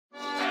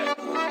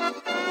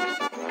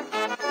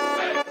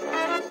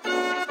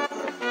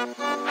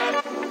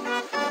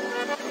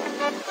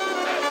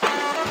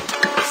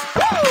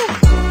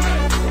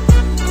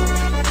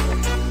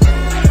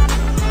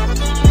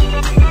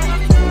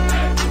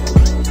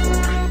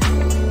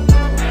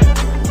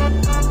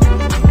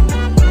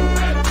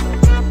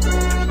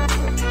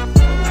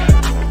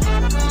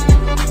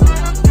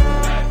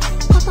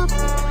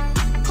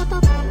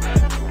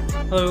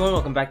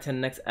welcome back to the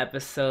next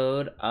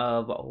episode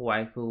of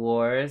Waifu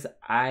Wars.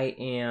 I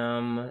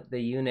am the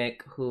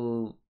eunuch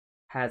who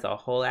has a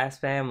whole ass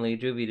family,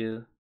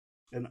 Doo.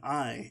 And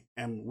I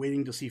am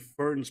waiting to see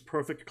Fern's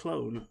perfect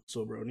clone,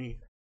 Sobroni.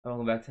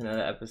 Welcome back to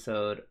another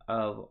episode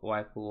of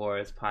Waifu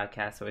Wars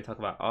podcast, where we talk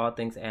about all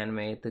things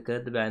anime, the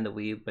good, the bad, and the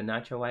weeb, but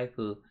not your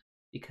waifu,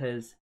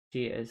 because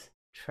she is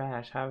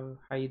trash. How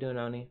are you doing,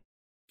 Oni?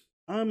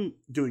 I'm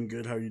doing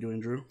good. How are you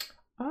doing, Drew?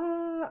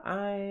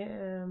 I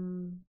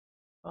am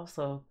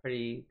also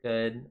pretty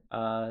good.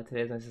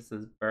 Today's my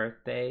sister's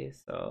birthday,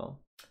 so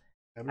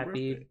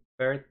happy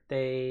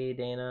birthday,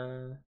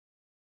 Dana.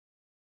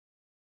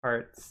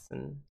 Hearts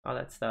and all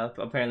that stuff.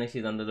 Apparently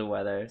she's under the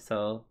weather,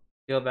 so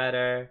feel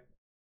better.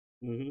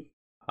 So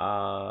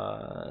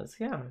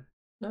yeah.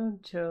 No,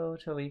 chill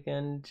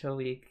weekend, chill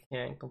week,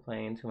 can't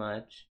complain too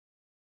much.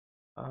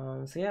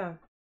 So yeah.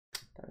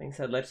 That being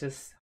said, let's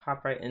just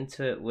hop right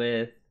into it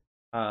with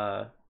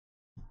our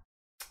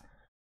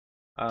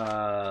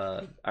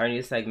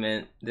new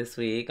segment this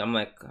week. I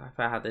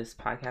forgot how this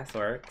podcast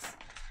works.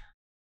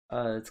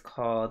 It's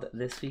called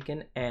This Week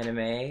in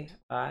Anime.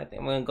 I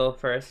think I'm gonna go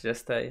first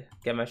just to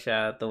get my shit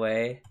out of the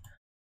way.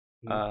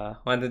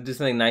 Wanted to do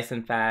something nice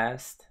and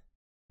fast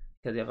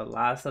because we have a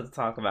lot of stuff to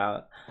talk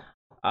about.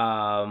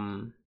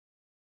 Quantum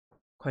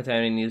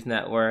Anime News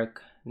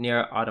Network,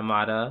 Near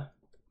Automata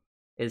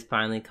is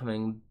finally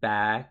coming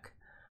back.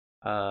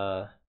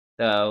 The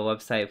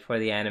website for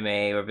the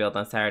anime revealed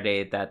on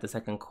Saturday that the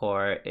second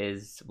core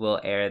will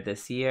air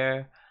this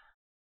year.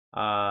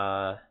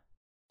 I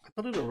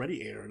thought it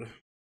already aired.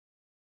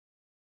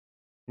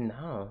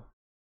 No.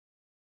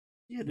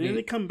 Yeah, didn't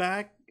they come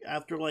back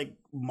after like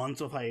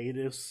months of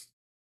hiatus?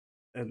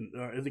 And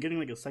is it getting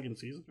like a second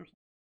season or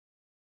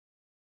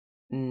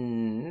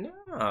something?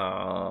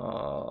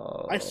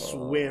 No. I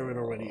swear it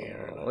already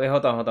aired. Wait,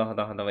 hold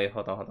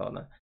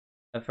on.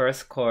 The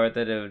first core,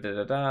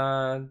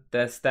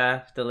 the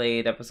staff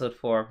delayed episode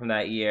 4 from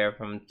that year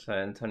from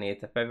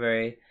 28th of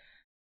February.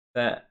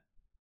 The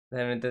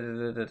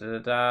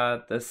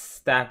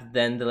staff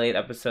then delayed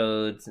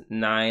episodes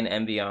 9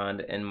 and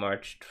beyond in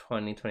March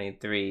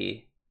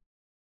 2023.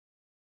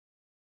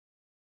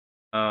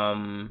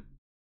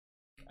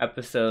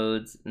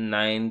 Episodes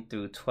 9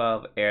 through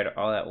 12 aired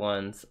all at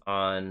once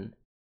on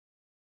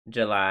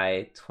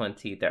July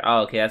 23rd.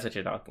 Oh, okay, that's what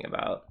you're talking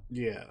about.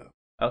 Yeah.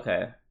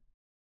 Okay.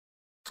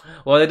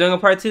 Well, they're doing a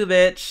part 2,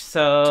 bitch.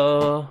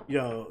 So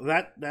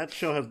that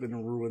show has been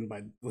ruined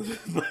by the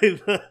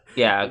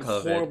COVID.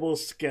 Horrible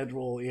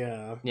schedule.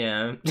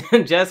 Yeah,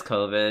 just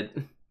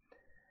COVID.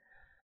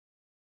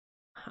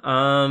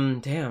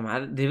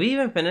 Damn. Did we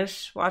even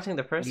finish watching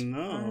the first?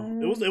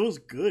 No, it was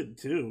good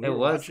too. It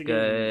was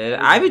good.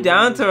 I'd be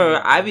down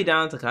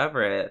to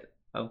cover it,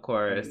 of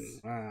course.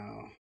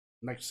 Wow,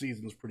 next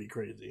season's pretty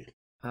crazy.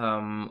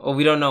 Well,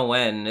 we don't know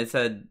when. It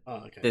said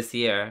this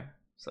year,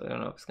 so we don't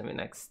know if it's gonna be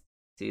next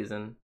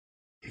season.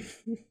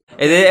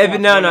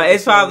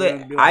 It's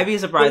probably. I'd be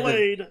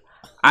surprised.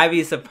 I'd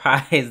be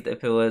surprised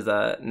if it was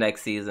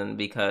next season,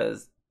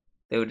 because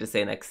they would just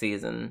say next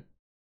season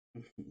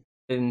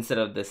instead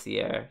of this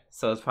year.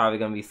 So it's probably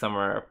gonna be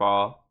summer or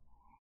fall.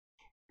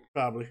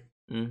 Probably.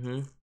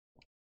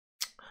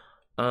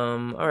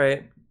 All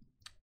right.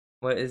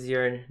 What is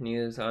your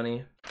news,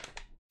 Ani?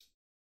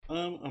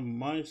 On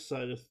my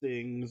side of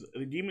things,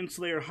 the Demon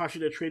Slayer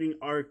Hashira Trading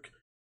Arc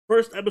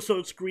first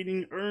episode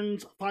screening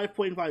earns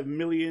 5.5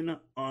 million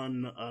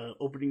on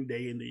opening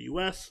day in the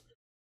US.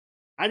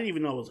 I didn't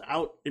even know it was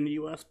out in the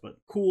US, but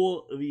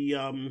cool. The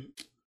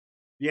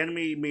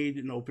anime made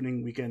an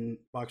opening weekend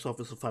box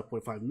office of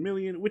 5.5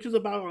 million, which is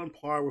about on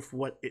par with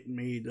what it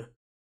made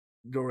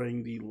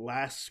during the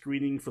last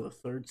screening for the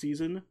third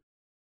season.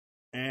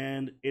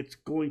 And it's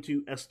going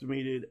to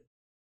estimated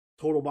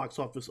total box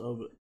office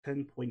of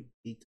 10.8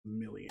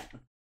 million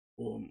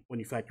when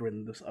you factor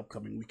in this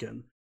upcoming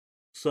weekend.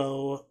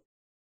 So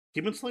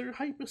Demon Slayer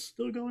hype is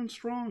still going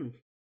strong,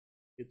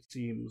 it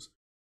seems.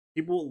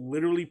 People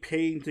literally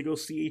paying to go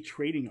see a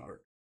trading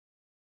arc.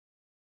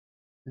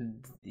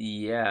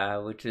 Yeah,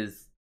 which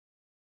is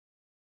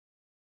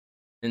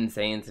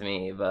insane to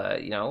me,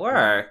 but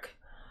work.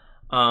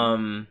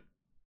 Oh,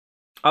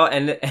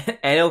 and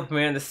it'll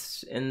premiere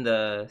in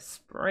the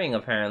spring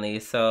apparently,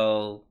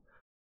 so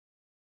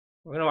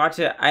we're gonna watch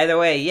it either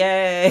way.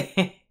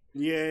 Yay!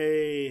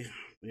 Yay!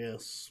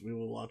 Yes, we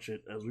will watch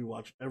it as we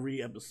watch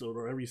every episode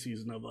or every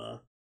season of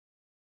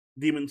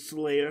Demon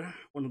Slayer,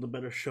 one of the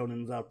better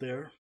shonens out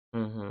there.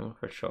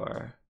 For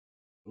sure.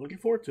 Looking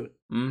forward to it.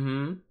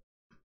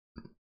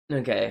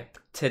 Okay,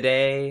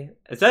 today,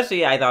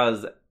 especially, I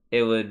thought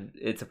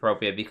it's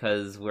appropriate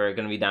because we're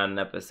gonna be down an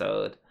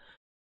episode.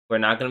 We're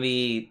not gonna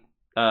be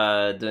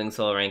doing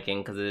solo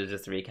ranking because it is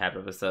just a recap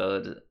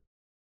episode.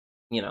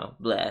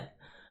 Bleh.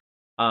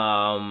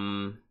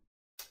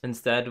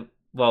 Instead,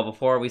 well,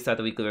 before we start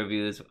the weekly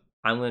reviews,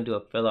 I'm going to do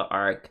a filler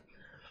arc,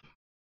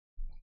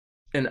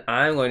 and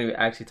I'm going to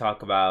actually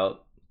talk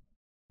about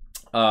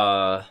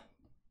The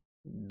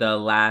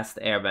Last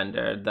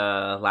Airbender,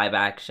 the live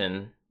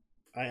action.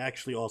 I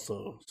actually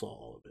also saw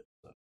all of it,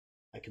 so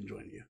I can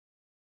join you.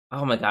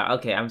 Oh my god.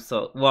 Okay, I'm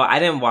so well. I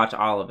didn't watch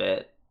all of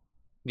it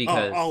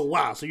because Oh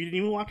wow! So you didn't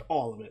even watch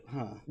all of it,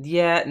 huh?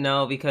 yeah,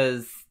 no,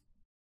 because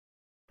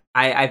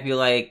I feel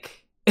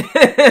like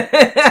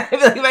I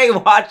feel like if I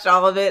watched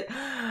all of it,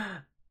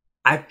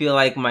 I feel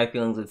like my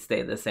feelings would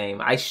stay the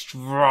same. I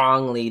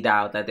strongly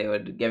doubt that they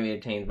would get me to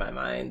change my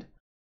mind.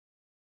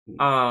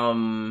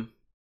 Um,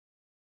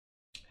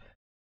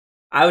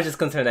 I was just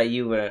concerned that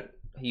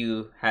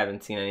you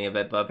haven't seen any of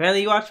it, but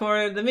apparently you watch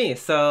more than me,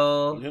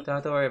 so Yep. don't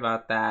have to worry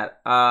about that.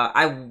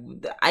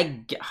 When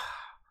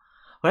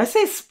I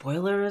say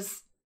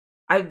spoilers,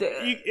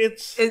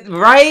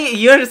 right.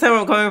 You understand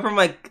where I'm coming from?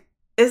 Like,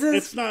 is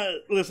this? It's not.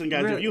 Listen,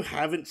 guys. really? If you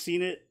haven't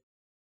seen it,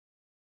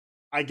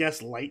 I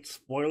guess light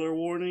spoiler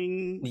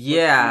warning.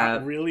 Yeah,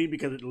 not really,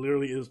 because it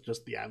literally is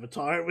just the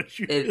Avatar, which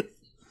you.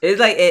 It's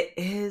like it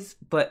is,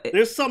 but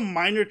there's some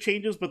minor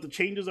changes, but the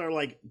changes are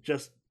like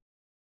just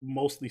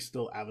mostly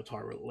still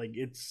Avatar. Like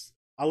it's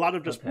a lot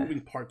of just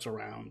moving parts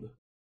around.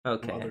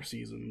 Okay. From other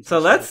seasons. So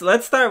let's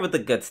start with the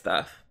good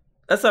stuff.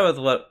 Let's start with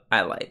what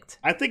I liked.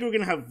 I think we're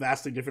gonna have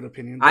vastly different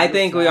opinions. I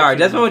think we are.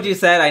 Just from what you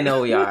said, I know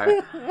we are.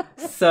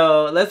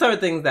 So let's start with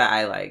things that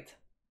I liked.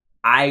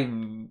 I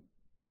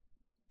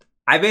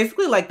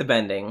basically like the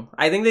bending.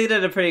 I think they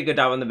did a pretty good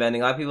job on the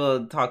bending. A lot of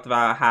people talked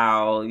about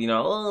how,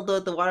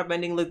 the water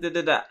bending looked.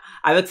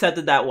 I've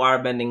accepted that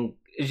water bending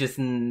is just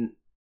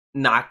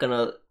not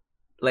gonna,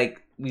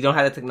 like, we don't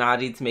have the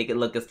technology to make it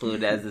look as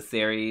fluid as the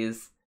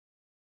series.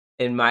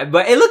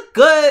 But it looked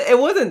good. It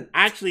wasn't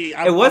actually.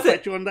 I'll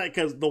fight you on that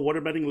because the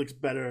water bending looks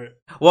better.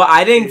 Well,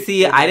 I didn't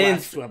see. I didn't.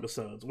 Last 2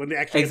 episodes when they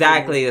actually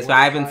exactly. So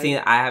I haven't seen.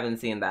 I haven't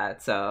seen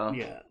that. So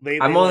yeah,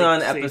 I'm only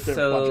on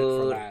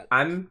episode.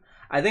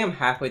 I think I'm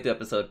halfway through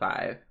episode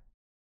 5.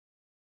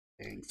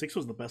 Dang, 6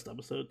 was the best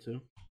episode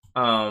too.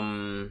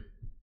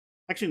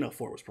 Actually, no,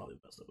 4 was probably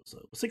the best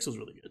episode. But 6 was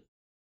really good.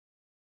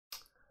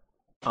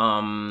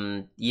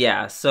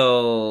 Yeah.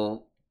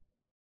 So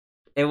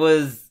it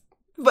was.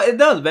 But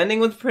no, the bending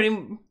was pretty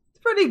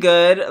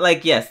good.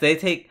 Like, yes,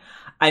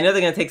 I know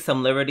they're gonna take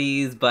some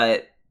liberties,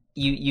 but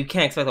you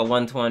can't expect a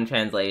 1-to-1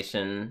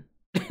 translation.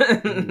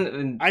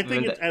 I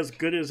think it's as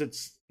good as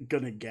it's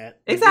gonna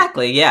get.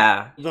 Exactly,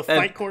 yeah. The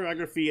fight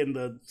choreography and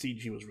the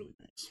CG was really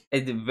nice.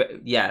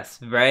 Yes,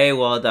 very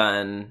well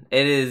done.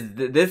 It is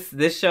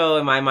this show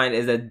in my mind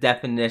is a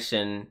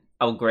definition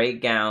of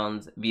great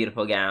gowns,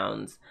 beautiful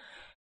gowns,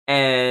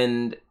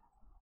 and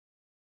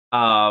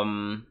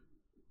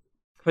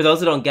for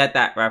those who don't get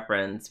that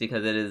reference,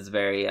 because it is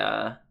very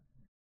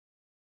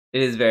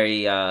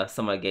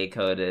somewhat gay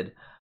coded.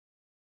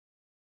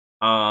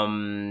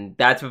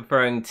 That's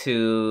referring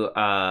to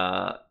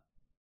I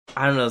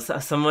don't know,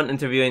 someone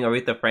interviewing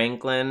Aretha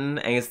Franklin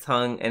and he's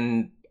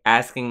and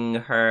asking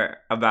her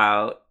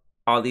about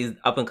all these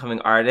up and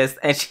coming artists,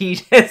 and she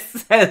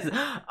just says,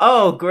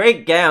 "Oh,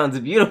 great gowns,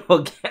 beautiful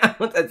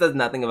gowns," and says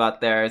nothing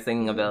about their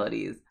singing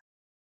abilities,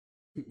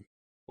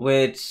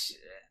 which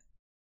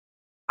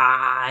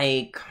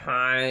I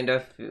kind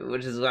of feel,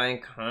 which is why I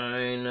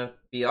kind of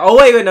feel. Oh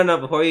wait, no!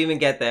 Before we even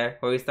get there,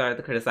 before we start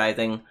the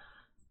criticizing,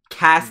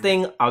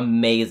 casting,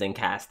 amazing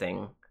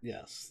casting.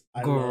 Yes,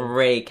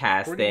 great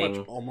casting. Pretty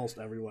much almost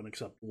everyone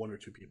except 1 or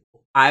 2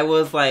 people. I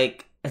was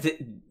like,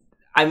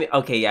 I mean,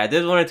 okay, yeah,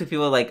 there's 1 or 2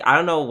 people. Like, I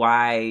don't know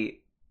why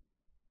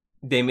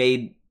they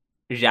made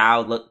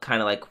Zhao look kind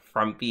of like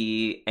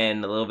frumpy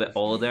and a little bit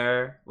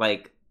older.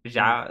 Like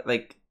Zhao,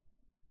 like,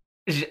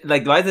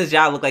 why does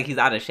Zhao look like he's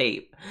out of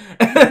shape?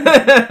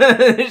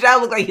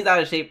 Zhao look like he's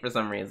out of shape for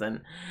some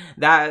reason.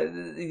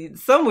 That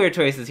some weird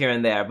choices here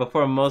and there, but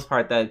for the most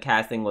part, the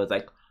casting was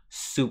like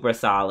super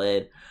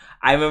solid.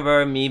 I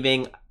remember me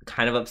being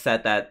kind of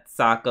upset that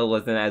Sokka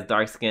wasn't as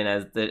dark skinned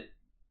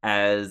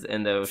as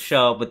in the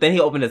show, but then he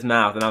opened his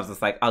mouth, and I was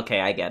just like,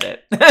 okay, I get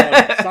it.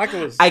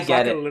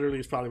 Sokka literally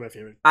is probably my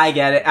favorite. I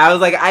get it. I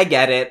was like, I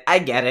get it. I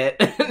get it.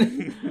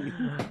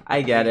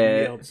 I get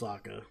it. Nailed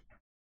Sokka.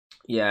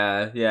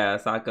 Yeah,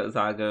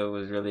 Sokka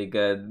was really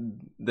good.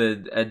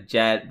 The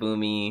Jet,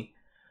 Boomy,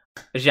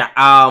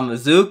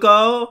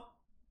 Zuko.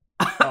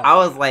 I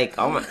was like,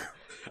 oh my!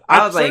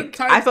 I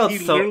felt he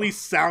literally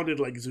sounded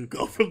like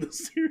Zuko from the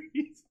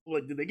series.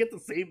 Like, did they get the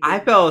same?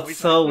 I felt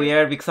so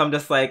weird because I'm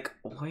just like,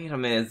 wait a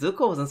minute,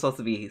 Zuko wasn't supposed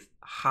to be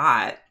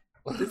hot.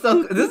 This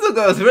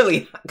Zuko was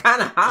really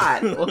kind of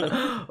hot.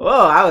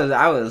 Whoa,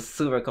 I was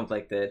super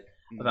conflicted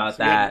about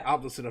that.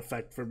 Opposite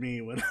effect for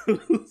me when I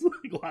was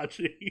like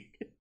watching.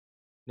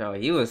 No,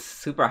 he was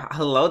super.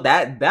 Hello,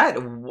 that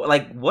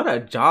like, what a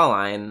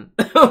jawline!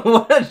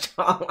 What a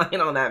jawline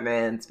on that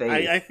man's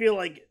face. I feel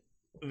like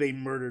they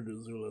murdered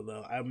Azula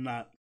though. I'm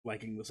not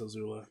liking this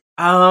Azula.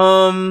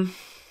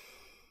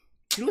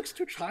 She looks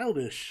too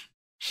childish.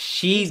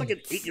 She looks like an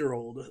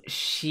 8-year-old.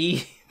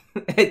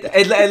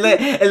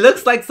 It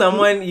looks like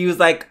someone used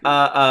like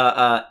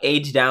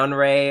age down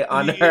ray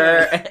on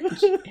her.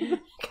 And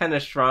kind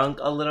of shrunk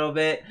a little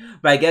bit,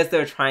 but I guess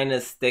they're trying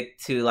to stick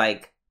to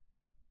like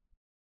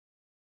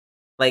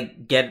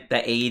get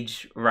the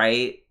age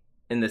right,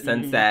 in the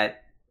sense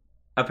that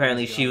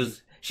apparently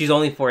she's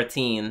only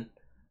 14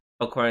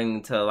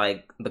 according to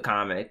like the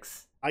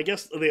comics, I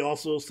guess they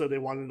also said they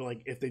wanted to,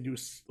 like, if they do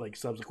like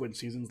subsequent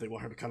seasons, they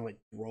want her to kind of like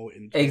grow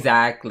into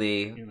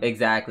Exactly, you know.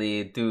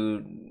 exactly.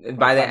 Dude, By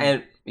by the the time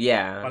end,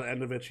 yeah, by the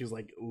end of it, she's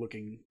like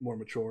looking more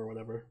mature or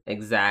whatever.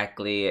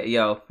 exactly.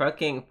 Yo,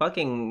 fucking,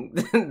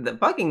 the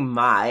fucking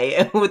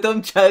Mai with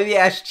them chubby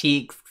ass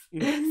cheeks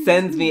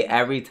sends me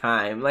every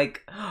time.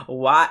 Like,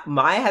 why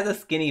Mai has a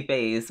skinny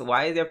face?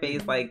 Why is your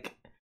face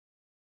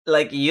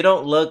like you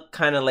don't look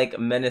kind of like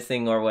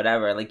menacing or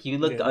whatever? Like you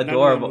look Yeah, none of them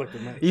adorable. looked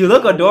nice. You They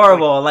look all look like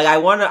adorable. Like I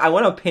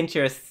wanna pinch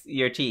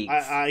your cheeks.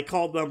 I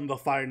called them the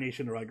Fire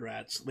Nation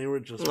Rugrats. They were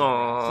just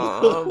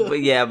Aww,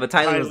 but yeah, but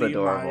Tylee was Kylie,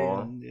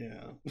 adorable.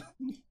 Mayan,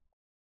 yeah.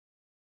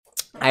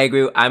 I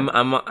agree.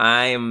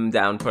 I'm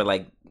down for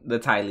like the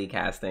Tylee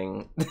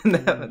casting.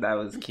 That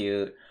was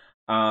cute.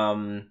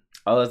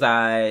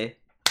 Ozai,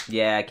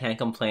 yeah, can't Oh,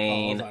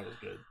 complain. Ozai was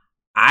good.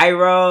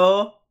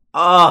 Iroh,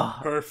 oh,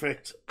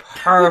 Perfect.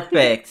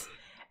 perfect.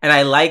 And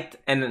I liked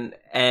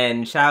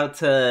and shout out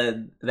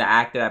to the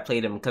actor that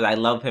played him because I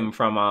love him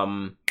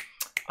from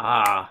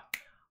ah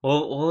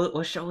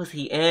what show was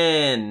he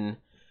in?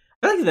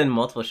 I feel like he's been in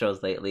multiple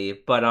shows lately,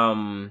 but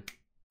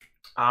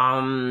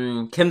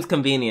Kim's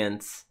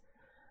Convenience.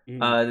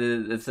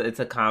 It's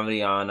a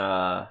comedy on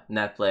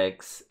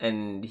Netflix,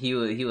 and he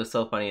was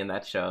so funny in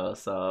that show.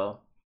 So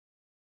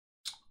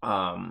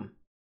um,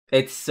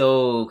 it's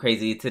so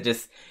crazy to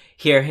just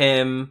hear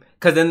him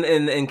because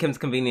in Kim's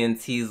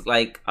Convenience, he's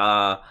like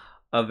a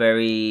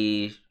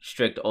very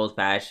strict, old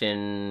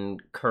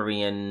fashioned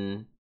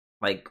Korean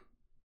like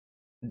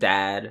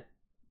dad,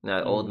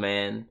 old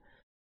man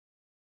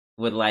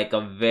with like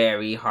a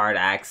very hard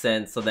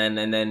accent. So then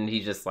and then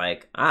he's just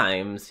like,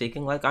 I'm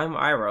speaking like I'm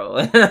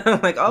Iroh.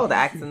 I'm like, oh, the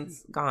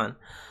accent's gone.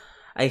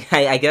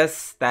 I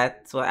guess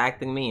that's what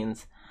acting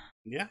means.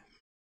 Yeah.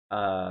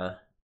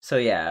 So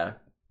yeah,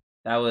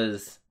 that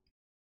was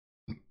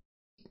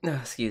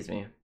excuse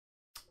me.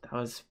 That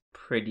was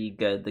pretty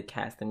good. The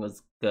casting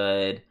was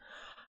good.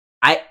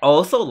 I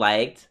also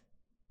liked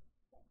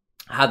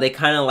how they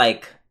kind of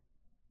like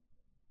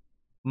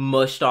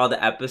mushed all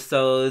the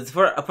episodes.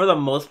 For the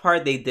most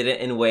part, they did it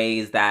in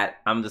ways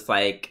that I'm just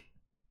like,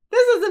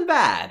 this isn't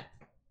bad.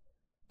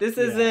 This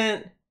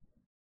isn't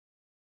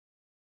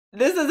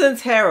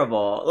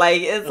terrible.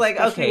 Like it's Especially like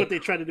okay, what they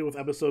tried to do with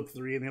episode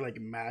 3, and they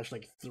like mashed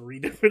like 3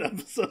 different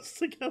episodes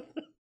together.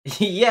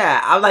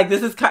 yeah. I'm like,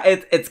 this is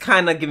it's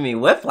kind of giving me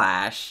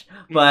whiplash,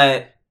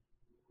 but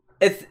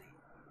it's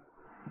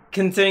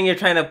considering you're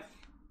trying to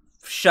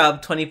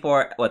shove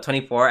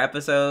 24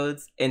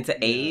 episodes into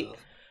 8.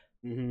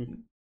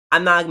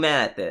 I'm not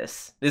mad at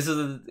this. This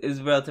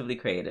is relatively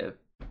creative.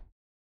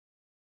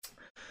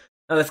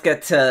 Now let's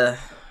get to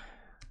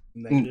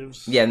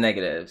negatives. Yeah,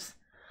 negatives.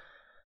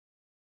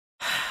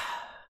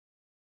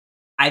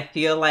 I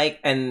feel like,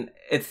 and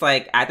it's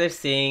like after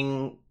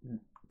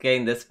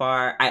getting this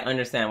far, I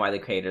understand why the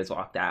creators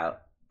walked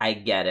out. I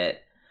get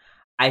it.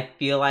 I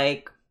feel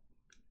like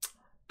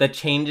the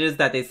changes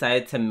that they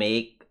decided to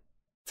make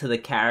to the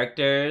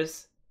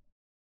characters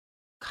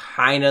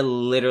kind of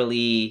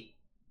literally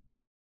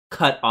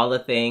cut all the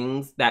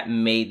things that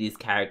made these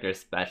characters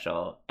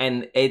special,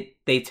 and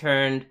they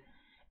turned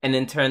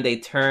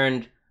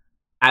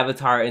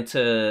Avatar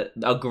into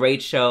a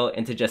great show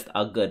into just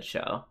a good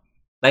show.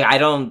 Like I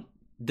don't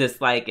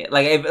dislike it.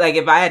 Like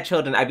if I had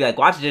children, I'd be like,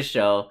 watch this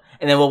show,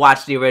 and then we'll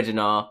watch the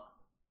original.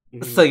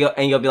 So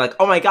you'll be like,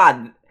 oh my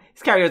god,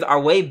 these characters are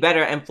way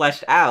better and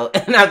fleshed out,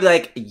 and I'd be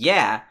like,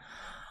 yeah,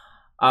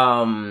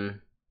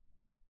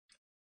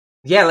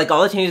 yeah, like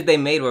all the changes they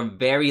made were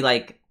very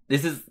like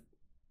this is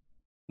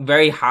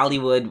very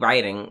Hollywood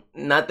writing.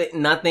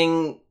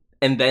 Nothing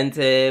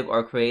inventive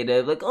or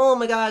creative. Like, oh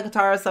my god,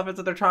 Katara suffers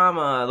with her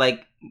trauma.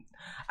 Like,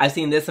 I've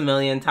seen this a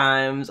million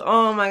times.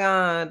 Oh my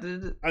god.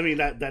 I mean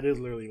that is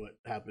literally what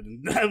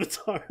happened in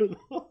Avatar.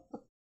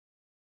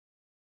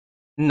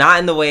 Not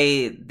in the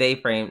way they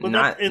framed.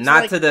 Not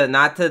like, to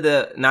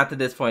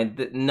this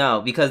point.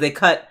 No, because they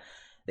cut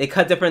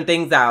different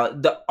things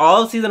out.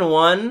 All of season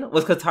 1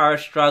 was Katara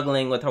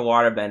struggling with her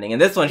waterbending,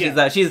 and this one she's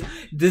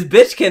this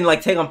bitch can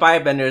like take on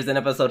firebenders in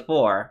episode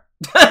 4,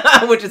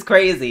 which is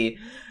crazy.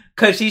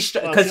 Because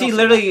she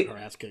literally her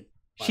ass kicked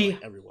by like,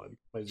 everyone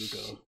by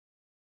Zuko.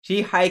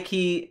 She high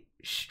key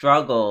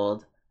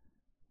struggled.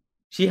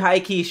 She high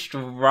key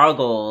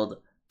struggled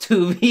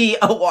to be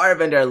a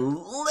waterbender,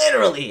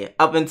 literally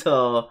up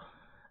until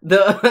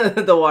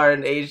the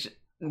water age.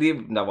 The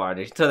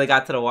water until they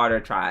got to the water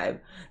tribe.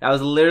 That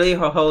was literally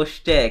her whole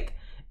shtick.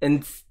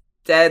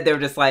 Instead, they were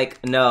just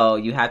like, "No,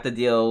 you have to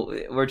deal.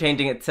 We're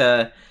changing it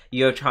to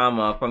your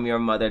trauma from your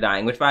mother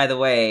dying." Which, by the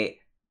way,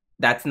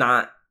 that's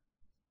not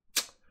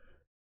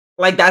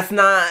like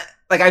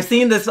I've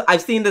seen this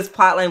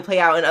plotline play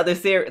out in other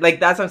series. Like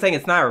that's what I'm saying.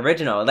 It's not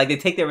original. Like they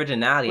take the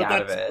originality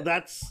out of it.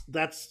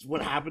 That's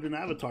what happened in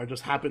Avatar. It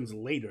just happens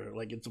later.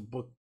 Like it's a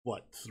book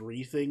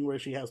 3 thing where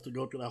she has to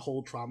go through that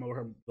whole trauma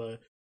where the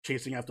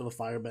chasing after the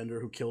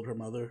firebender who killed her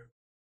mother.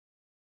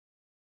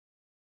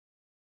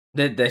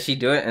 Does she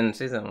do it in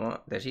season 1?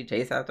 Does she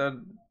chase after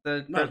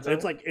the No,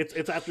 person?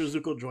 it's after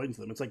Zuko joins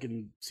them. It's like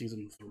in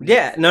season 3.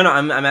 Yeah, no.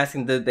 I'm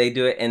asking. Did they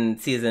do it in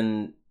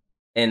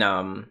in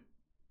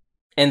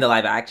in the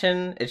live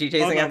action? Is she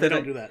chasing no, after? they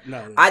don't do that.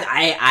 No,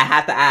 I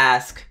have to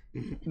ask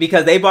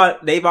because they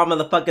brought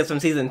motherfuckers from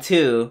season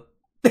 2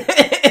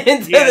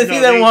 into the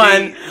season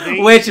 1,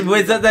 which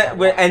was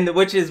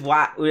which is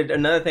why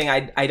another thing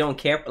I don't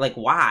care. Like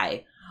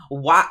why?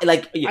 Why?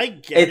 Like I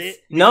get it.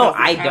 No,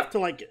 I have to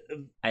like.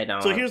 I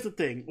don't. So here's the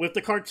thing: with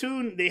the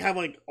cartoon, they have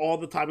like all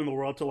the time in the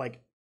world to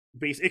like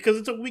base it because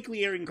it's a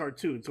weekly airing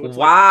cartoon. So it's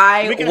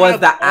why was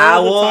the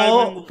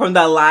owl from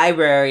the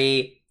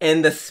library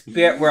in the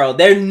spirit world?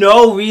 There's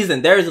no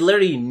reason. There's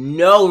literally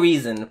no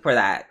reason for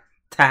that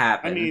to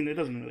happen. I mean, it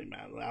doesn't really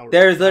matter.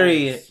 There's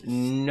literally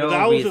no reason. The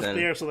owl's just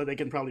there so that they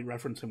can probably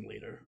reference him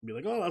later. Be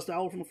like, oh, that's the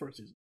owl from the first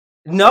season.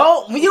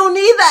 No, you don't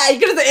need that. You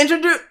can just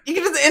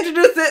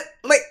introduce it.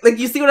 Like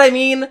you see what I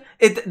mean?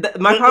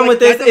 My problem with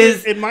this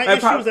is my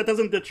issue is that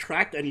doesn't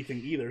detract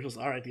anything either. It's just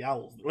all right. The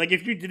owls. Like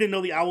if you didn't know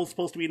the owl's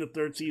supposed to be in the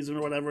 3rd season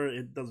or whatever,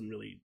 it doesn't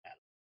really matter.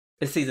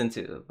 It's season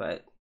 2,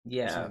 but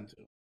yeah. Season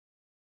 2.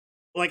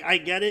 Like I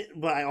get it,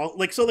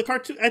 but so the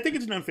cartoon. I think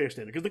it's an unfair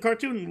standard because the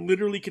cartoon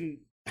literally can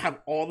have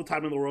all the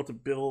time in the world to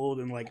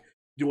build and like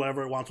do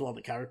whatever it wants with all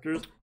the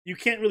characters. You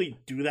can't really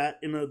do that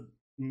in a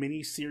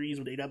mini series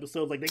with 8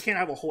 episodes. Like they can't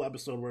have a whole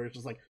episode where it's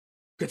just like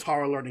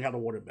Katara learning how to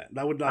waterbend.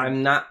 That would not.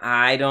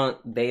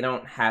 They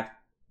don't have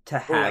to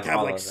have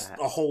all like of that.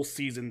 A whole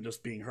season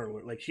just being her.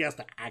 Like she has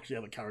to actually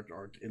have a character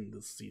arc in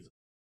this season.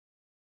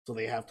 So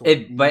they have to.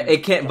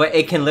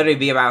 It can literally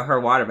be about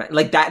her waterbend.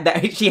 Like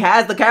that she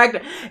has the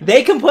character.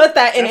 They can put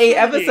that in 8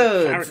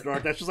 episodes. Character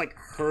arc. That's just like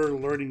her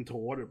learning to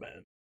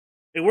waterbend.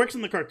 It works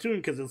in the cartoon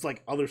because it's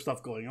like other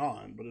stuff going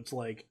on, but it's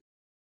like.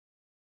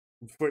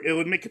 It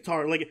would make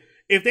Katara like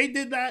if they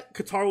did that,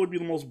 Katara would be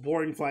the most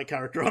boring flight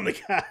character on the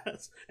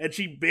cast, and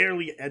she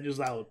barely edges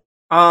out.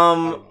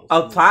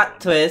 A plot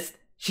twist.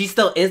 She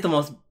still is the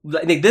most.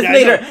 Like, this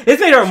made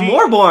her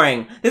more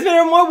boring. This made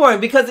her more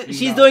boring because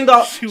she's doing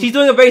a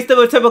very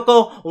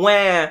stereotypical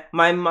when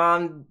my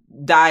mom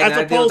died and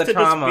I deal with the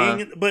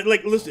trauma. But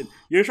like, listen,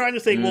 you're trying to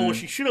say, well, what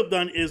she should have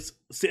done is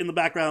sit in the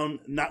background,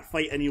 not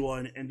fight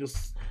anyone, and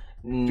just.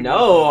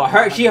 No,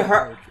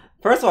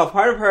 First of all,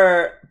 part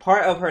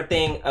of her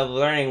thing of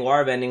learning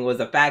waterbending was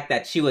the fact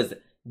that she was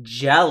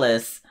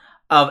jealous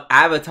of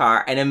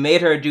Avatar, and it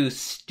made her do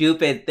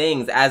stupid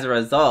things as a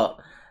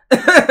result.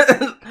 That's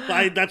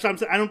what I'm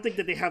saying. I don't think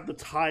that they have the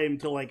time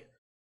to like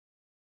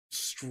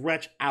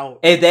stretch out.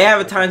 If they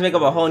have time to make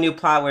up a whole new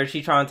plot where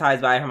she's traumatized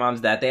by her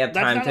mom's death, they have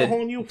time to. That's not a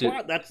whole new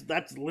plot.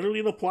 That's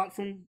literally the plot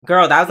from.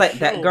 Girl, that was like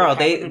that. Girl,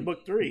 they in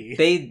book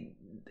 3.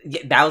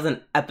 That was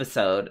an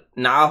episode,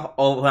 not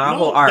a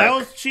whole arc. That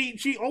was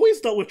she always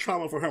dealt with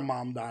trauma for her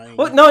mom dying.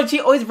 Well, no, she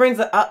always brings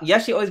it up.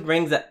 Yes, she always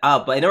brings it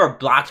up, but it never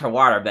blocked her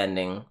water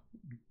bending.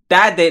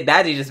 That they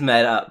just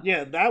made up.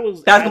 Yeah,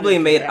 that's completely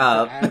made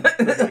up.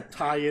 Like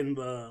tie in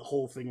the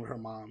whole thing with her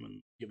mom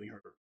and giving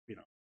her,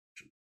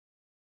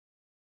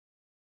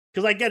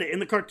 because I get it. In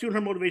the cartoon,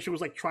 her motivation was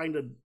like trying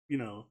to,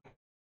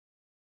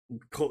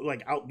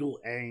 like outduel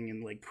Aang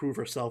and like prove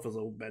herself as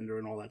a bender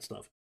and all that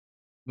stuff.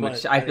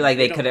 Which I feel like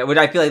they could have. Which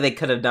I feel like they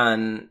could have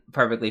done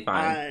perfectly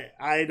fine.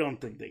 I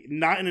don't think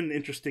not in an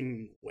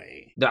interesting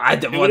way. They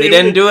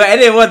didn't do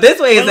it. Well, this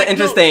way isn't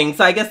interesting.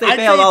 So I guess they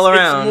failed all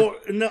around.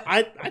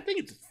 I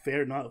think it's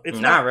fair enough. It's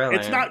not really.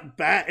 It's not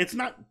bad. It's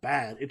not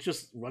bad. It's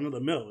just run of the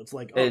mill. It's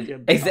like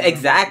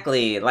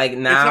exactly. Like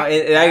now, like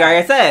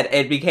I said,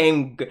 it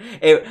became.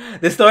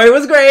 The story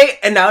was great,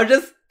 and now it's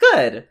just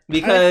good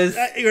because.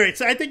 Right.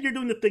 So I think you're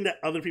doing the thing that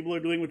other people are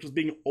doing, which is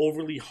being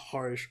overly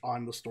harsh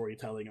on the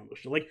storytelling on the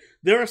show. Like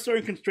there are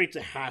certain constraints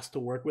it has to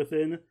work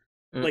within.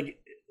 Like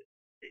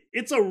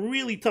it's a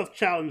really tough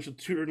challenge to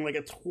turn like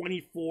a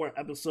 24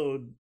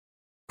 episode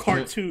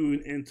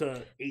cartoon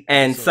into 8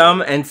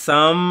 episodes. And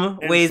some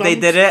ways they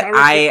did it.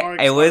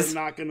 I was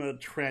not gonna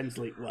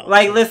translate well.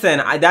 Like listen.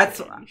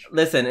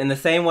 In the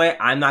same way,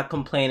 I'm not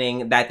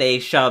complaining that they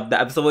shoved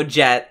the episode with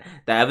Jet,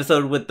 the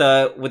episode with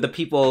the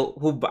people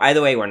who, by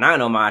the way, were not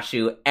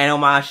Omashu and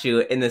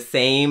Omashu in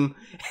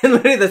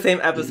literally the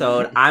same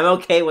episode. I'm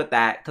okay with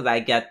that because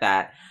I get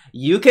that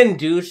you can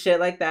do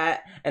shit like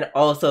that and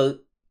also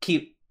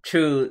keep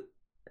true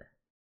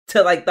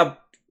to like the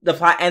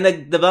plot and the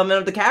development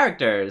of the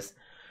characters.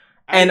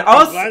 I'm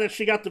glad that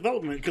she got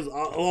development because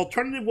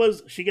alternative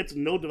was she gets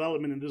no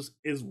development and just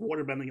is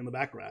waterbending in the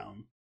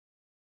background.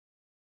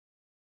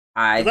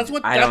 That's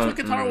what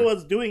Katara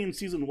was doing in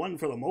season 1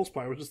 for the most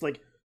part. It was just like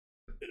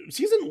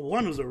season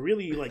 1 was a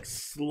really like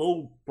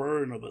slow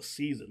burn of a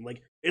season.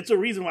 Like it's a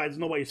reason why it's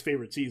nobody's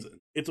favorite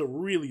season. It's a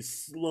really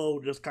slow,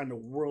 just kind of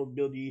world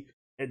building,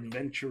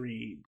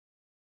 adventure-y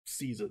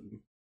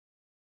season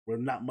where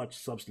not much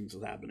substance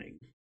is happening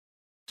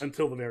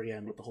until the very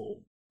end with the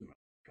whole.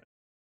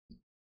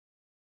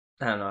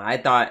 I don't know. I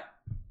thought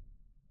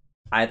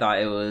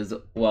it was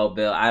well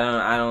built.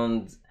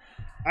 I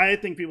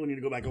think people need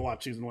to go back and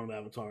watch season 1 of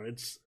Avatar.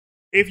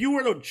 If you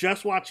were to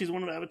just watch season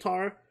 1 of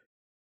Avatar,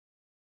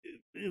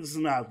 it's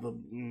not the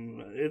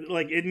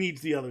it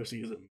needs the other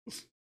seasons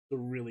to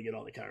really get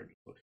all the characters,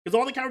 because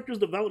all the characters'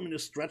 development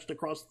is stretched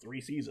across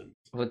 3 seasons.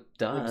 Well,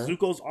 duh. Like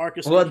Zuko's arc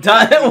is well,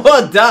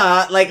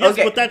 duh. Like, yes,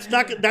 okay, but that's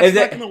not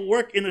going to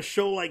work in a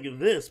show like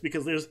this,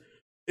 because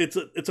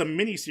it's a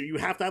mini series. You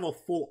have to have a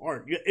full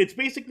arc. It's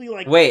basically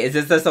like, wait, is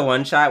this just a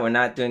one shot? We're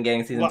not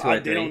getting season 2 or 3.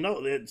 They don't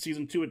know.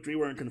 Season 2 and 3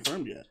 weren't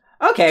confirmed yet.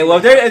 Okay, so well,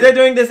 if they're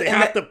doing this, they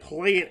have to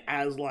play it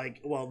as like,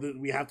 well,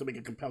 we have to make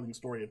a compelling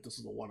story if this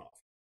is a one-off.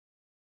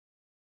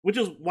 Which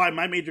is why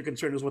my major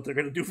concern is what they're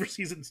going to do for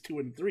seasons 2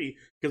 and 3,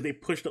 because they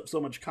pushed up so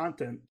much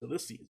content to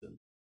this season.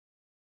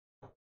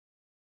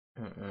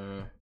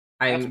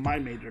 That's my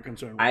major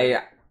concern.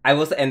 I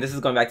will say, and this is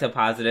going back to a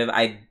positive,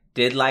 I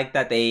did like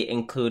that they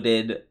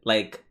included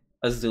like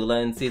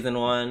Azula in season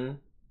 1.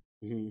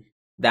 Mm-hmm.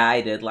 That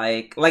I did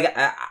like. Like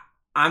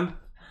I'm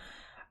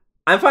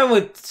fine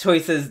with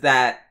choices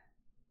that,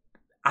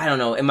 I don't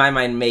know, in my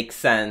mind make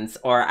sense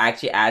or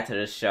actually add to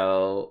the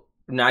show,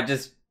 not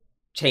just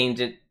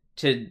change it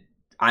to,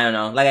 I don't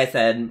know, like I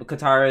said,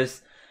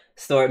 Katara's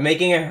story,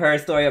 making her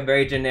story a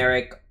very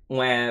generic,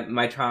 when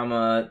my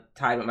trauma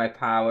tied with my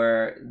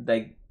power,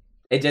 like,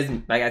 it just,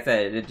 like I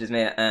said, it just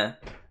made it,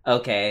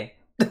 okay.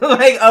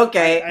 Like,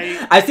 okay.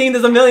 I've seen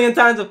this a million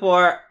times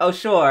before, oh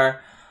sure.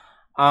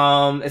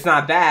 It's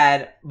not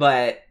bad,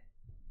 but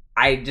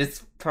I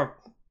just prefer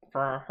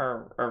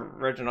her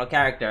original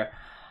character.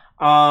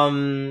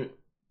 Okay,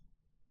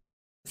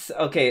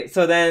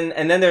 so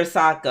then there's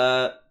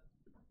Sokka,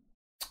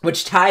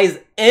 which ties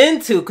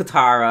into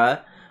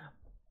Katara.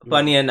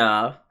 Funny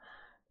enough,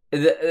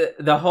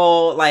 the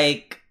whole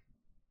like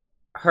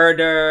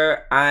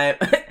herder. I'm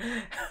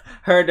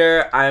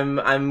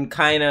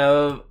kind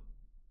of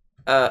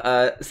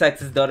a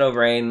sexist dodo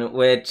brain,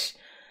 which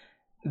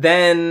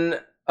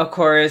then of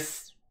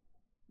course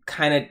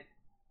kind of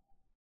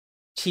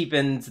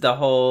cheapens the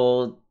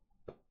whole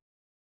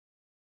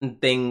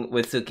thing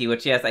with Suki,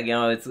 which yes, like, you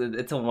know,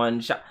 it's a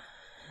one shot,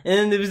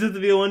 and it was supposed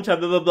to be a one shot,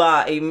 blah blah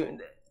blah.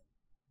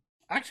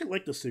 I actually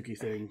like the Suki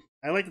thing.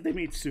 I like that they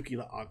made Suki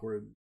the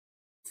awkward,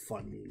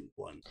 fun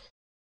one.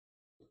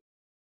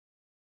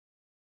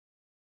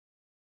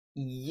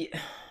 Yeah,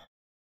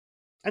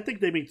 I think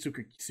they made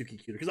Suki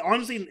cuter, because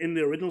honestly, in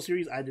the original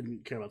series, I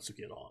didn't care about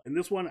Suki at all. In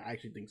this one, I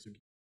actually think Suki.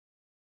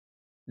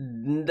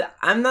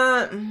 I'm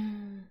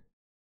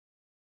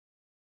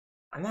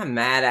not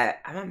mad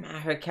at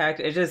her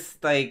character. It's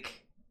just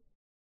like,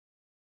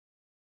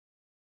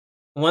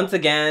 once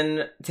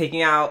again,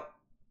 taking out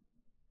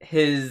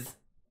his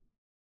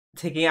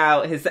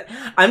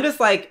I'm just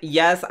like,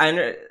 yes,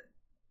 I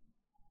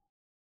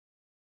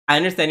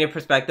understand your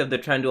perspective. They're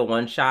trying to do a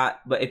one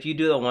shot, but if you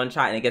do the one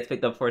shot and it gets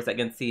picked up for a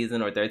second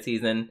season or third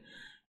season,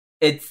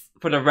 it's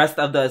for the rest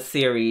of the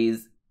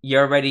series.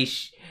 You're already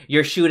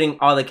you're shooting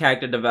all the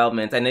character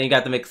developments, and then you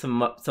got to make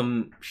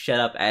some shit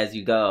up as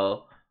you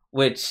go,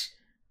 which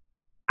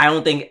I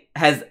don't think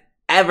has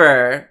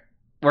ever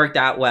worked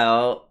out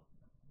well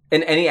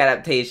in any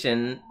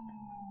adaptation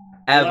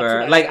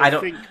ever. Well,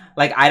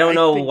 I don't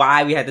know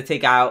why we had to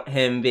take out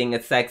him being a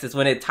sexist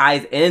when it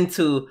ties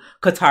into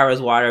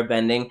Katara's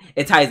waterbending.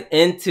 It ties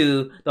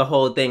into the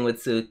whole thing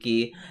with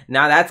Suki.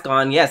 Now that's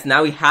gone. Yes,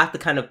 now we have to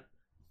kind of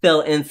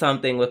fill in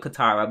something with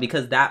Katara,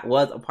 because that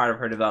was a part of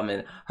her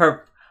development.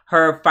 Her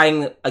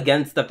fighting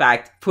against the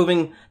fact,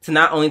 proving to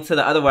not only to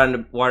the other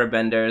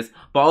waterbenders,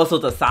 but also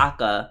to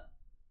Sokka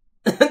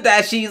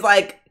that she's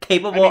like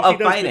capable of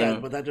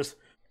fighting.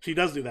 She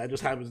does do that. It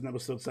just happens in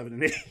episode 7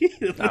 and 8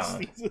 of this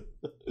season.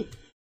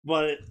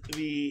 But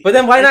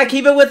then why not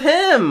keep it with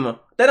him?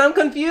 Then I'm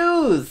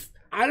confused.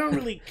 I don't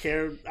really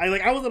care.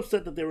 I was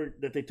upset that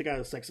they took out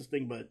a sexist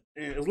thing, but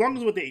as long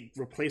as what they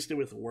replaced it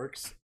with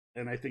works,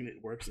 and I think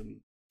it works in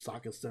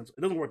Sokka's sense.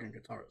 It doesn't work in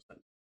Katara's sense,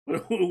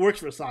 but it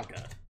works for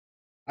Sokka.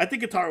 I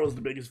think Katara was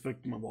the biggest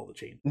victim of all the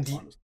change,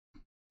 honestly.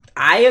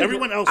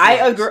 Everyone else.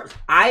 I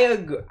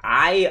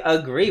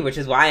agree, which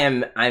is why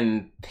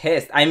I'm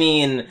pissed. I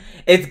mean,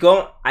 it's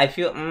going. I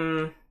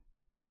feel.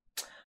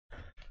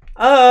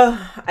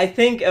 I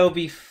think it'll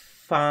be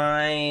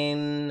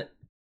fine.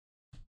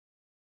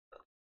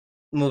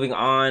 Moving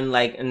on,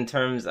 like, in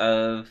terms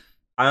of,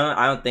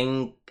 I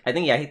think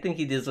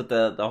he deals with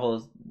the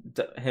whole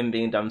him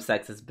being dumb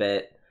sexist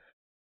bit.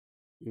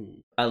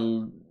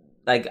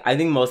 Like, I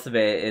think most of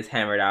it is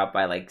hammered out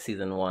by like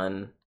season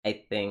 1.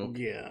 I think.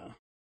 Yeah.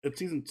 It's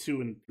season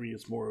 2 and 3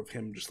 is more of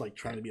him just like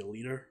trying to be a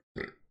leader.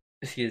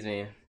 Excuse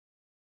me.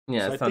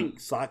 Yeah, so I think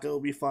Sokka will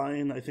be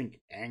fine. I think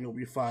Aang will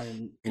be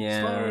fine.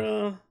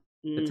 Yeah,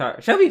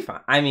 she'll be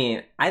fine. I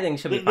mean, I think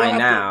she'll be fine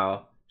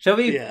now. She'll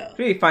be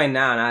fine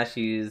now. Now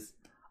she's.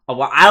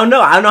 Well, I don't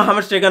know how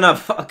much they're gonna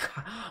fuck.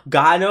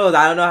 God knows,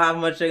 I don't know how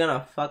much they're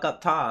gonna fuck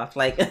up Toph.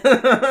 Like,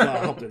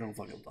 I hope they don't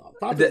fuck up Toph.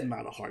 Toph is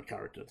not a hard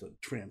character to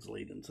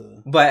translate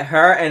into. But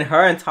her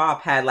and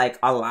Toph had like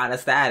a lot of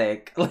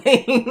static. Like,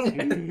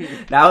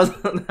 that was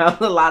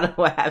a lot of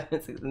what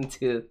happened in season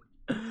 2.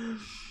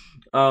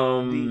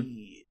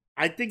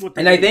 I think what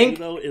they do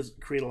though is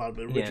create a lot of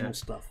original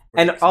stuff.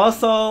 And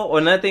also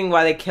another thing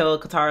why they kill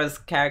Katara's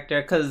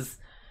character, because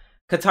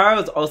Katara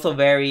was also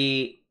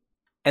very,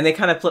 and they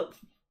kind of flip.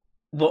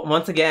 Well,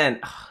 once again,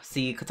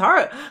 see,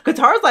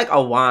 Katara's like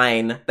a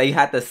wine that you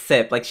have to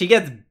sip. Like she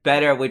gets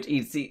better with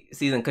each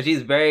season because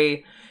she's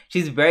very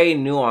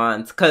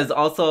nuanced. Because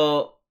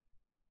also,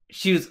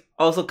 she was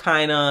also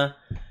kind of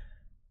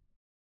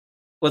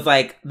was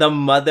like the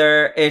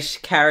mother-ish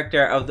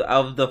character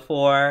of the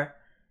four,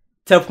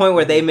 to the point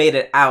where they made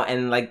it out,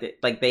 and like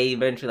they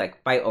eventually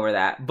like fight over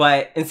that.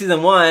 But in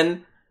season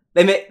 1,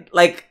 they made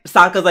like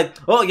Sokka's like,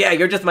 oh yeah,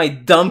 you're just my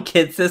dumb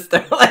kid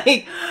sister,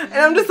 like, and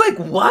I'm just like,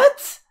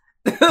 what?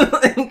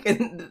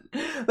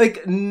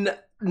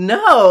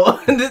 No,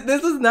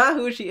 this is not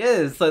who she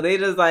is. So they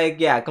just like,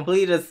 yeah,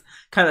 completely just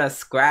kind of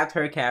scrapped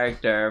her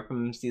character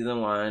from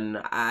season 1.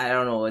 I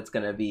don't know what's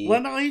gonna be.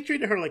 Well, no, he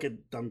treated her like a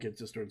dumb kid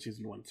sister in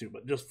season 1 too,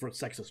 but just for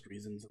sexist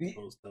reasons as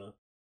opposed to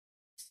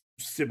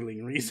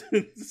sibling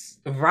reasons.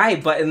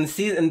 Right, but in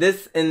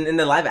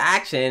the live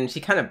action,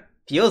 she kind of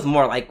feels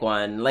more like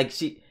one. Like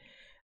she,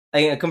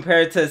 like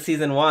compared to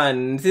season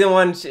 1. Season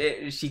 1,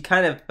 she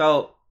kind of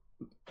felt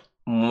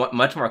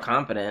much more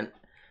confident.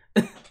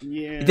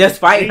 Yeah.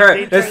 Despite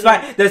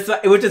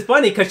which is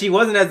funny because she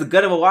wasn't as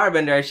good of a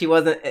waterbender as she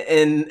wasn't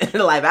in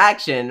live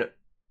action.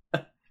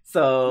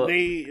 So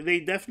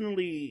they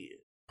definitely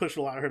pushed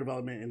a lot of her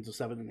development into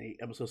 7 and 8,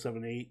 episode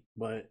 7 and 8,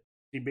 but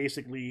she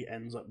basically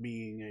ends up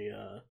being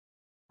a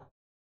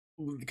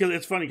because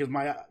it's funny because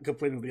my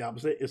complaint is the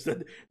opposite, is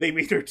that they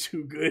made her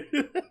too good.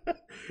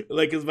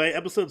 Like, because by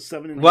episode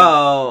 7 and 8,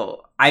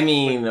 I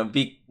mean,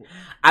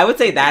 I would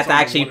say that's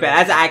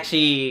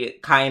actually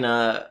kind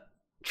of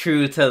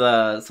true to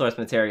the source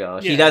material.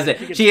 She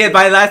doesn't. She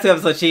by the last 2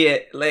 episodes, she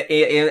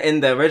in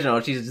the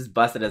original, she's just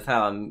busted as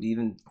hell, and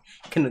even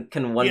can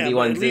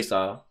 1v1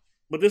 Zuko.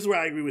 But this is where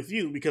I agree with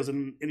you, because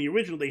in the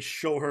original they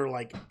show her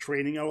like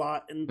training a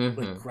lot and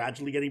like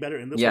gradually getting better.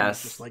 And this one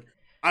is just like,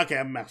 okay,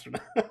 I'm a master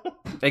now.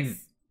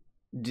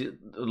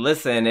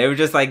 Listen, it was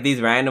just like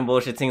these random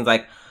bullshit things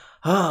like,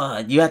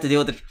 oh, you have to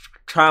deal with the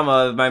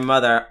trauma of my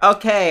mother.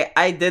 Okay,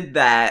 I did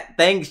that.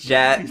 Thanks,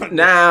 Jet.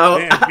 Now,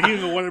 being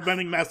a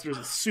waterbending master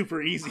is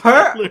super easy.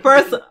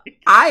 First,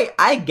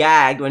 I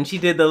gagged when she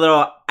did the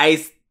little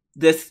ice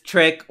disc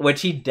trick, which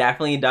she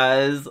definitely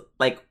does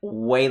like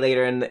way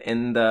later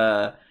in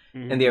the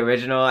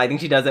original. I think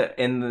she does it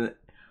in the,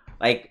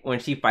 like when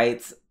she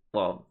fights.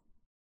 Well,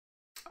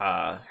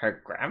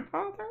 her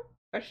grandfather?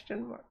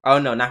 Question mark. Oh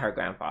no, not her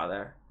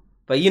grandfather,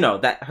 but you know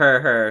that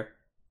her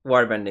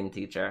waterbending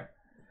teacher.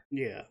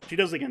 Yeah, she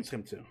does against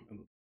him too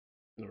in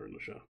the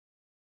show.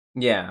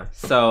 Yeah,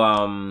 so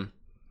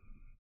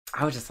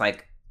I was just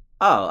like,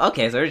 oh,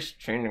 okay, so they're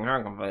just training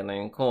her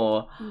completely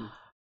cool.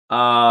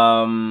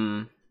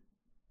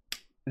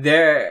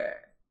 They're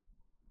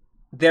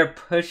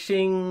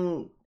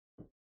pushing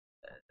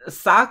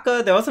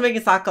Sokka. They're also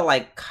making Sokka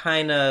like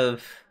kind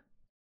of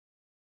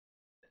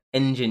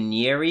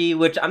engineering,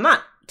 which I'm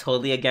not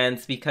totally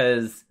against,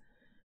 because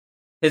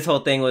his whole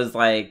thing was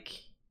like,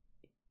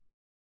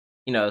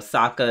 you know,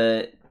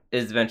 Sokka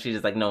is eventually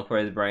just like known for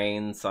his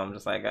brains, so I'm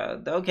just like,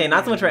 okay,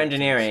 not so much for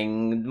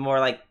engineering, more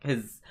like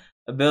his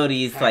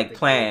abilities to like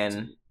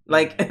plan,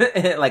 like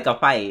like a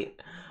fight.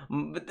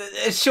 But,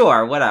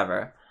 sure,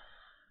 whatever.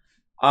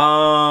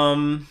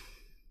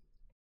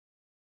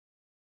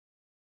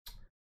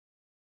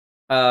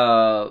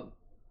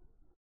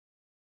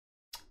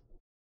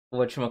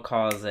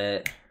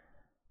 Whatchamacallit,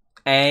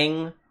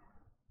 Aang.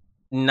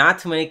 Not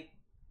too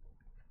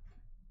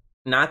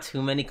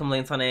many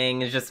complaints on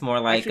Aang. It's just more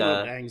like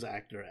Aang's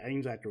actor.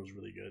 Aang's actor was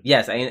really good.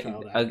 Yes,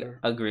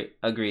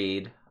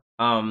 agreed.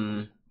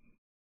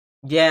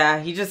 Yeah,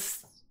 he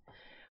just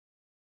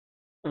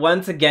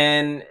once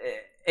again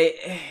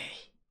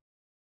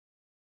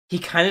he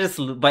kind of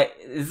just. But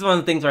this is one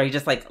of the things where he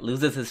just like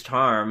loses his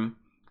charm,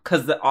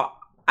 because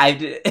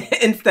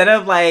instead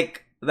of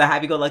like the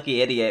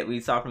happy-go-lucky idiot we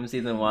saw from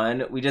season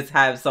 1, we just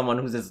have someone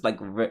who's just like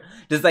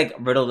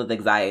riddled with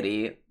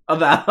anxiety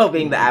about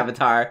being the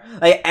Avatar.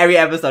 Like every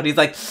episode, he's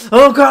like,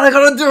 "Oh God, I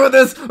gotta do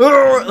this!"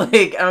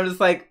 Like I'm just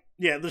like,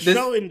 yeah. The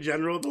show in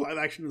general, the live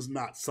action is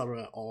not subtle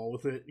at all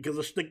with it, because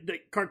the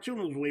cartoon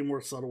was way more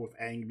subtle with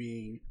Aang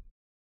being,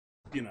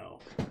 you know,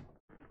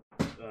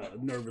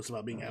 nervous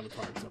about being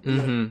Avatar and stuff.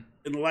 In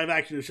the live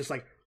action, it's just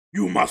like,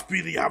 you must be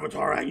the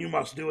Avatar, and you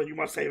must do it. You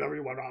must save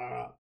everyone.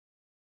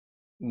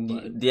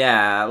 But,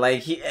 yeah, like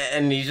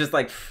he's just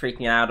like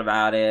freaking out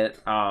about it.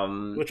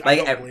 Which I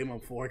don't blame him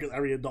for, because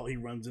every adult he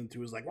runs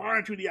into is like, "Why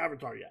aren't you the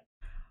Avatar yet?"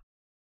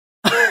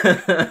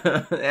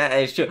 Yeah,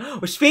 it's true.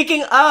 Well,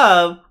 speaking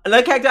of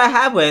another character I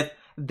have with,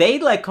 they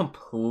like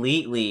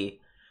completely,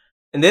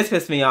 and this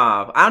pissed me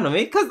off. I don't know,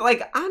 maybe because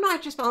like I don't know. I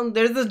just found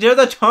there's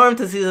a charm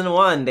to season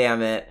 1.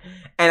 Damn it.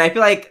 And I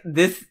feel like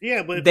this,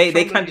 but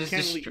they kind of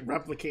just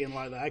replicate in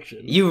live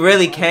action. You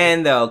really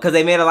can though, because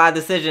they made a lot of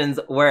decisions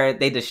where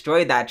they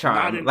destroyed that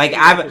charm. Like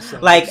Aang's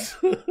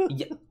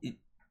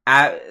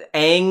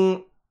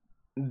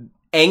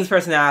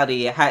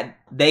personality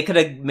they could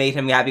have made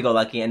him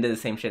happy-go-lucky and did the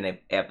same shit in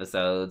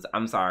episodes.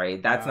 I'm sorry,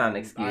 that's not an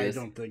excuse. I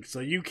don't think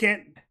so. You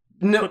can't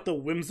put the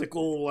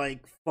whimsical,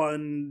 like,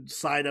 fun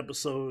side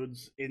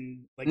episodes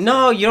in. Like,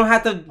 no, you don't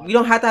have to. You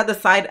don't have to have the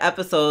side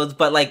episodes,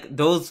 but like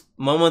those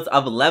moments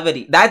of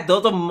levity,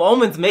 those are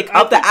moments make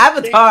up the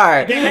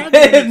Avatar.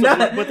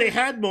 But they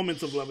had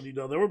moments of levity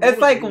though. There were.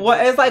 It's like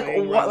what? It's like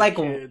what? Like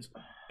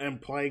and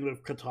playing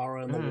with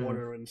Katara in the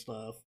water and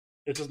stuff.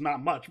 It's just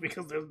not much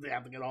because they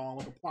have to get all on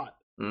with the plot.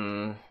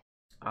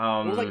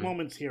 There's like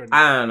moments here and there.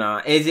 I don't know.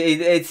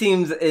 It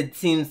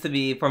seems to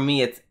be, for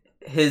me, it's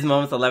his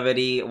moments of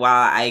levity.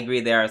 While I agree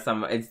there are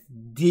some, it's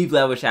deeply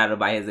overshadowed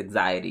by his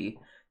anxiety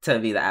to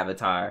be the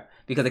Avatar,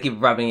 because they keep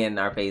rubbing it in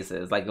our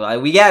faces. Like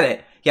we get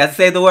it. He has to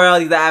save the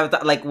world. He's the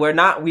Avatar. Like we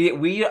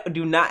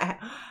do not.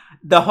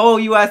 The whole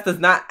U.S. does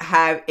not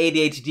have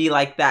ADHD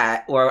like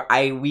that, or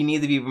we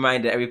need to be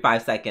reminded every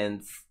 5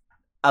 seconds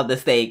of the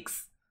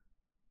stakes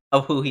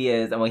of who he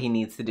is and what he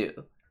needs to do.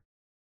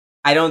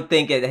 I don't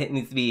think it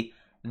needs to be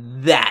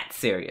that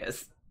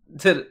serious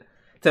to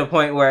the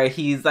point where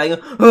he's like,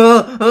 Avatar,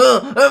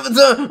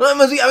 I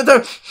must be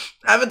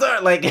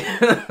Avatar. Like,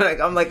 like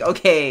I'm like,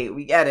 okay,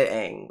 we get it,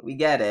 Aang, we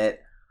get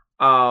it.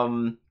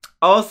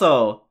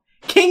 Also,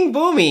 King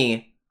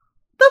Boomy.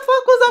 The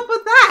fuck was up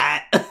with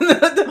that?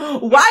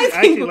 Why is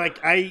King... like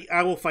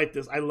I will fight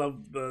this. I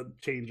love the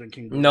change on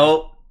King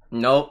Boomy.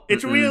 Nope.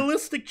 It's a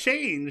realistic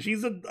change.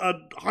 He's a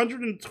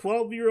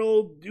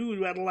 112-year-old dude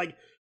who had to like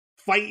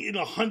fight in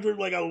a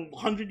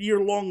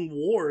 100-year-long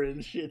war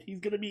and shit.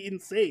 He's gonna be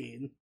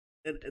insane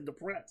and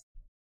depressed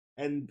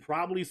and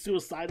probably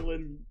suicidal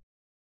and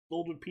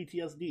filled with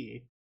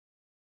PTSD.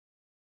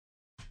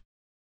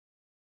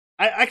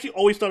 I actually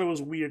always thought it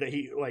was weird that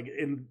he, like,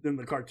 in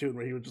the cartoon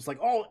where he was just like,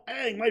 "Oh,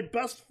 Aang, my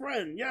best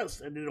friend, yes,"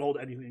 and didn't hold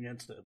anything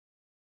against him.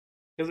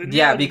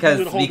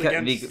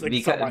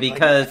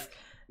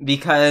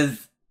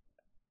 Because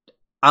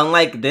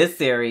unlike this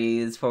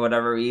series, for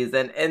whatever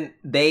reason, and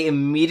they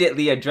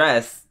immediately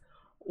address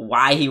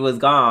why he was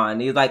gone.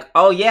 He's like,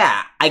 "Oh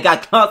yeah, I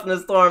got caught in the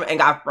storm and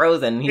got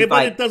frozen." He's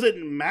but it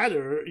doesn't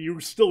matter.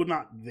 You're still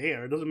not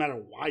there. It doesn't matter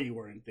why you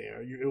weren't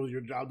there. It was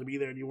your job to be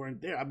there, and you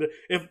weren't there. I mean,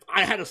 if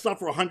I had to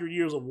suffer 100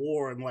 years of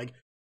war and like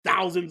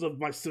thousands of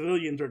my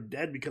civilians are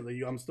dead because of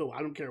you,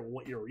 I don't care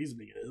what your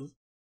reasoning is.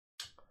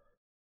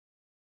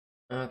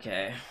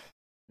 Okay.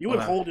 You would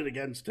hold it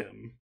against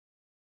him.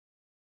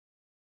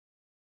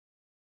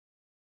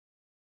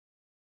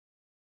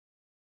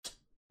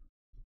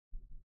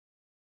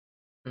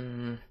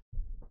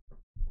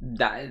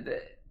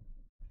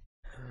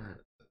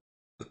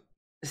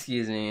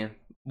 Excuse me.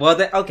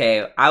 Well,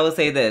 okay, I will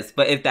say this,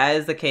 but if that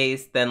is the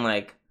case, then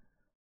like,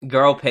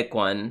 girl, pick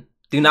one.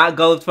 Do not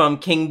go from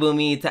King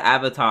Boomy to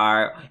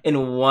Avatar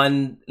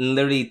in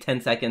literally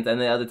 10 seconds,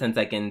 and the other 10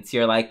 seconds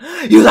you're like,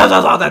 "You left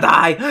us all to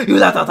die! You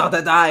left us all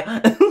to die!"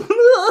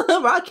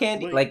 Rock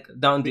candy. Like,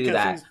 don't do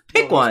that.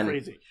 Pick one.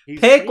 Pick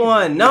crazy.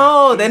 One.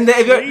 No, then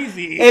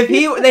if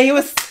he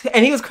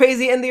was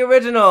crazy in the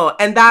original,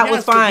 and that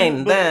was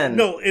fine. Then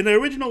no, in the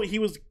original he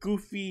was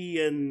goofy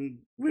and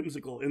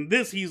whimsical. In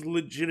this, he's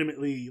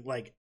legitimately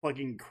like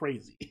fucking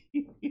crazy.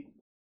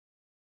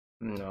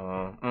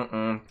 No,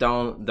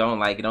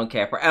 don't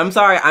care for. I'm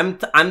sorry, I'm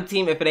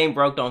team. If it ain't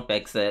broke, don't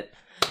fix it.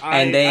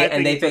 They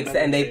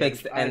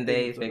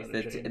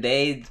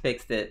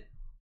fixed it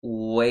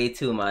way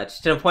too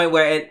much, to the point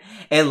where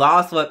it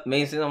lost what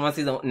makes it one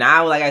season.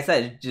 Now, like I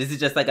said, this is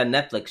just like a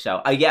Netflix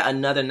show, yet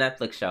another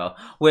Netflix show,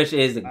 which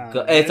is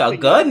it's a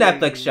good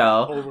Netflix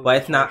show, but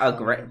it's not a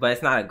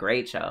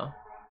great show.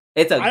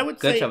 It's a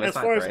good show. As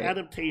far as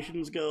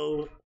adaptations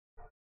go,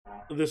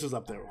 this is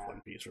up there with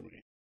One Piece for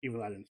me. Even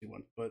though I didn't see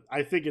one, but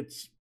I think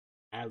it's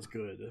as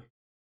good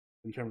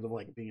in terms of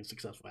like being a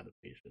successful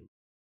adaptation.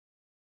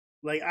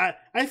 Like I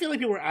feel like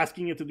people were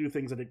asking it to do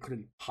things that it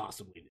couldn't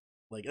possibly do.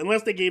 Like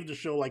unless they gave the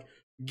show like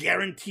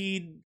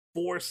guaranteed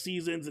 4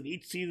 seasons, and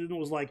each season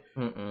was like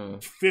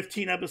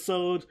 15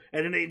 episodes,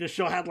 and then the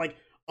show had like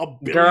a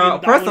 $1 billion.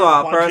 Girl, first of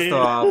all,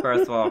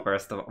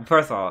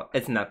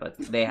 it's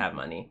Netflix. They have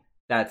money.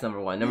 That's number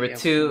one. Number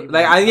two,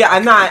 like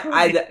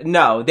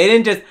no, they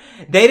didn't just.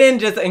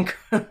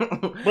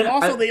 But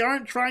also, they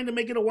aren't trying to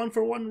make it a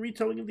 1-for-1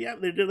 retelling of the app.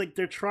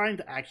 They're trying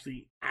to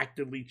actually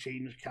actively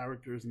change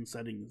characters and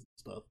settings and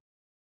stuff.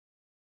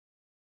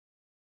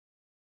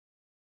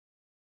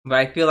 But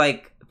I feel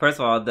like, first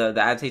of all, the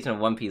adaptation of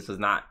One Piece was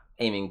not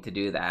aiming to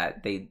do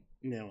that.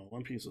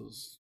 One Piece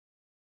was,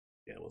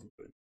 it wasn't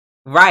good.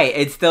 Right,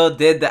 it still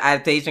did the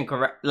adaptation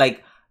correct.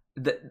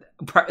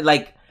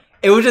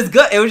 It was just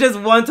good. It was just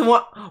one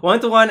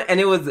to one, and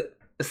it was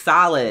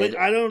solid.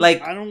 I don't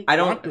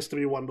want this to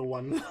be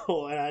 1-to-1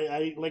 though. And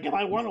I like, if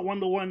I want a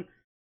 1-to-1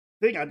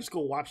 thing, I just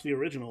go watch the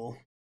original.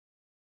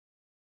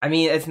 I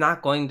mean, it's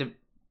not going to.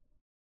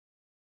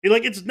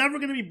 It's never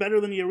going to be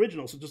better than the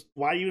original. So just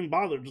why even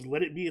bother? Just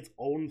let it be its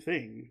own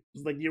thing.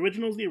 It's like the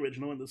original is the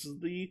original, and this is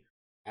the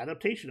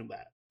adaptation of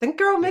that. Then,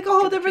 girl, make a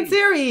whole different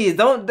series.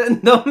 Don't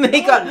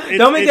make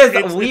this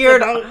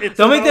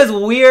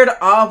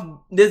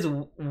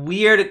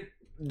weird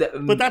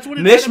but that's what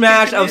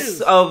mishmash of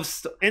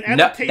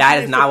that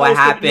is not what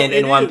happened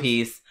in One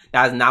Piece.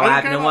 That's not what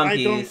happened in One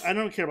Piece. I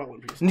don't care about One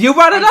Piece. You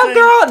brought it up,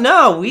 girl.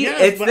 No,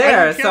 it's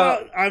there.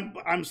 So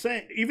I'm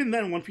saying even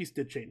then, One Piece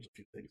did change a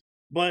few things.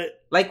 But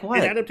like what?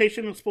 An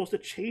adaptation is supposed to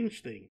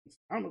change things.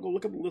 I don't know. Go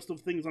look up a list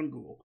of things on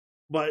Google.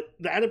 But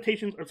the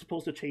adaptations are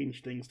supposed to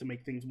change things to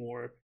make things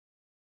more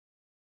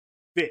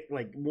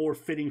more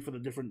fitting for the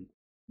different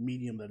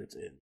medium that it's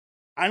in.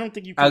 I don't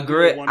think you can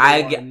agree.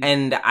 I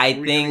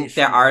think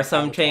there are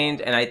some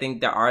change, and I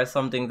think there are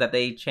some things that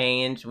they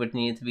change which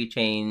need to be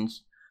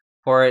changed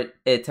for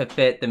it to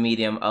fit the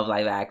medium of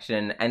live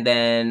action. And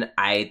then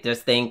I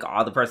just think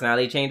all the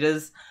personality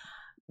changes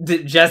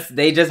they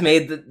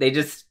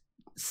just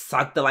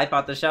sucked the life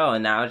out the show,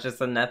 and now it's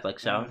just a Netflix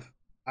show.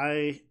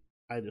 I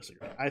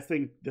disagree. I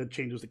think the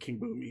changes to King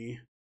Boomy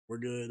were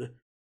good.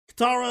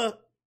 Katara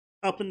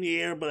up in the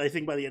air, but I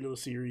think by the end of the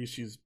series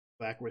she's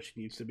back where she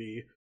needs to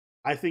be.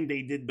 I think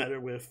they did better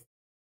with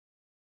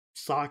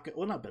Sokka.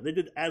 Well, not bad. They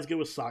did as good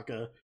with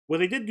Sokka. What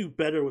they did do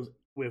better was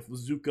with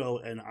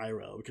Zuko and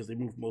Iroh, because they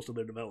moved most of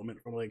their development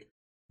from like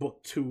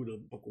book 2 to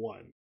book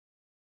 1.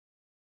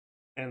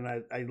 And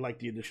I like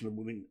the addition of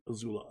moving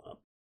Azula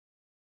up.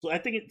 So I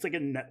think it's like a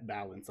net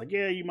balance. Like,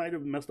 yeah, you might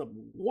have messed up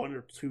 1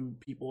 or 2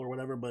 people or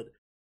whatever, but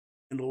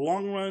in the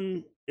long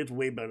run, it's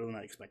way better than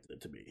I expected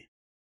it to be.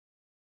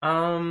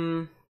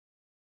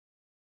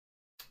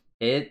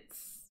 It's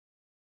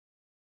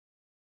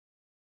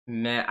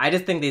man, I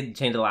just think they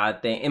changed a lot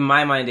of things. In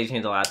my mind, they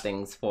changed a lot of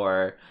things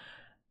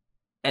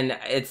and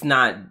it's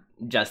not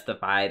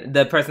justified.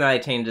 The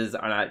personality changes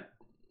are not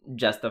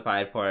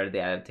justified for the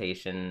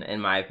adaptation,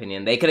 in my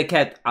opinion. They could have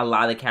kept a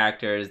lot of the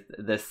characters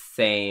the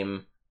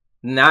same.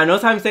 Now, no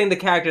time saying the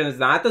characters,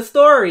 not the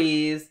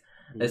stories.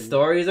 The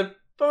stories are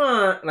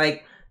fun.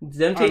 Like,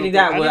 them changing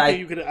that. I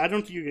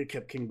don't think you could have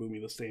kept King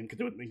Boomy the same, because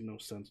it would make no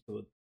sense to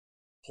the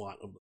plot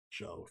of the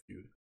show.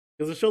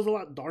 Because the show's a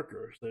lot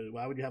darker. So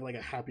why would you have like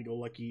a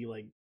happy-go-lucky,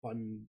 like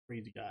fun,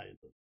 crazy guy?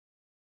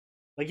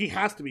 Like, he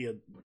has to be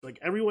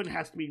everyone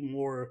has to be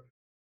more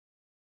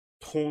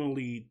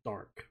tonally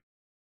dark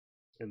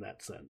in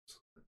that sense.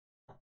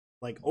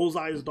 Like,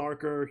 Ozai is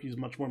darker. He's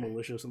much more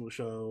malicious in the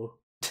show.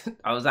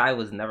 Ozai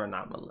was never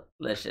not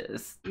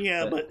malicious.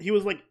 Yeah, but he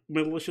was like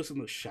malicious in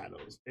the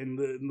shadows. In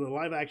the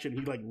live action,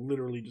 he like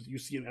literally just, you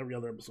see in every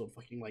other episode,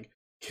 fucking like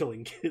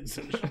killing kids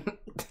and shit.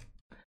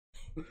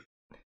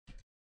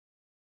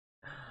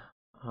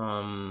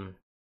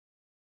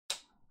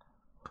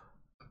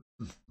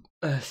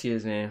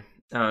 Excuse me.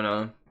 I don't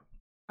know.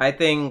 I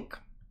think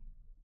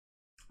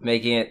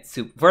making it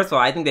super. First of all,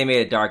 I think they made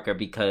it darker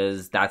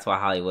because that's what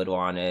Hollywood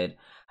wanted.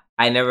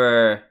 I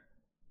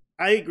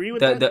agree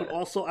with that, but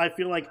also I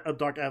feel like a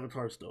dark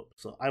Avatar is dope.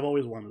 So I've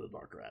always wanted a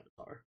darker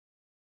Avatar.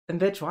 Then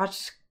bitch,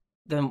 watch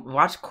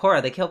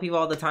Korra. They kill people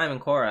all the time in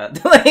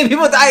Korra. Like,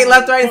 people die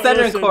left, right, and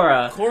center in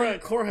Korra.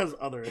 Korra has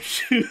other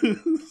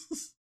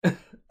issues.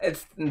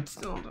 It's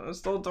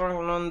still dark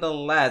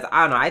nonetheless.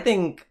 I don't know. I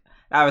think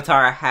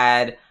Avatar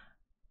had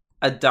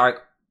a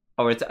dark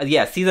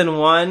season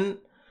 1,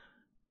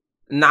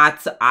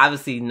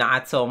 obviously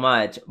not so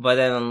much, but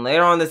then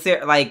later on the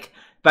series, like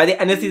by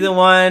the end of season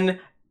 1,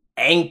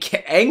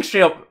 Aang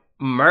straight up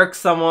murks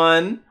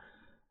someone.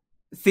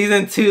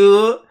 Season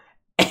 2,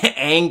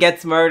 Aang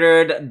gets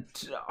murdered.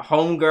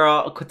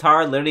 Homegirl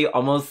Katara literally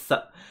almost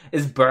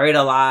is buried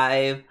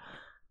alive.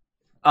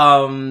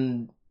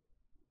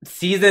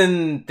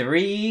 Season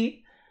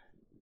 3,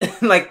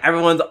 like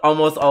everyone's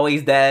almost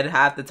always dead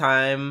half the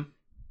time.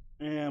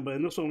 Yeah, but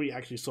in this one we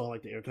actually saw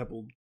like the Air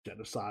Temple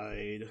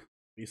genocide.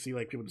 We see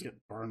like people just get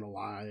burned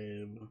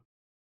alive,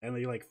 and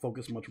they like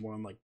focus much more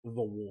on like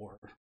the war.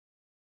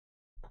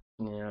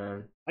 Yeah,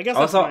 I guess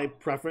that's my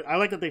preference. I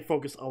like that they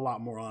focus a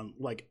lot more on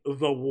like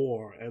the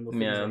war and the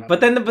things.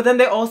 But then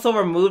they also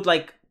removed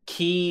like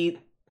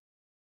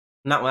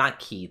not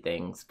key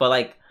things, but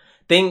like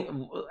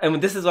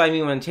and this is what I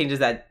mean when changes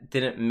that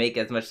didn't make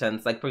as much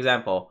sense. Like, for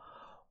example,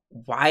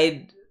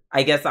 why?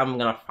 I guess I'm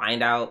gonna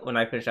find out when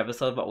I finish the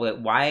episode. But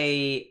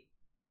why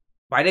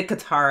did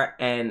Katara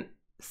and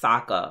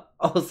Sokka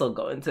also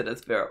go into the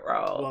spirit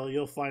world? Well,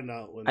 you'll find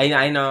out when.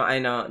 I know.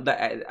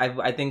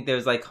 I think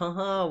there's like,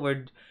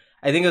 I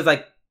think it was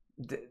like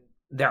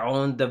their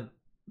own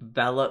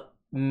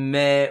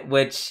development,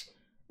 which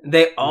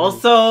they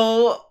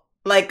also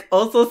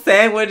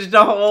sandwiched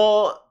the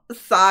whole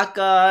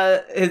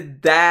Sokka, his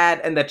dad,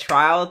 and the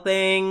trial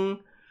thing,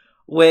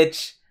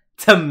 which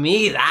to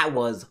me that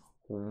was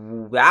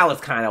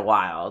kind of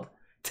wild.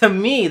 To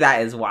me,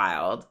 that is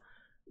wild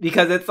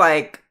because it's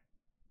like,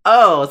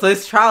 oh, so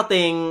this trial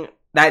thing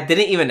that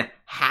didn't even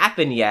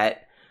happen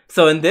yet.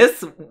 So in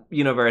this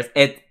universe,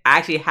 it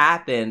actually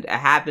happened. It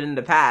happened in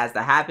the past.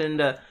 It happened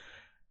to,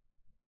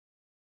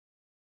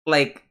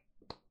 like,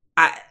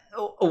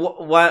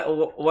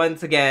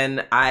 once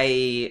again,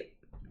 I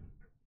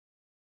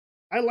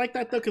like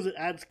that though because it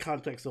adds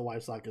context to why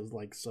Sokka's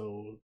like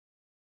so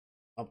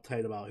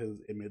uptight about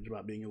his image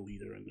about being a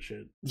leader and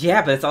shit.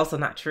 Yeah, but it's also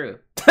not true.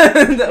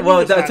 Well,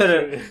 it's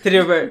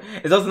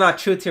also not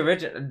true to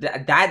original.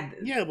 That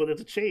yeah, but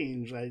it's a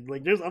change.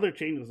 Like, there's other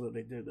changes that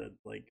they did that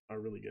like are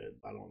really good.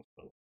 I don't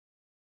know.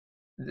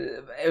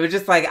 it was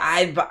just like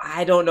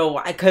I don't know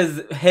why,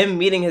 because him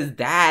meeting his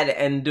dad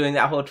and doing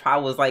that whole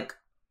trial was like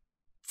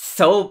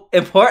so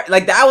important.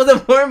 Like that was an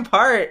important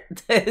part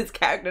to his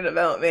character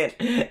development,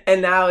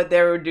 and now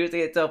they're reducing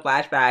it to a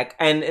flashback,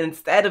 and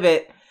instead of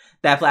it,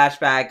 that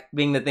flashback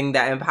being the thing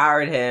that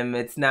empowered him,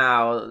 it's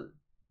now.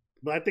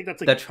 But I think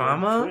that's the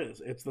trauma.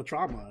 It's the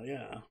trauma,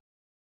 yeah.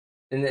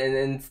 And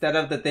instead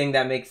of the thing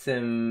that makes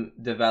him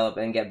develop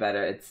and get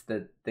better, it's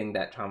the thing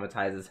that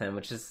traumatizes him,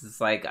 which is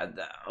just like,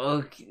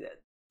 okay,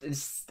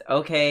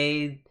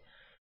 okay,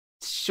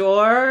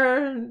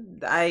 sure,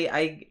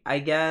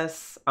 I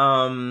guess.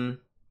 I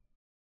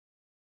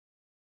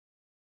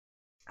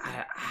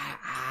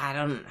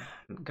don't,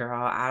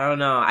 girl, I don't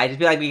know. I just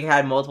feel like we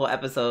had multiple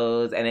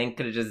episodes and then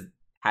could have just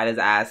had his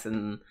ass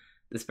in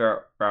the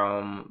spirit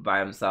realm by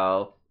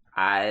himself.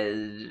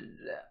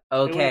 Okay. It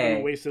would have been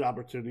a wasted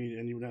opportunity,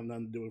 and you would have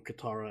nothing to do with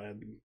Katara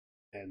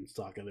and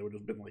Sokka. They would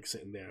have been like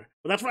sitting there.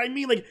 But that's what I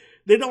mean. Like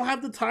they don't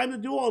have the time to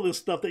do all this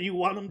stuff that you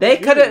want them. They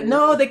could have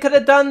they could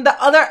have done the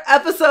other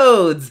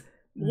episodes.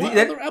 What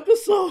other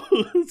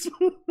episodes?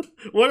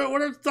 What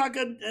are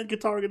Sokka and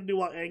Katara gonna do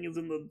while Aang is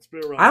in the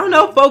spirit realm? I don't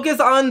know. Focus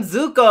on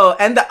Zuko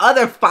and the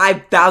other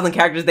 5,000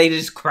 characters they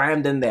just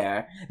crammed in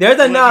there. There's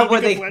enough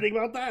where they complaining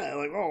about that.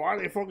 Like, oh, why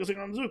are they focusing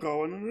on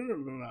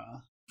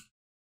Zuko?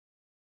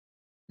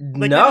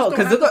 No,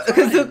 because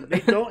they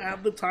don't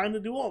have the time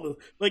to do all this.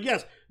 Like,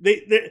 yes,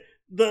 the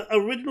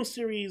original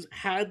series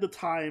had the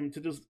time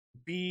to just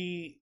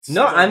be.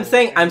 No, I'm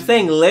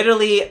saying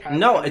literally.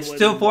 No, it's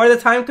still for the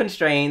time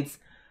constraints.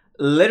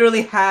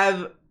 Literally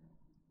have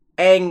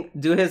Aang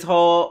do his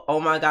whole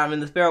 "oh my god, I'm in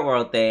the spirit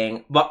world"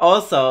 thing, but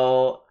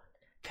also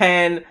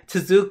pan to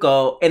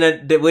Zuko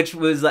which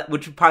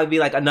would probably be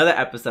like another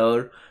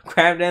episode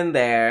crammed in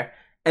there.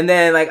 And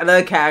then like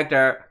another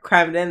character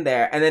crammed in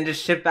there, and then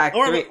just shift back.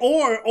 Or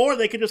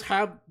they could just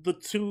have the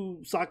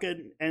two Sokka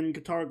and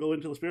Katara go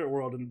into the spirit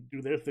world and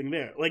do their thing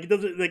there. Like it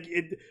doesn't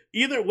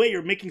either way.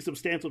 You're making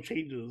substantial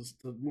changes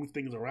to move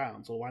things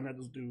around. So why not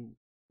just do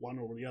one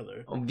over the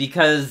other?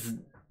 Because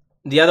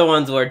the other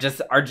ones are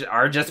just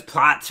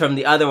plots from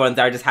the other ones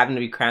that are just happen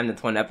to be crammed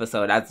into one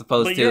episode, as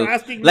opposed to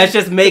let's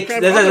just make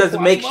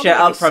shit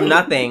up from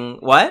nothing.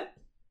 What?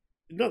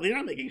 No, they're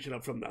not making shit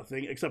up from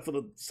nothing, except for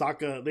the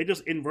Sokka. They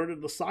just inverted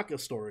the Sokka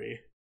story.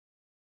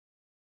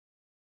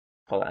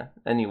 Hold on,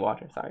 I need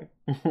water. Sorry.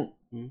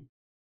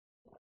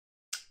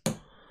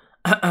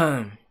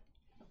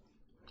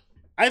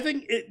 I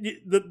think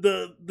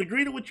the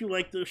degree to which you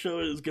like the show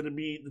is going to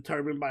be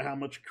determined by how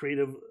much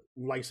creative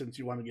license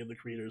you want to give the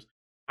creators.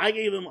 I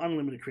gave them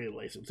unlimited creative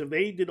license. If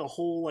they did a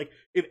whole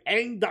if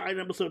Aang died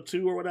in episode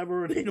 2 or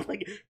whatever, and then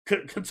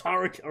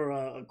Katara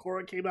or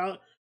Korra came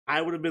out, I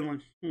would have been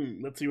like,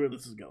 let's see where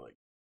this is going.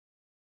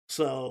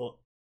 So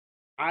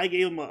I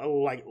gave them a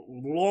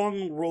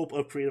long rope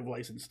of creative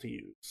license to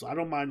use. So I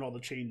don't mind all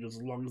the changes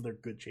as long as they're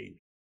good changes.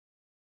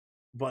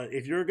 But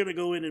if you're gonna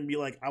go in and be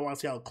like, I want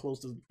to see how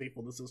close and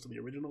faithful this is to the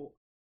original,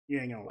 you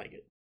ain't gonna like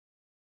it.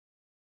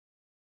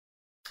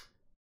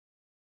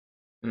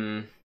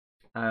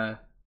 Because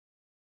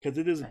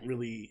it isn't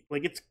really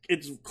it's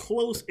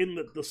close in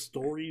that the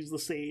story's the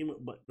same,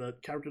 but the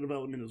character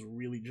development is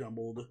really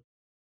jumbled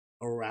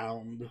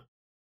around,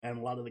 and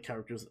a lot of the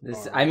characters the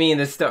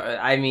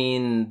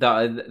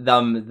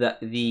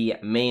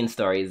main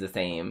story is the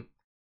same.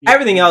 Yeah.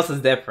 Everything else is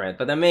different,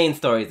 but the main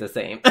story is the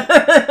same.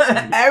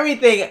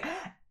 Everything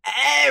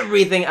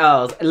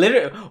else,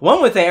 literally,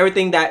 one would say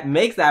everything that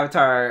makes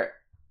Avatar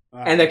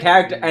and the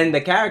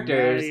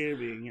characters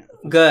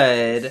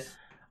good,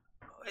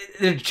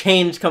 they've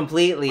changed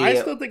completely. I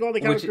still think all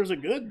the characters are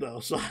good though,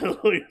 so I don't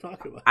know what you're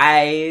talking about.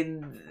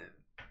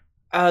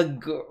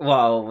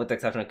 Well, with the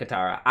exception of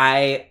Katara,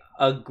 I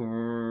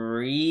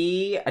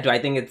agree. Do I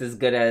think it's as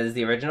good as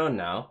the original?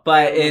 No,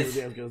 but it's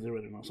as good as the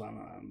original. So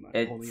I'm not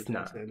holding it to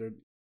that standard.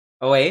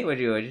 Oh wait, what'd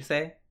you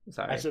say?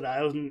 Sorry, I said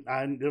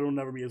it'll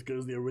never be as good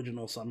as the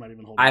original, so I'm not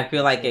even holding. I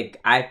feel like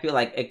it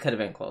could have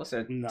been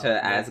closer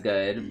to as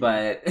good,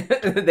 but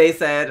they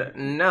said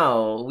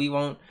no, we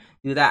won't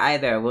do that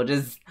either. We'll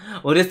just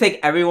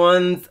take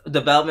everyone's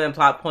development and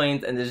plot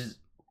points and just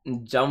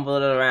jumble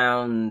it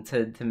around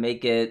to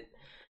make it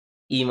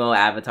emo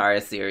Avatar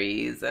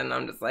series, and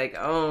I'm just like,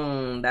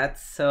 oh,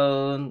 that's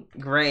so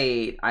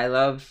great. I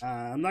love.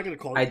 I'm not gonna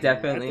call it. I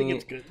definitely think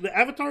it's good. The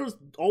Avatar is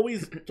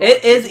always.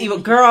 It is evil,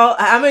 girl.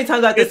 How many times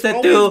do I have to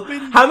sit through?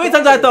 How many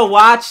times do I have to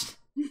watch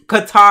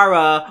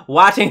Katara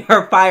watching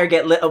her fire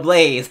get lit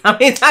ablaze? How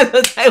many times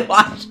must I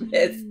watch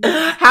this?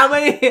 How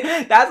many?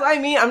 That's what I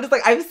mean. I'm just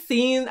like, I've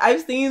seen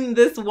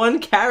this one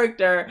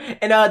character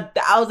in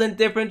 1,000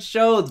 different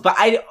shows, but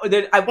I've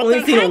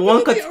only seen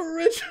one. The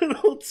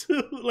original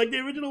too. Like the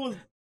original was.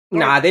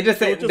 Nah, they just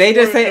say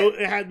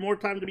it had more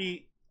time to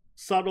be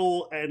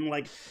subtle and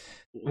like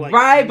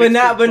right, but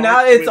now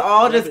it's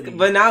all just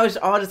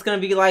gonna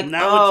be like,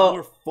 now it's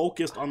more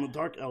focused on the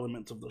dark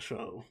elements of the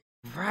show.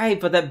 Right,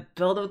 but that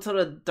build up to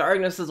the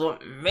darkness is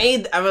what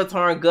made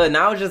Avatar good.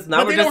 Now But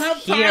we're they don't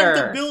just have time to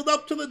here. build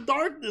up to the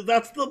darkness.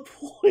 That's the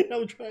point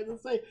I'm trying to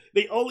say.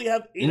 They only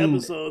have 8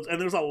 episodes, and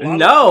there's a lot of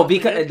No, plot to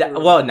because get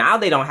through. well, now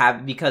they don't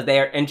have because they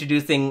are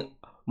introducing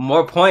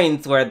more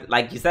points where,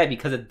 like you said,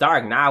 because it's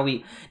dark. Now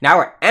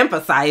we're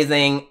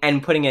emphasizing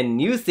and putting in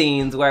new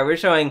scenes where we're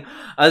showing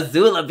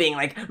Azula being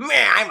like,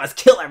 "Man, I must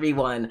kill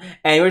everyone,"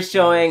 and we're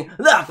showing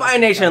the Fire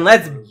Nation.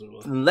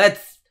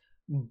 Let's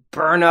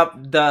burn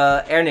up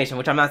the Air Nation.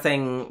 Which I'm not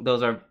saying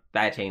those are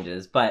bad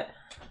changes, but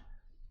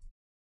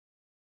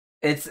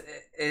it's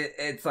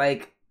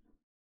like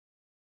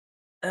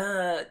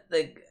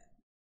like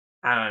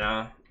I don't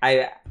know.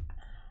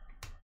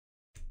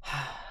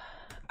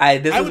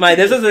 This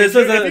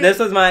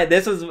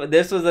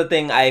was the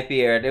thing I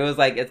feared. It was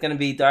like it's gonna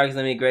be dark, it's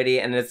gonna be gritty,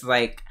 and it's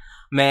like,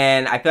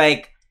 man, I feel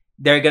like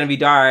they're gonna be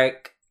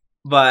dark,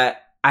 but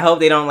I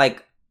hope they don't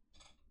like,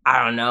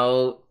 I don't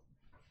know,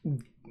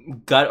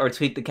 gut or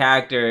tweak the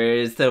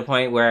characters to the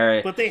point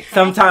where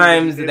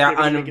sometimes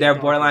they're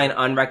borderline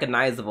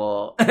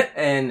unrecognizable,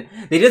 and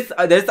they just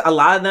there's a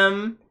lot of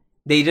them.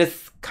 They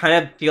just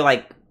kind of feel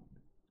like,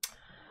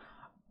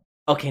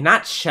 okay,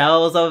 not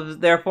shells of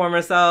their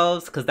former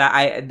selves, because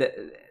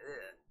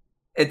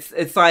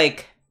it's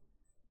like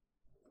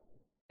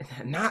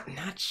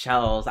not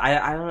shells.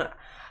 I don't,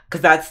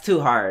 because that's too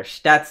harsh.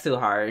 That's too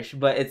harsh.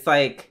 But it's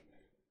like,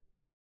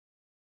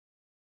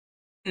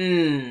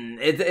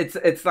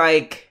 it's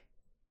like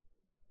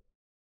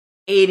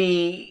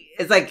 80.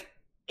 It's like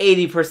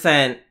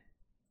 80%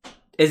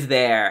 is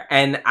there,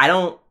 and I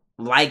don't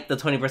like the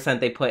 20%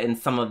 they put in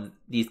some of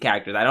these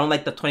characters. I don't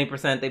like the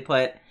 20% they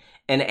put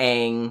and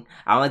Aang.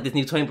 I don't like this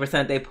new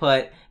 20% they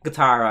put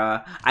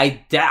Katara.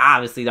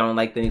 Obviously don't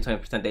like the new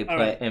 20% they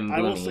put in Boomy.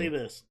 I will say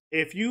this.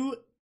 If you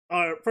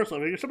are, first of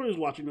all, if you're somebody who's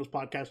watching this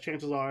podcast,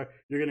 chances are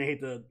you're going to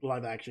hate the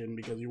live action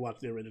because you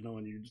watched the original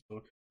and you just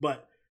don't.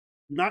 But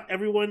not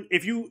everyone,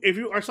 if you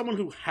are someone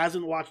who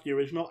hasn't watched the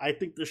original, I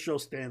think this show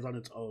stands on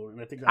its own,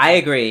 and I think that's I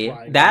agree.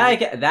 I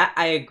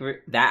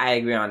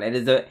agree on.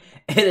 It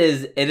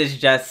is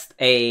just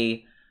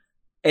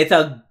it's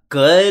a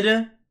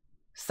good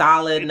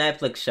solid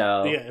Netflix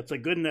show. Yeah, it's a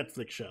good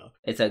Netflix show.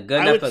 It's a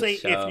good Netflix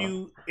show. I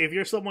would say if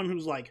you're someone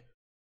who's like,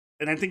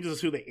 and I think this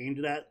is who they aimed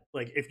it at,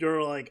 like if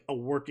you're like a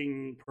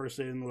working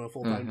person with a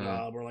full-time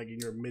job, or like in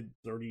your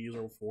mid-30s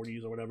or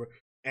 40s or whatever,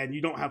 and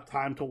you don't have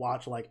time to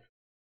watch like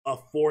a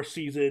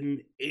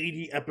 4-season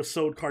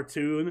 80-episode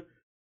cartoon,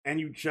 and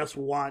you just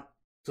want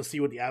to see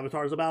what the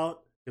Avatar is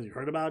about because you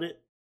heard about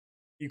it,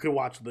 you could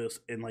watch this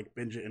and like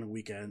binge it in a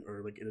weekend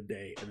or like in a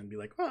day, and then be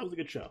like, oh, that was a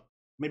good show.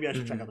 Maybe I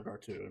should check out the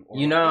cartoon.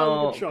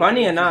 Or,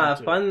 funny enough,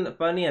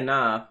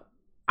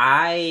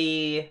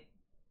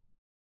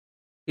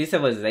 you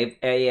said was 8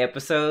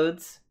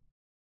 episodes?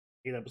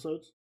 8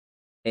 episodes?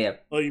 Yeah.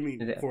 Oh, you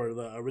mean for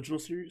the original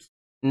series?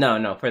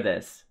 No, for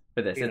this.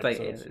 It's episodes. Like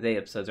 8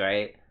 episodes,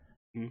 right?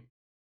 Mm-hmm.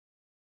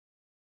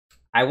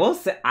 I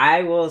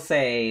will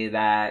say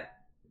that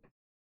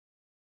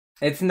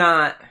it's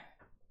not.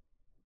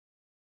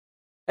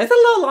 It's a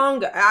little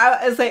longer.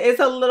 I'd say it's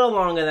a little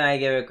longer than I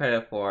give it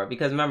credit for,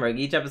 because remember,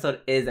 each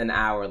episode is an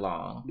hour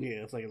long.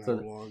 Yeah, it's like an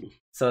hour long.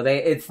 So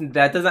I think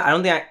that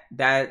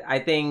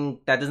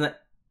doesn't,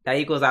 that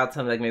equals out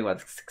to like maybe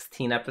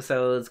 16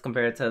 episodes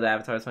compared to the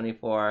Avatar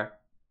 24.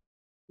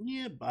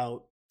 Yeah,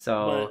 about.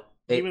 So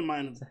keep in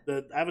mind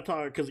the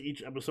Avatar, because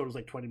each episode is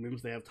like 20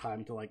 minutes. They have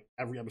time to like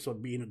every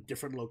episode be in a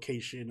different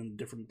location and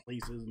different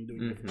places and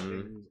doing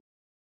different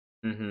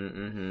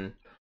things.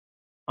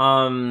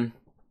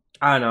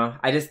 I don't know.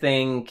 I just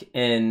think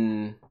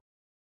in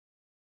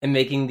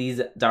making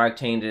these dark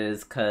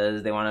changes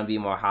because they want to be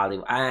more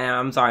Hollywood.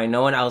 I'm sorry,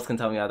 no one else can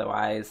tell me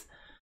otherwise.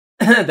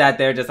 That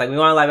they're just like, we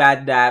want a live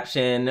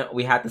adaptation.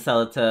 We have to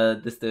sell it to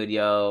the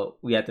studio.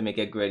 We have to make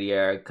it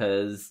grittier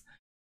because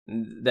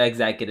the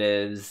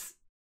executives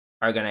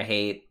are gonna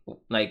hate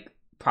like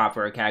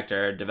proper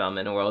character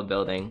development and world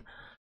building.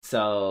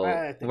 So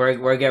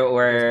we're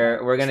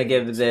gonna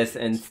give this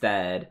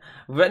instead.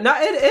 But no,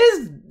 it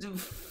is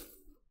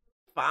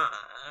fine.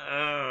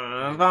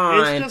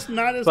 It's just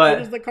not as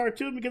good as the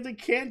cartoon because it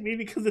can't be,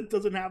 because it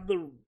doesn't have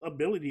the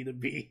ability to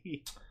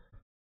be.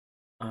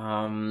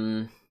 I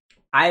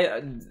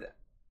would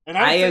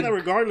say that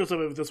regardless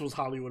of if this was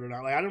Hollywood or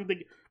not, like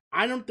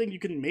I don't think you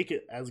can make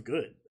it as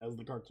good as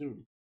the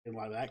cartoon in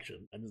live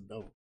action. I just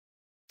don't.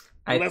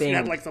 Unless you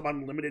have like some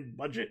unlimited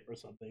budget or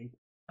something.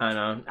 I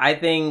don't know. I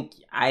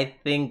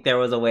think there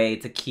was a way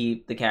to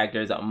keep the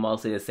characters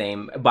mostly the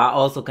same, but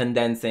also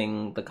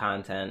condensing the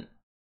content.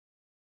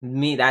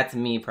 That's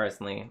me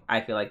personally. I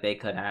feel like they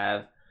could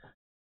have.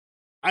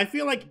 I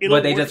feel like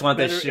they just want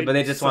the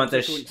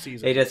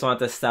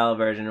Cell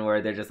version where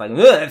they're just like,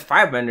 it's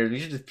firebenders. We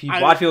should just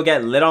watch people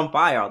get lit on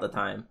fire all the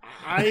time.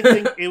 I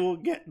think it will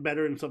get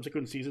better in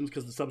subsequent seasons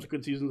because the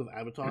subsequent seasons of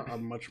Avatar are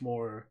much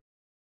more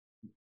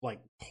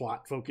like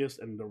plot focused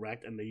and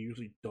direct, and they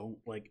usually don't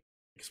like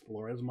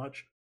explore as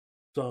much.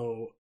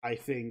 So I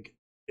think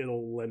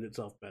it'll lend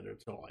itself better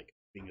to like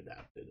being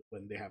adapted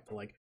when they have to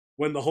like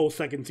when the whole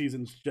second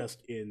season's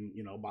just in,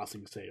 Ba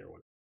Sing Se or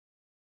whatever.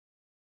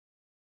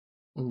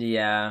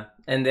 Yeah,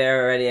 and they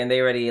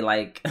already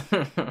like.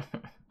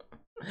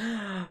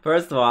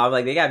 First of all, I'm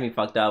like, they got me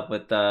fucked up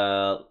with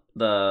the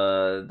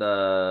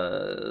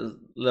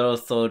little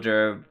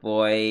soldier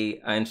boy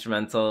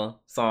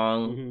instrumental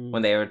song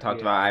when they were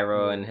talked about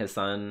Iroh and his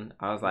son.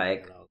 I was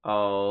like,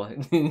 oh,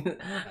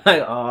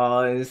 like,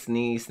 oh,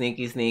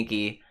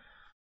 sneaky.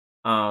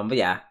 But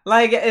yeah,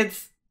 like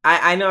it's.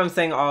 I know I'm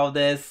saying all of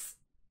this,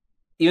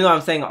 even though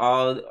I'm saying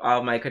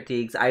all my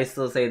critiques. I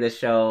still say this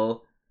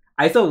show.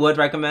 I still would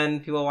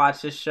recommend people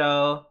watch this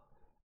show.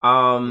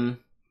 I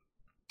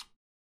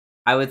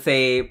would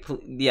say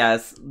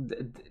yes.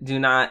 Do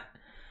not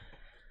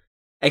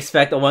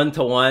expect a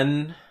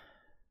 1-to-1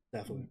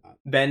 definitely not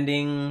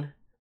bending.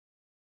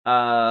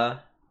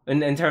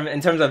 In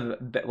terms of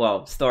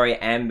story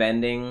and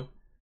bending,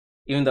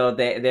 even though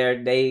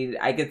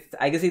I could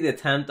see the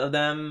attempt of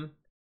them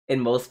in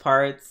most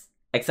parts,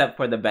 except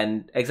for the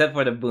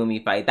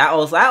Boomy fight. That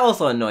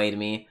also annoyed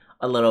me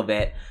a little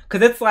bit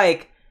because it's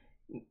like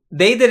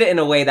they did it in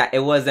a way that it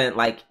wasn't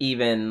like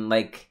even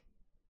like.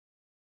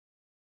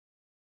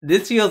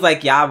 This feels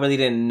like y'all really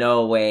didn't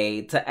know a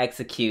way to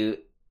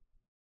execute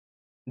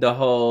the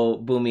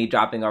whole Boomy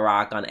dropping a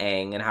rock on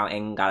Aang and how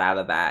Aang got out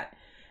of that.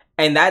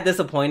 And that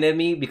disappointed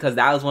me because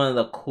that was one of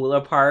the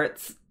cooler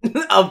parts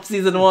of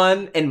season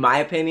 1, in my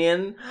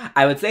opinion.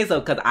 I would say so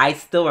because I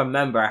still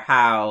remember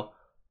how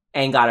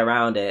Aang got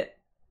around it.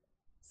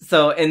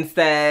 So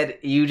instead,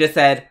 you just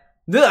said,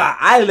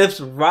 I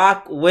lift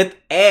rock with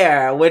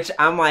air, which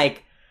I'm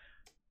like,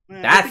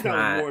 that's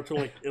not... was more to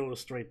like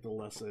illustrate the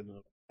lesson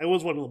of... It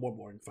was one of the more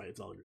boring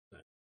fights, I'll just say.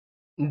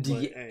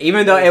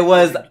 Even though it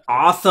was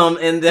awesome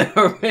in the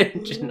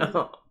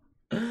original.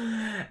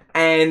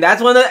 And that's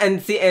one of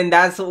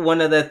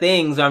the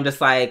things where I'm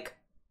just like...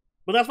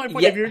 But that's my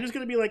point. If you're just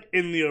going to be like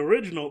in the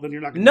original, then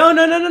you're not going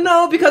to...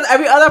 No, because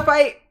every other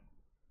fight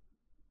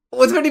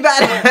was pretty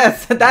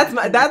badass. That's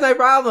my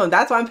problem.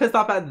 That's why I'm pissed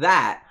off at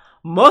that.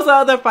 Most of the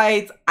other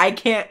fights, I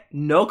can't...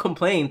 No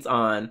complaints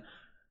on.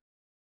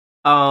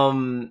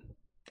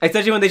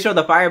 Especially when they show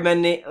the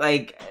firebending,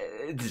 like...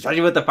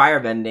 Especially with the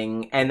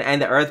firebending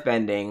and the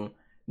earthbending.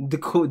 The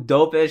cool,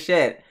 dope as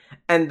shit.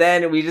 And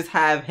then we just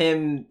have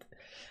him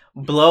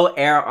blow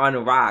air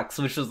on rocks,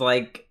 which was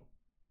like...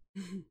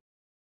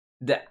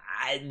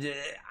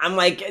 I'm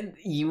like,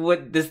 you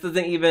would... This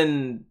doesn't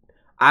even...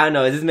 I don't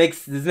know. This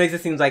makes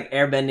it seem like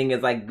airbending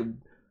is like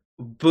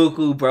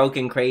buku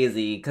broken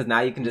crazy because now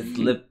you can just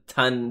lift a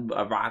ton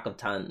of rock.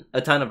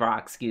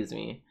 Excuse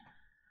me.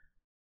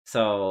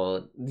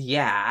 So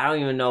yeah, I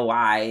don't even know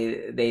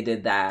why they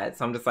did that.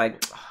 So I'm just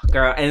like, oh,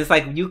 girl, and it's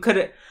like you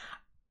could.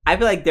 I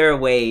feel like there a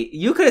way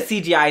you could have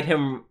CGI'd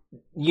him.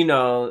 You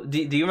know, do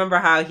you remember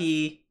how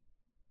he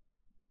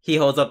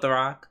holds up the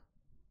rock?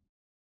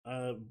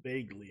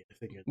 Vaguely, I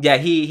think. Yeah,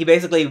 he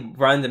basically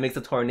runs and makes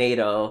a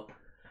tornado.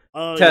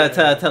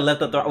 To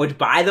lift up the rock. Which,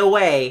 by the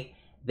way,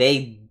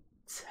 they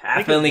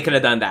definitely could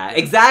have done that.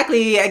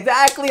 Exactly.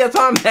 That's why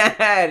I'm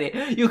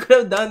mad. You could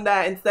have done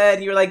that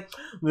instead. You're like,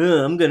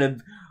 we're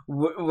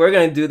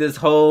gonna do this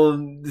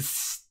whole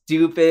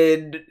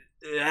stupid.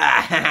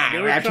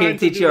 I'm trying to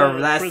teach you a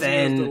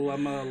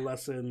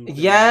lesson.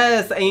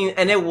 Yes,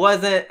 and it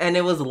wasn't, and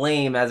it was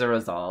lame as a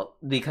result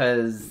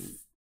because.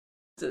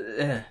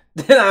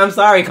 I'm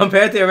sorry,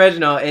 compared to the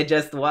original, it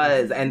just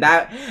was, and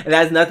that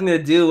has nothing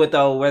to do with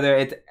whether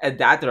it's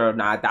adapted or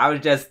not. That was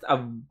just a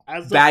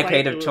bad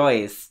creative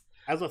choice.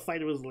 As a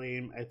fight, it was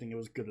lame. I think it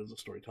was good as a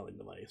storytelling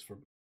device for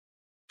me.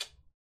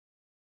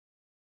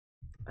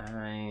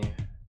 I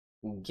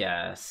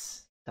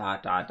guess. ...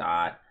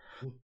 Yeah,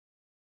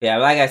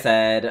 like I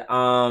said,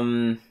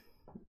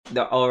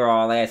 the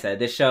overall, like I said,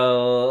 this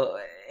show,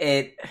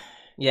 I'm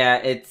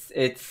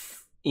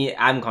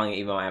calling it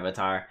emo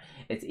Avatar.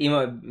 It's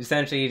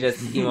essentially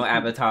just emo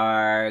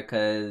Avatar,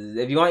 because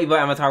if you want emo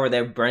Avatar where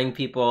they bring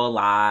people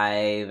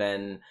alive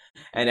and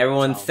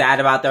everyone's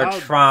sad about their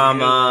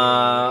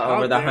trauma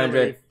over the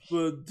 100...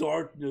 The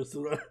darkness.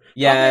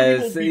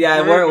 Yes,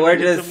 yeah, we're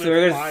just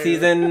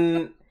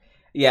season...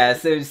 Yeah,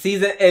 so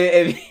season...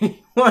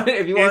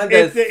 If you want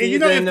if the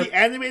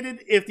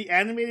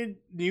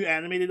new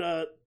animated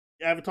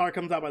Avatar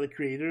comes out by the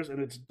creators and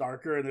it's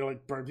darker and they're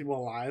like burn people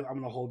alive, I'm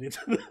gonna hold you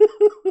to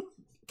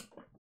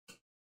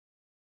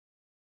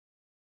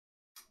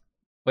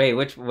Wait,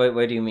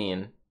 what do you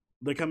mean?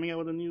 They're coming out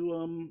with a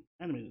new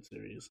animated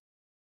series.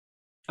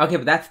 Okay,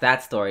 but that's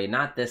that story,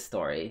 not this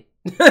story.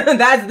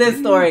 That's this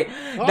story.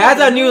 That's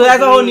a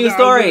whole new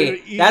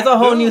story. That's a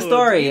whole new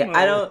story.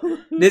 I don't...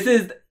 This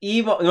is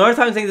emo... One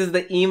time I'm saying this is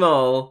the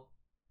emo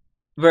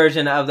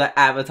version of the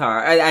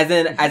Avatar. As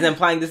in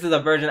implying this is a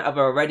version of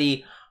an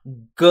already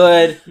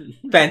good,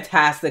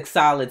 fantastic,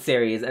 solid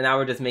series. And now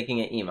we're just making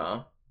it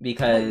emo.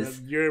 Because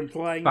you're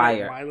implying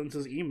that violence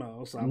is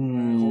emo, so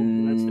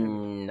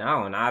I'm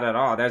no, not at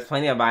all. There's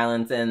plenty of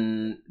violence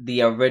in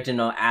the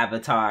original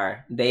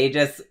Avatar. They're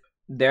just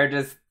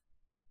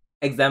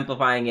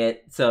exemplifying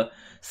it. So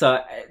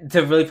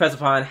to really press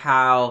upon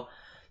how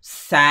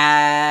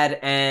sad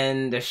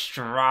and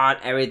distraught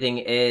everything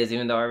is,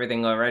 even though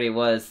everything already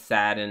was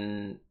sad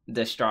and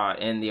distraught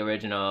in the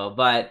original.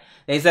 But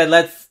they said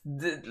let's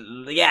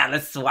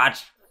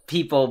watch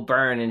people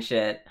burn and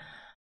shit.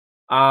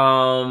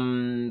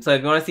 So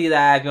if you want to see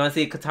that, if you want to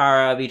see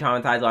Katara be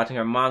traumatized watching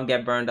her mom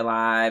get burned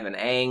alive, and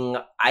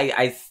Aang,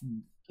 I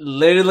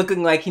literally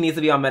looking like he needs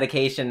to be on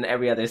medication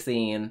every other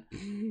scene.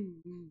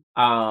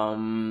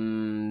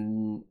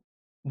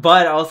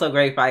 But also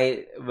great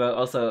fighting,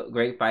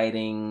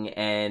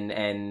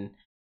 and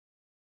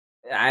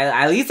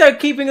at least they're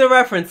keeping the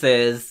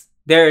references.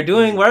 They're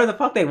doing whatever the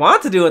fuck they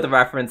want to do with the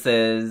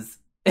references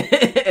in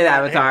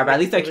Avatar, but at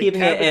least they're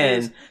keeping it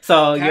in.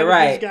 So you're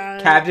right.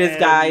 Cabbage's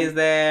guy is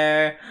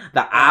there.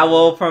 The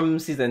owl from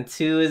season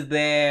 2 is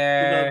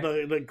there.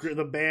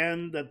 The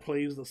band that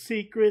plays the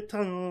secret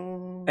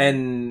tunnel.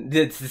 And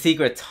it's the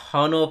secret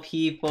tunnel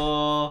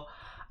people.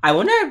 I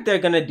wonder if they're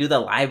gonna do the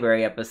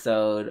library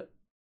episode.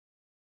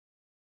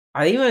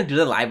 Are they even gonna do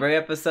the library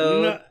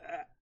episode? No,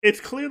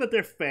 it's clear that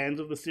they're fans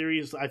of the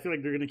series. I feel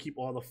like they're gonna keep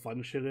all the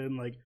fun shit in.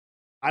 Like,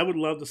 I would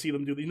love to see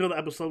them do. You know the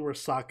episode where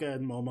Sokka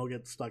and Momo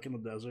get stuck in the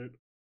desert,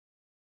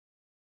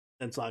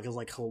 and Sokka's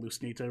like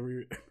hallucinates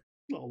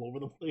all over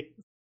the place.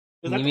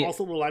 Is that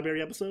also the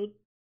library episode?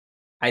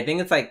 I think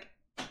it's like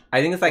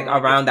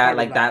around that,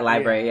 like that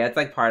library. Yeah, it's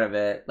like part of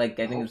it. Like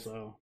I think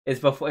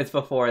it's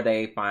before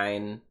they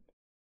find.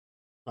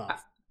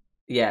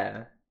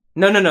 Yeah.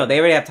 No. They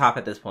already have Toph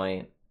at this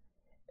point.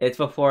 It's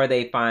before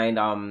they find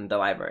the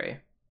library,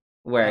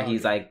 where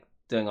he's like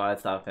doing all that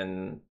stuff,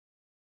 and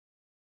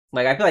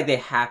like I feel like they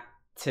have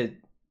to.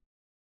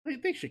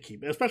 They should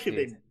keep it, especially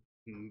if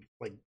they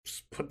like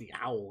put the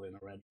owl in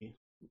already.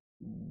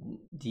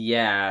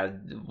 Yeah.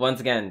 Once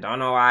again, don't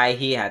know why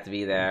he had to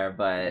be there,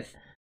 but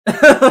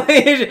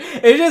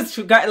it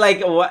just got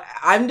like what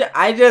I'm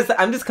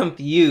just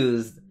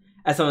confused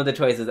at some of the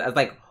choices. I was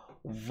like,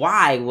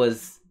 why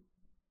was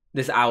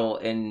this owl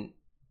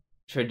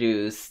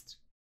introduced?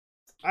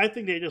 I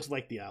think they just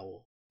like the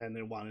owl, and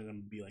they wanted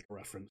them to be like a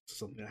reference to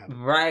something that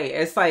happened. Right.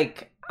 It's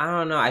like, I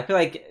don't know. I feel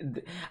like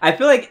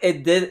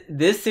it did.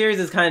 This series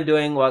is kind of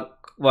doing what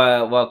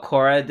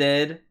Korra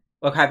did.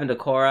 What happened to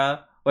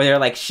Korra, where they're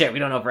like, shit, we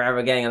don't know if we're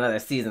ever getting another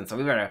season, so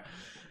we better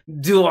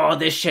do all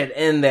this shit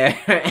in there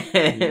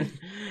and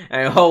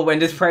hope and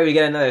just pray we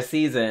get another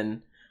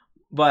season.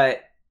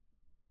 But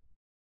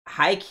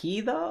high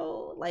key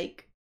though,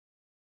 like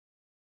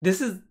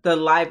this is the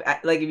live.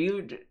 Like if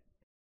you,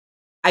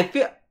 I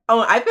feel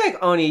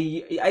like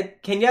Oni,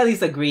 can you at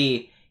least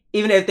agree?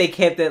 Even if they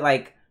kept it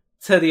like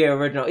to the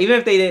original, even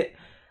if they did,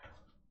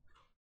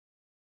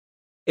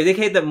 if they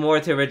kept it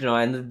more to original,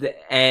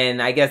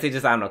 and I guess they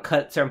just, I don't know,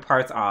 cut certain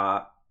parts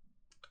off.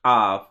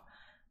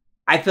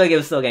 I feel like it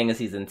was still getting a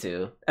season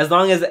 2, as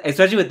long as,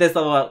 especially with this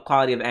level of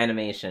quality of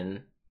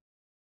animation,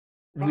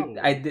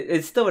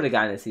 it still would have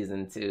gotten a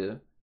season 2.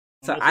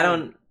 So I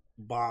don't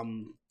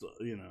bomb,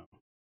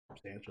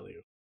 substantially.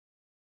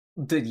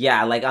 Dude,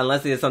 yeah, like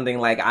unless it's something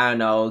like, I don't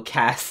know,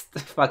 cast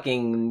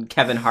fucking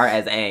Kevin Hart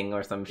as Aang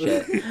or some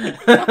shit.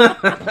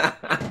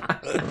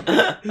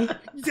 You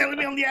telling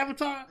me on the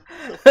Avatar?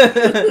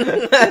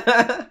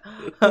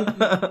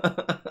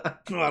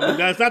 Well,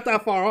 that's not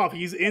that far off.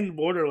 He's in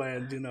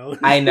Borderlands, I know,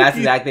 that's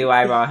exactly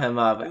why I brought him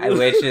up,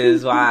 which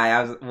is why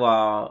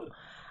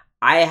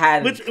I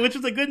had... Which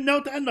is a good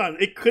note to end on.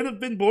 It could have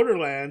been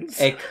Borderlands.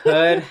 It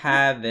could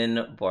have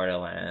been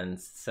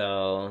Borderlands.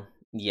 So,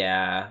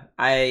 yeah.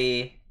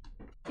 I'd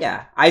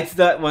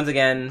still, once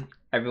again,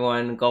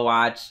 everyone go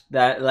watch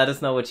that. Let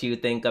us know what you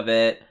think of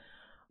it.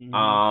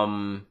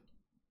 Mm-hmm.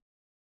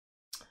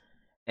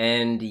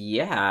 And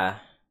yeah,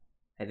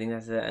 I think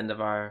that's the end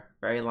of our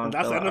very long.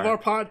 That's the end of our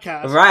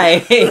podcast,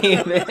 right?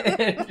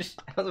 That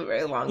was a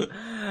very long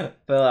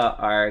fill-out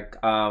arc.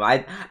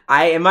 I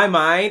in my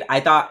mind, I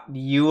thought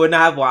you would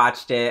not have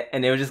watched it,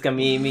 and it was just gonna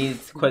be me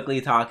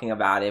quickly talking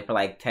about it for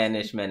like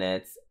 10-ish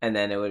minutes, and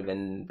then it would have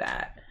been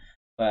that.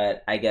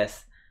 But I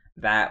guess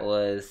that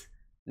was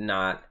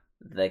not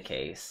the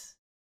case.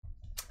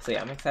 So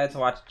yeah, I'm excited to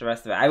watch the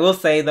rest of it. I will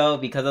say though,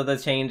 because of the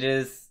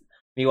changes,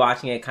 me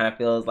watching it kind of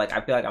feels like,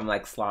 I feel like I'm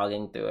like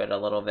slogging through it a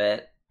little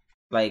bit.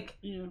 Like,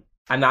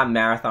 I'm not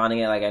marathoning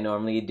it like I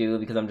normally do,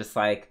 because I'm just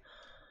like,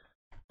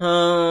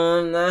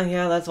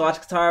 let's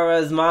watch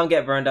Katara's mom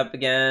get burned up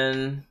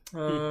again.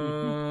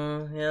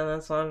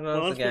 Let's watch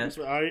those again.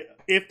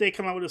 If they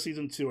come out with a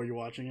season 2, are you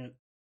watching it?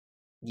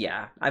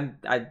 Yeah,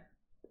 I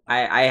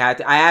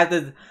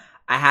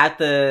had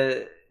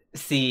to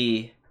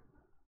see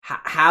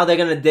how they're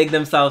gonna dig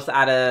themselves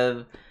out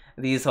of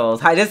these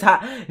holes. How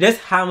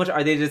much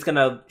are they just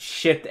gonna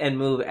shift and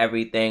move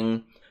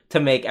everything to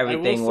make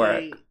everything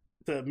work?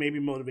 To maybe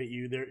motivate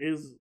you, there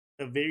is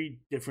a very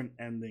different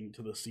ending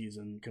to the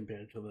season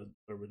compared to the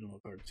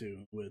original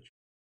cartoon, which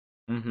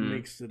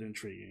makes it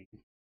intriguing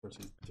for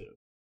season 2.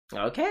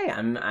 Okay,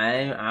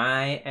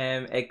 I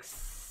am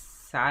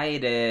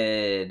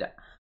excited.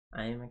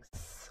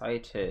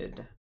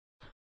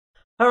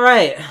 All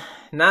right,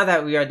 now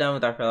that we are done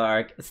with our filler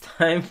arc, it's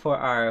time for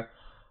our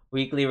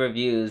weekly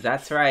reviews.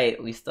 That's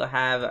right. We still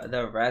have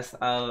the rest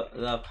of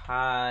the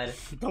pod.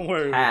 Don't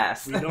worry,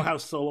 cast. we know how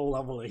solo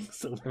leveling.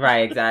 So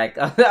Right,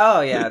 exactly.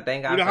 Oh yeah,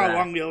 thank God. You know for how that.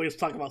 long we always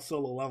talk about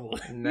solo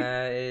leveling.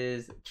 That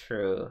is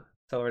true.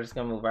 So we're just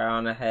gonna move right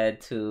on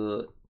ahead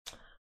to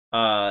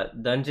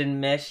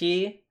Dungeon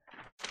Meshi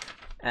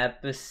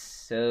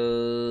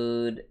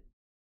episode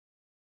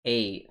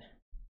 8.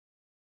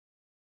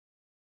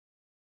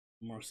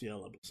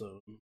 Martial episode.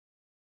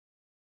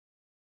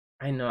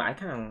 I know. I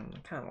kind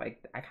of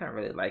like. I kind of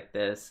really like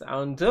this.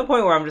 To the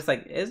point where I'm just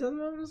like, is it an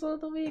episode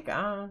of the week?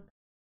 I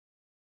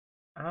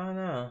don't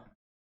know.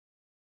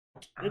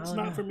 It's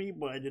not for me,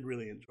 but I did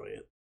really enjoy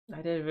it.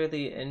 I did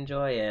really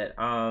enjoy it.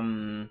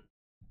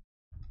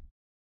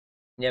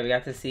 Yeah, we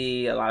got to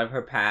see a lot of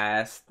her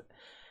past,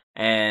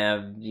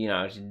 and you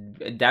know, she's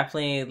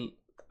definitely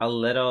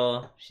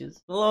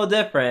she's a little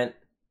different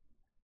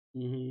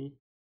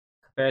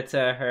compared to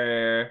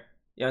her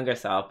younger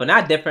self, but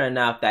not different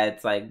enough that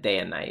it's like day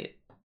and night.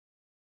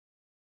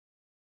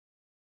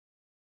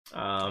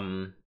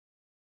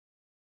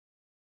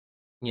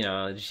 You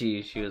know,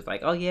 she was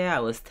like, "Oh yeah,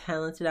 I was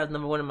talented. I was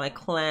number 1 in my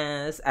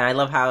class." And I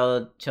love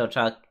how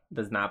Cho-Chuck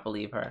does not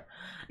believe her.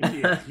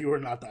 Yeah, you are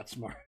not that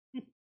smart.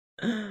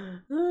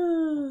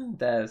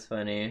 That is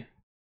funny.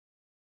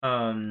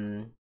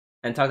 And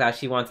talked about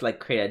she wants to like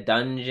create a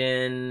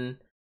dungeon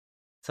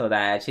so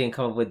that she can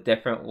come up with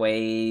different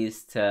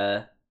ways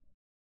to,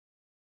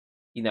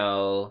 you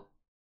know,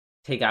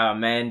 take out a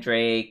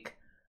mandrake.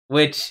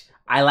 Which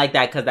I like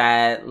that because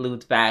that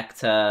loops back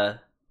to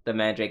the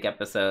mandrake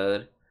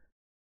episode.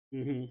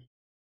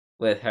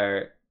 With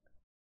her.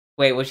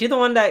 Wait, was she the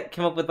one that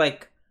came up with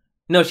like?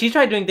 No, she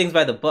tried doing things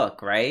by the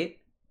book, right?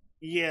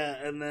 Yeah,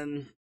 and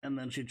then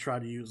she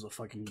tried to use a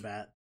fucking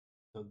bat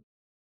to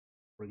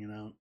bring it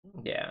out.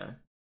 Yeah.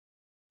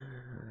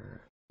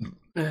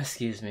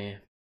 Excuse me.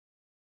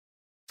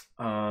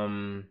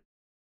 Yeah,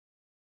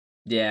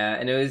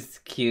 and it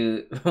was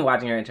cute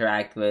watching her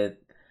interact with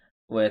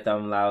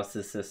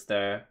Laos's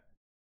sister.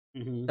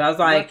 So I was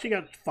like, she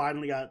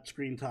finally got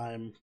screen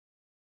time.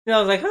 I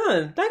was like,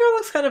 huh, that girl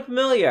looks kind of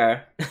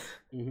familiar.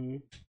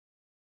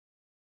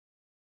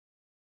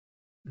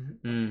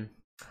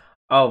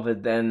 Oh,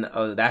 but then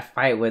that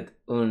fight with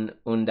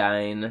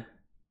Undine,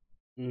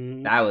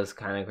 that was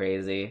kind of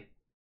crazy.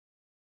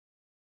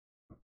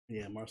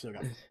 Yeah, Marcel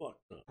got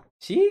fucked up.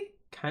 She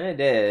kind of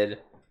did.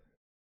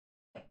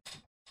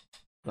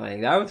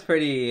 Like that was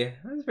pretty.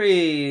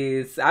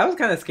 I was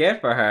kind of scared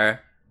for her.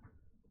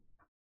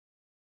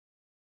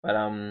 But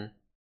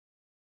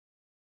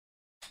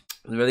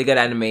really good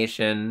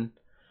animation.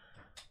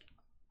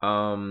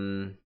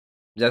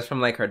 Just from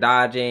like her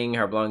dodging,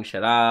 her blowing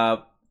shit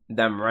up,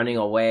 them running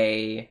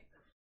away.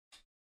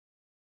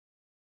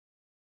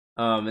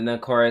 And then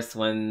of course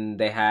when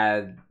they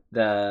had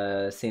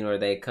the scene where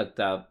they cooked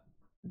up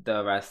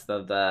the rest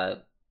of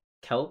the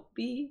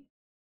Kelpie.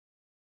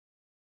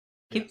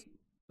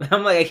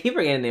 I'm like, I keep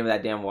forgetting the name of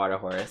that damn water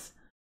horse.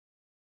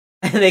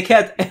 And they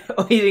kept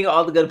eating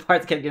all the good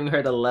parts, kept giving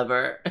her the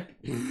liver.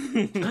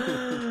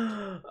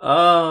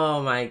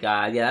 Oh my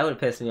god, yeah, that would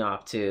piss me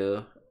off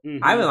too.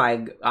 I've been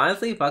like,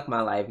 honestly, fuck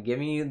my life. Give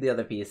me the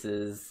other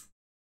pieces,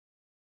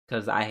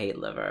 because I hate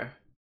liver.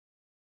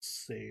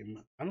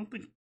 Same. I don't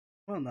think.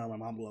 Well, no, my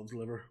mom loves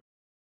liver.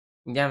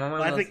 Yeah, my mom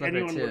loves liver too. I think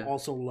anyone would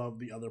also love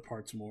the other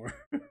parts more.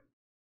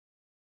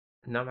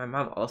 No, my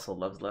mom also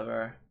loves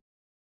liver.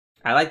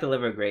 I like the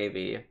liver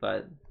gravy,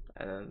 but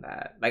other than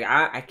that, like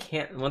I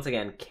can't. Once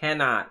again,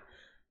 cannot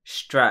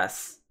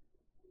stress.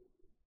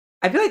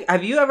 I feel like,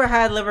 have you ever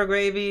had liver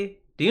gravy?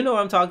 Do you know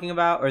what I'm talking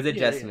about, or is it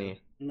just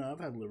me? No, I've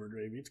had liver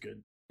gravy. It's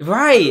good.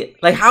 Right?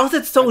 Like, how is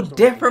it so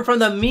different from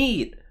the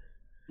meat?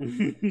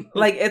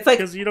 Like, it's like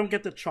because you don't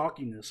get the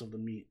chalkiness of the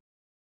meat.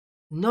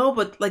 No,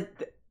 but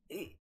like,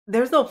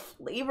 there's no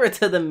flavor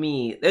to the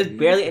meat. There's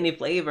barely any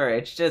flavor.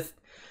 It's just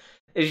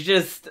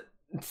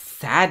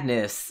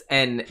sadness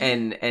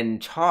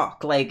and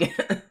chalk, like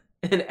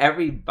in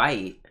every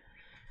bite.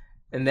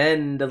 And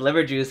then the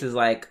liver juice is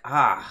like,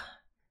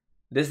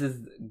 this is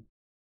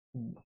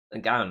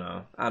like, I don't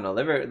know.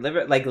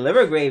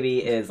 Liver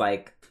gravy is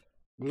like,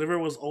 liver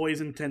was always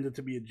intended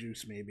to be a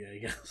juice, maybe, I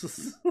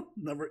guess.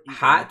 Never eaten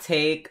hot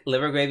take,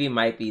 liver gravy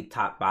might be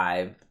top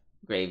 5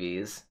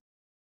 gravies.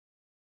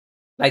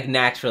 Like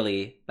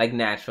naturally, like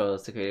natural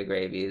secreted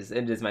gravies.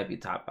 It just might be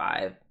top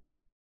 5.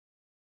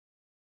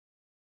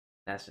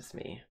 That's just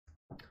me.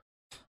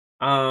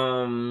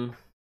 But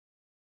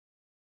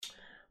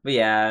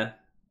yeah.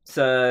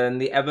 So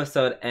the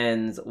episode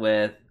ends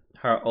with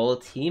her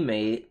old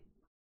teammate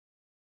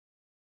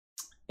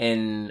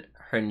in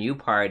her new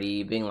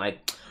party being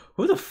like,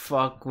 who the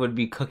fuck would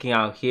be cooking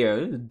out here?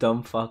 Who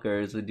dumb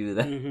fuckers would do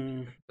that?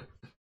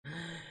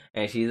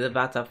 And she's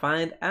about to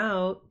find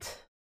out.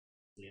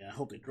 Yeah, I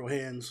hope they throw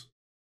hands.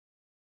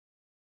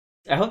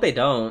 I hope they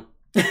don't.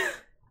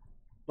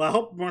 Well, I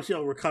hope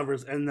Marcial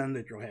recovers and then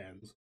they throw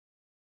hands.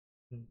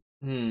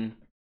 I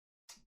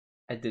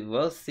do.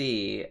 We'll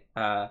see.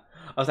 Also,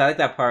 I like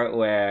that part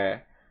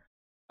where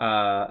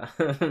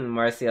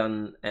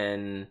Marcial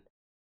and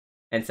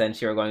and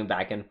Senshi were going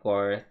back and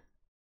forth.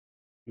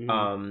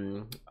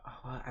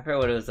 I forget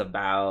what it was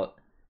about.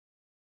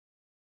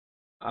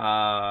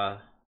 I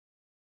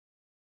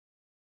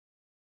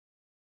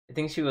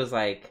think she was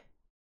like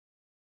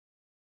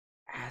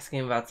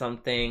asking about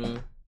something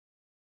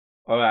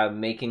or about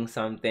making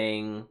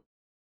something.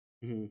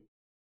 Mm-hmm.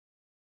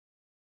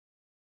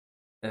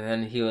 And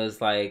then he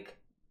was like,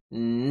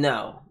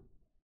 no,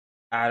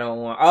 I don't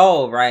want.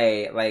 Oh,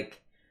 right.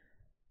 Like,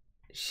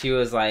 she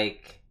was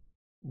like,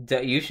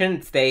 you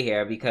shouldn't stay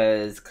here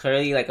because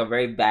clearly, like, a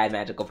very bad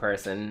magical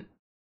person,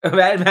 a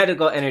bad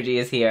magical energy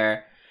is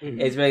here.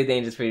 Mm-hmm. It's really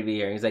dangerous for you to be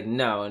here. And he's like,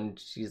 no. And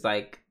she's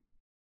like,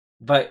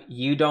 but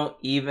you don't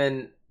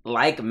even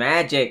like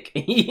magic.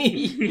 And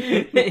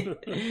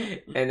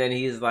then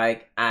he's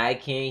like, I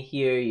can't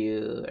hear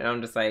you. And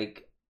I'm just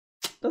like,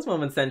 those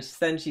moments,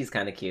 Senshi's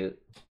kind of cute.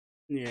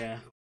 Yeah.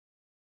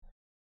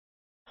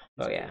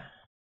 Oh, yeah.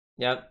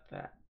 Yep.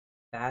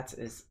 That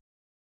is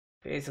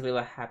basically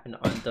what happened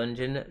on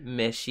Dungeon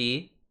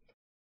Mishi.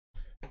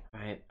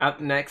 Alright.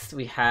 Up next,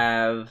 we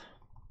have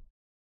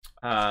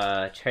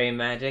Cherry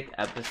Magic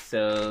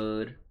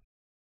episode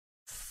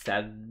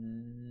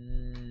 7.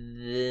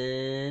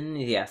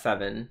 Yeah,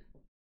 7.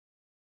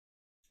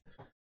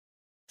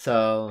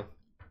 So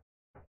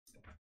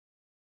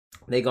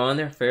they go on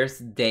their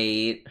first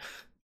date.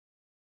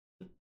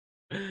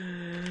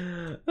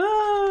 And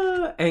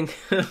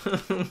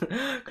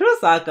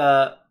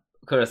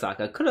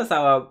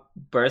Kurosawa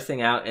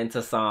bursting out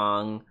into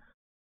song,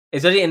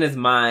 especially in his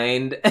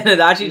mind, and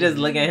Adachi just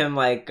looking at him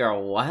like,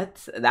 girl,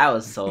 what? That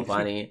was so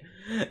funny.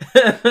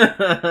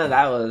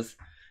 That was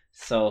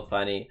so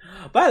funny.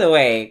 By the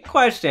way,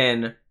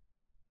 question.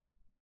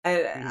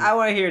 I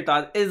want to hear your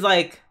thoughts. Is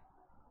like,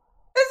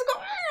 is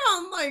going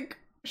on like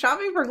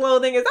shopping for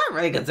clothing? Is that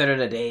really considered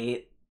a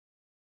date?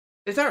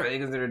 Is that really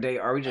considered a date?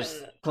 Or are we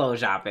just clothes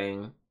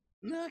shopping?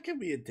 No, it could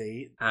be a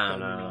date. I don't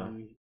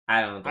know.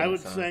 I don't think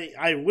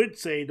I would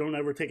say don't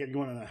ever take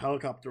anyone on a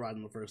helicopter ride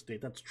on the first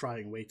date. That's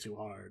trying way too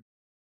hard.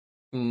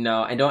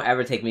 No, and don't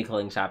ever take me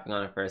clothing shopping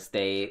on a first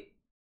date.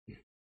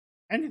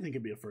 Anything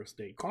could be a first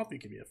date. Coffee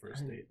could be a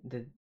first date.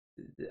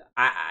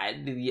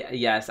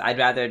 Yes, I'd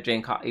rather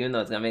drink coffee, even though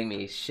it's gonna make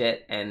me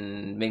shit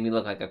and make me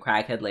look like a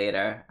crackhead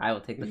later. I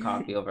will take the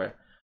coffee over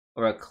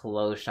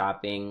clothes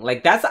shopping.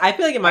 Like I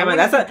feel like in my mind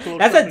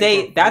that's a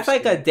date. That's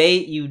like a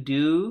date you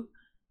do.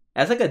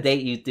 That's like a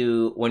date you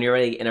do when you're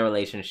already in a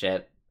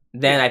relationship.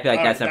 Then I feel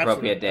like that's an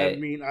appropriate date. I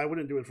mean, I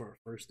wouldn't do it for a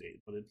first date,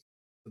 but it's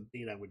a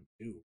date I would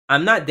do.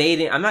 I'm not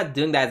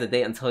doing that as a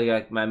date until you're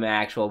like my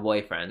actual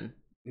boyfriend.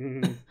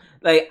 Mm-hmm.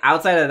 Like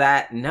outside of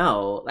that,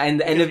 no. And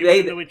if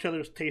they know each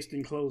other's taste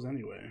in clothes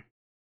anyway.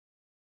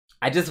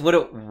 I just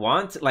wouldn't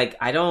want, like,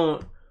 I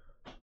don't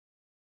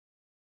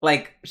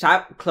like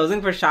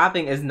clothing for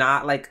shopping is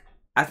not like,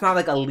 that's not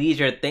like a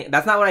leisure thing.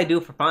 That's not what I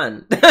do for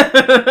fun.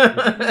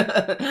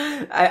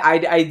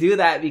 I do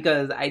that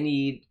because I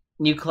need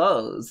new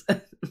clothes.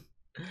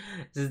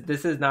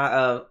 This is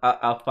not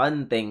a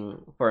fun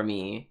thing for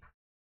me.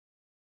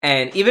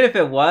 And even if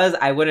it was,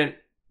 I wouldn't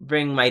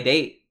bring my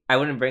date. I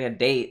wouldn't bring a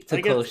date to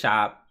clothes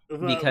shop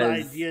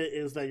because the idea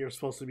is that you're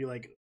supposed to be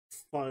like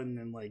fun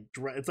and like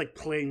it's like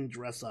playing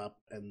dress up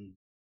and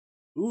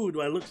ooh,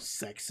 do I look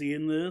sexy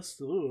in this?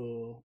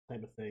 Ooh,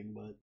 type of thing.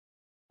 But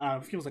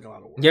it feels like a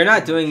lot of work. You're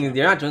not doing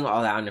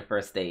all that on your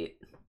first date.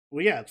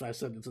 Well, yeah, that's why I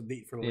said it's a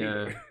date for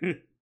later.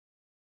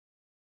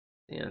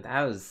 Yeah,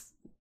 that was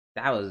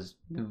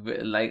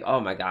like, oh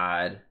my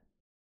god.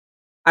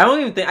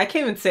 I can't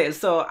even say.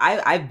 So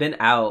I've been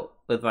out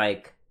with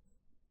like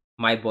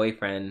my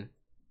boyfriend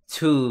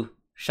to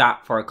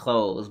shop for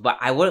clothes, but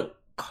I wouldn't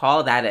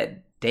call that a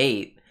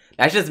date.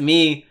 That's just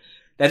me.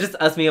 That's just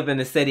us meeting up in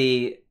the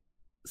city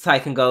so I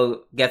can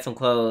go get some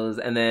clothes,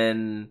 and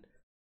then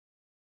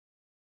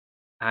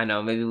I don't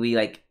know, maybe we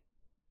like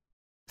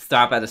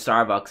stop at a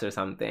Starbucks or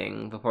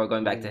something before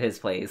going back to his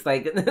place.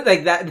 Like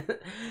like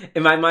that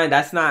in my mind,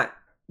 that's not,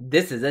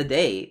 this is a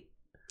date.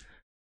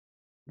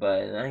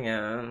 But I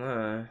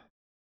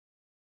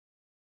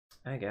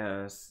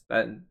guess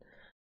that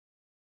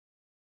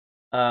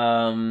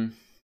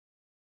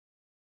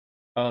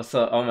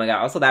also, oh my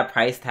god, also that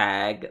price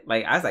tag,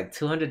 like I was like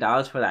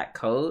 $200 for that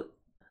coat.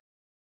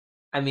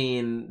 I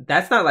mean,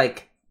 that's not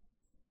like,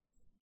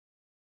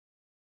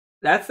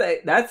 that's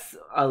a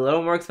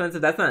little more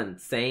expensive. That's not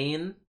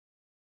insane.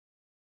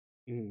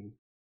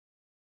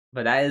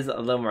 But that is a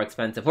little more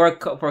expensive for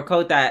a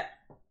coat that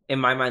in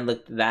my mind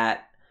looked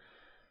that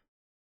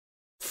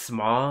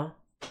small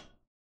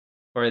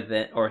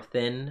or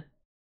thin.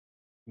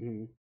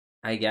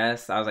 I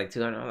guess I was like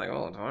 200. I was like,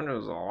 oh, 200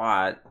 is a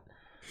lot.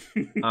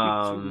 Too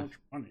much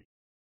money.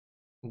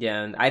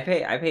 Yeah, and I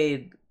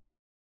paid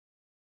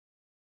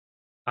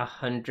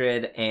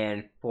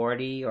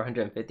 140 or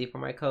 150 for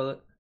my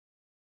coat,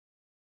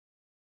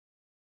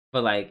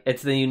 but like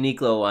it's the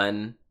Uniqlo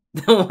one,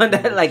 the one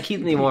that like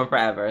keeps me warm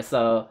forever.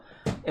 So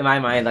in my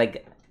mind,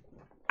 like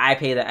I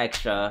pay the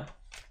extra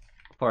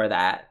for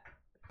that.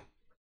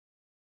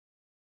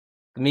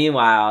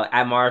 Meanwhile,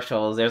 at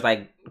Marshall's, there's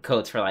like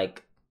coats for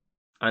like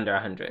under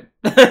 100.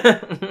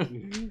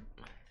 Mm-hmm.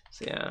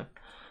 So yeah.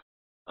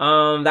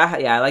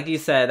 Like you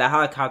said, that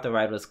helicopter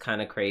ride was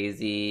kind of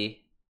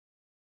crazy.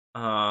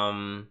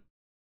 Definitely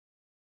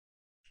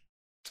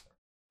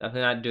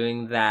not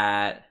doing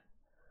that.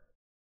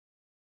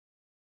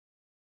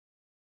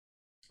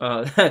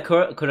 Oh,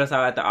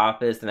 Kurosawa at the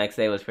office the next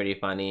day was pretty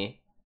funny.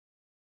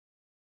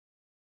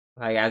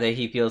 Like after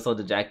he feels so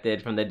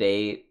dejected from the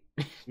date,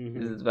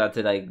 he's about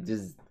to like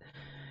just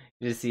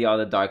see all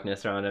the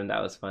darkness around him.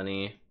 That was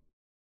funny.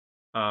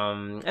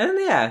 And then,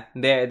 yeah,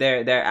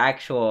 their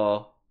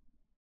actual,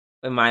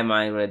 in my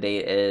mind, what a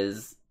date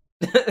is.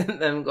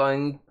 them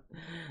going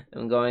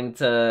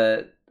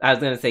to. I was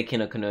gonna say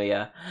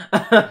Kinokuniya.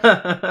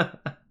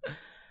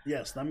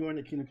 Yes, I'm going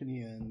to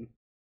Kinokuniya in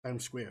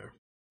Times Square.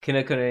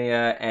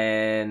 Kinokuniya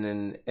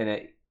and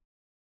it.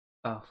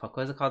 Oh fuck!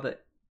 What is it called? The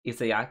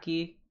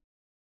Isayaki.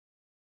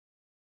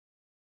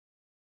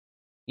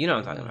 You know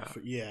what I'm talking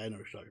about. Yeah, I know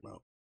what you're talking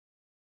about.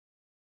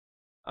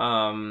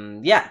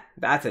 Yeah,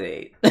 that's a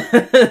date.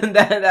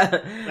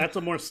 That's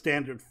a more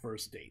standard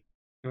first date.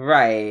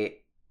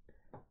 Right.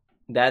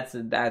 That's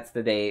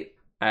the date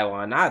I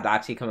want. Not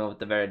Dachi coming up with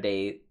the better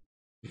date.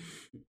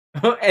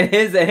 and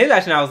his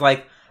action, I was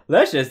like,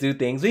 let's just do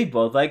things we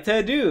both like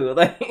to do.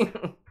 Like,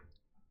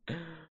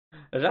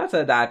 that's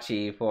a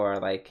Dachi for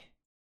like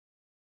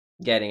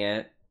getting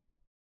it.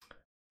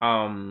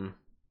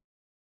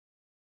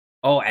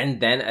 Oh, and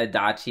then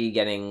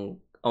Adachi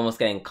almost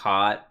getting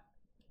caught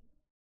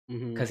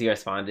because he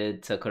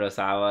responded to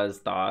Kurosawa's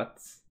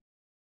thoughts.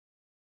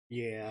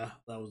 Yeah,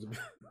 that was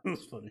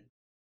funny.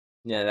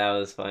 Yeah, that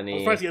was funny. I'm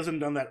surprised he hasn't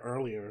done that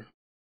earlier.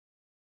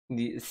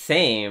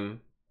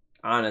 Same,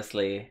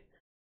 honestly.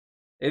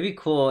 It'd be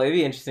cool. It'd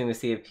be interesting to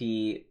see if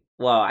he.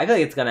 Well, I feel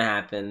like it's gonna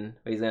happen.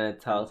 But he's gonna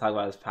talk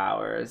about his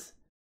powers.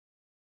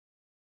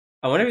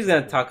 I wonder if he's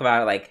gonna talk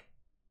about like.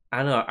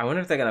 I don't know. I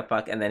wonder if they're gonna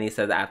fuck, and then he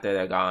says after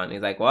they're gone,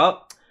 he's like,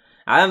 "Well,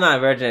 I'm not a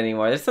virgin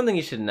anymore. There's something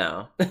you should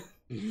know."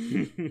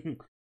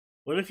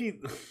 What if he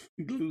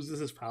loses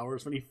his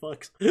powers when he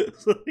fucks?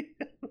 So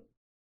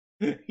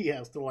he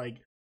has to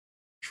like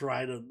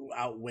try to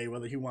outweigh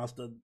whether he wants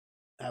to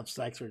have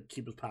sex or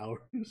keep his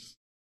powers.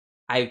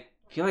 I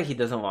feel like he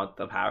doesn't want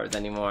the powers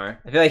anymore.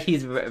 I feel like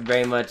he's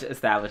very much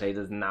established that he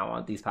does not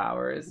want these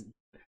powers.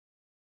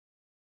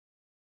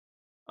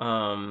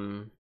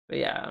 But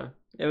yeah,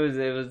 it was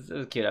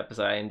a cute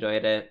episode. I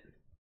enjoyed it.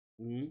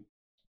 Mm-hmm.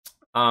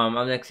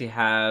 Up next we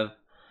have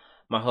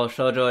Mahou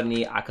Shoujo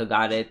ni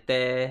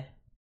Akagarete,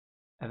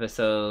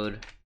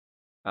 episode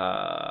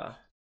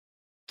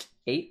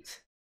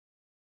 8.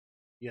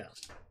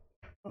 Yes.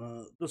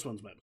 This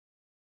one's my.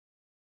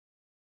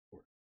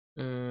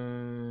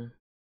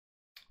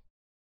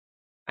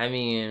 I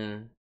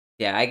mean,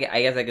 yeah, I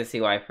guess I can see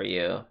why for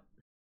you.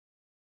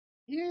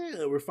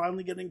 Yeah, we're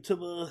finally getting to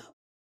the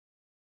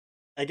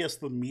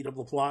meat of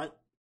the plot,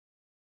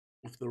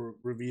 with the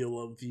reveal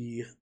of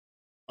the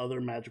other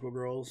magical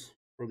girls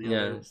or the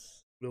other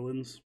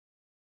villains.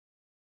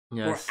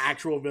 Yes. Or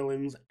actual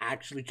villains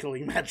actually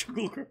killing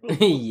magical girls.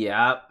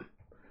 Yep.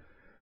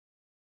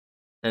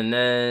 And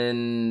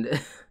then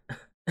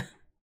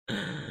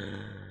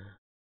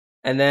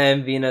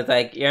Vina's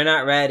like, "You're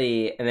not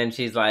ready." And then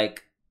she's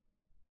like,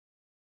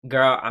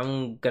 "Girl,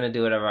 I'm gonna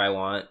do whatever I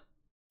want."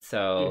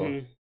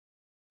 So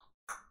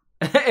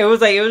it was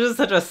just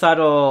such a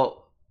subtle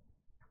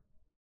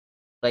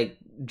like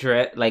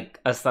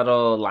a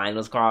subtle line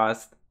was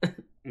crossed.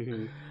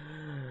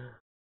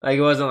 Like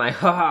it wasn't like,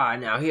 haha,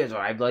 now here's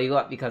where I blow you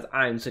up because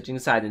I'm switching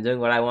sides and doing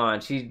what I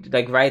want. She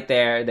like right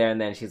there and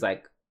then she's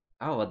like,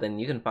 "Oh, well then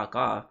you can fuck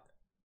off."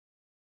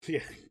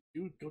 Yeah,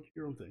 you go do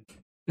your own thing.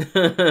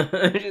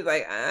 She's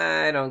like,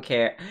 "I don't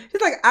care."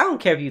 She's like, "I don't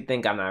care if you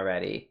think I'm not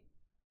ready.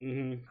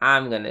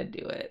 I'm gonna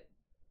do it."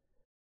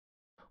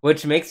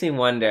 Which makes me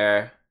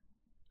wonder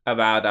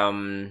about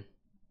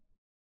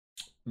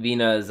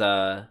Vina's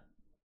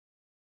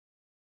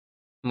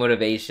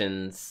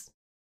motivations.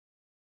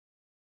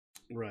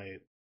 Right.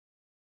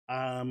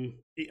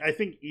 I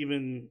think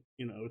even,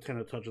 it kind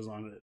of touches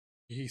on it.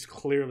 He's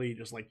clearly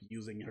just like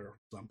using her for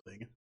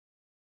something.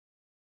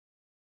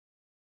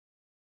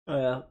 Oh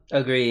yeah,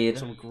 agreed.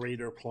 Some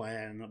greater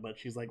plan, but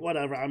she's like,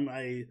 whatever.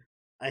 I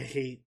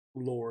hate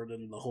Lord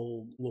and the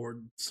whole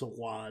Lord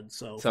squad.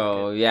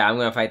 So yeah, I'm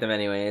gonna fight them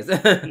anyways.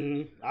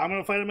 I'm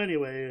gonna fight them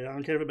anyway. I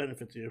don't care if it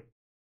benefits you.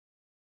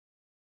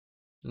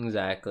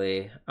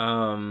 Exactly.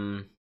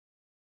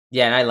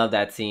 Yeah, and I love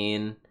that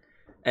scene,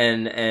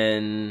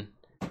 and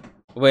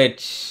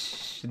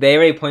which they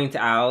already point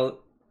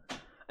out.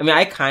 I mean,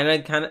 I kind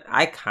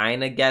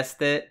of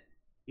guessed it.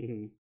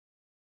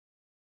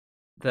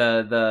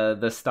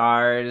 The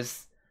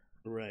stars,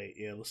 right?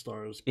 Yeah, the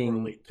stars being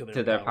correlate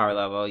to their power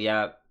level.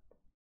 Yep.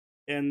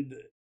 And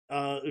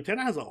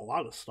Utena has a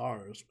lot of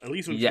stars. At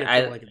least when she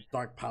gets like a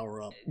dark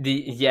power up.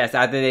 Yes,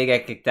 after they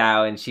get kicked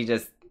out, and she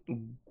just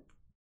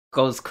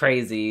goes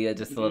crazy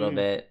just a little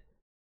bit.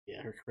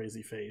 Yeah, her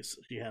crazy face.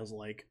 She has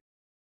like,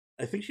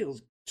 I think she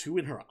has 2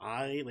 in her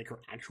eye. Like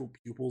her actual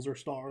pupils are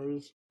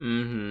stars.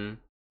 And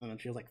then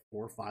she has like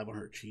 4 or 5 on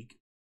her cheek.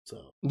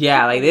 So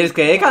yeah, like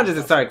they kind of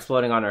just start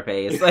exploding on her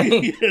face. Like,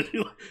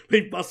 yeah,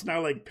 they busting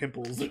out like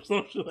pimples or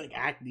something, like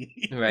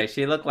acne. right,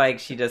 she looked like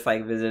she just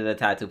like visited a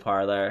tattoo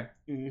parlor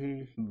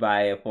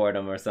by a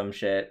Fordham or some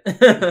shit.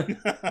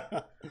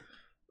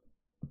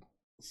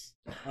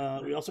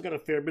 We also got a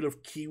fair bit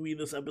of Kiwi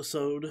this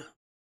episode,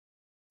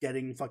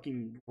 getting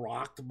fucking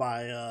rocked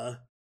by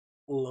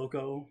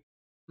Loco.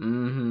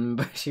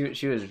 But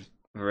she was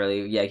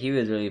really, yeah, he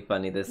was really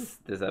funny this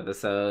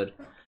episode.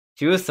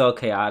 She was so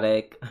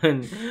chaotic.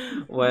 When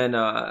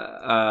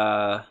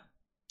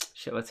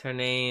shit, what's her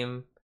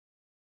name?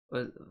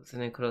 What's her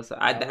name?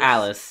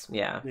 Alice.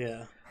 Yeah.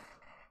 Yeah.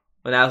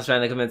 When I was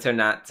trying to convince her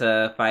not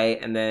to fight,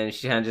 and then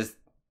she kind of just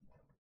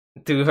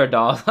threw her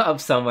doll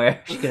up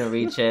somewhere. She couldn't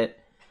reach it.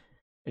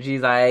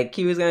 She's like,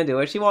 Kiwi's gonna do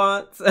what she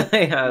wants.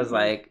 I was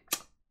like,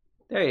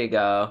 there you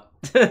go.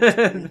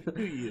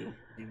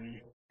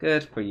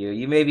 Good for you.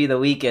 You may be the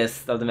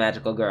weakest of the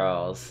magical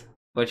girls,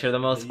 but you're the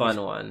most fun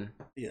one.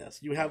 Yes,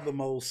 you have the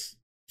most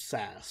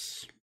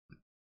sass.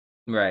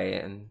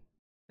 Right,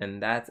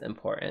 and that's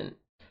important.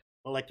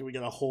 I like that we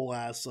get a whole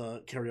ass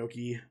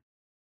karaoke.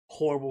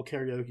 Horrible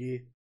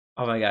karaoke.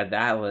 Oh my god,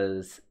 that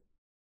was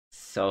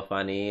so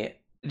funny.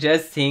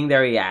 Just seeing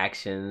their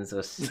reactions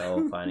was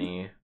so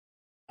funny.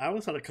 I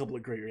always had a couple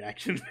of great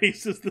reaction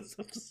faces this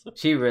episode.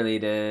 She really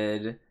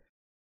did.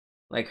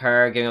 Like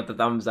her giving up the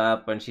thumbs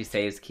up when she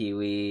saves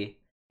Kiwi.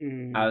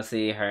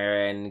 Obviously,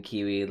 her and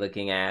Kiwi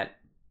looking at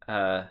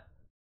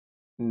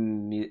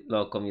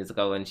local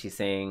musical when she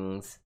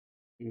sings.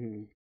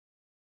 And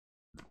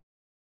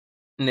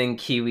then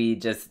Kiwi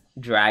just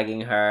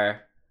dragging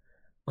her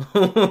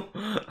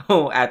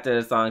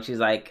after the song. She's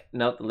like,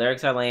 nope, the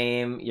lyrics are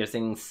lame. You're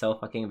singing so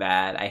fucking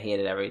bad. I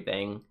hated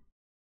everything.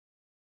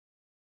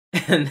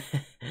 And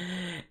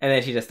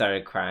then she just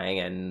started crying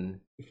and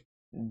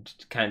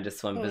kind of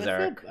just went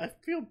berserk. I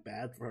feel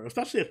bad for her,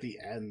 especially at the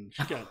end.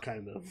 She got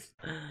kind of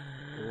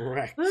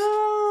wrecked.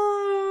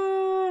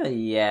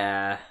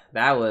 Yeah,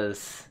 that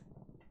was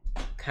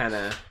kind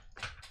of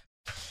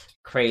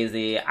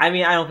crazy. I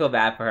mean, I don't feel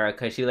bad for her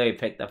because she literally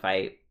picked the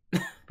fight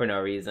for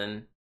no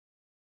reason.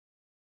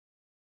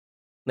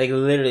 Like,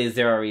 literally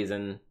zero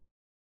reason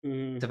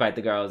to fight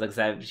the girls,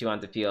 except she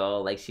wanted to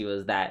feel like she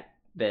was that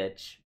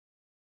bitch.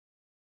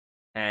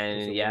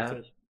 And yeah.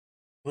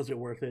 Was it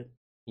worth it?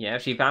 Yeah,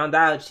 she found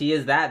out she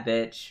is that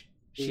bitch.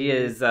 She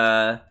is,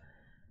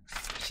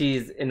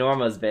 she's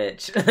Enorma's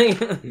bitch.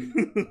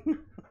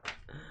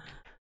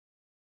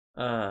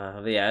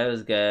 But yeah, it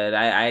was good.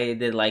 I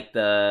did like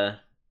the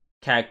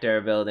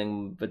character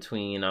building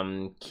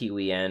between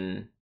Kiwi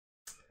and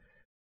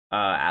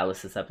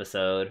Alice this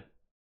episode.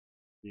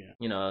 Yeah.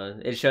 You know,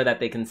 it showed that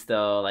they can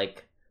still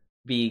like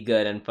be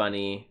good and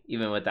funny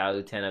even without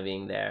Utena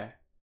being there.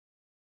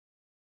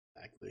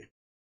 Exactly.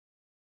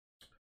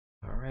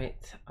 All right.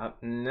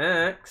 Up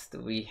next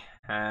we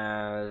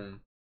have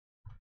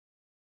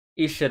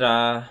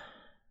Ishida,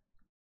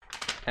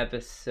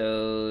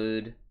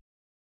 episode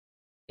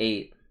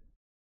 8.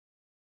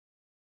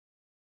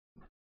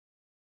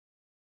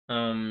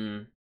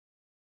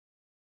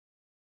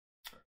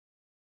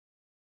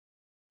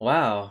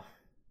 Wow.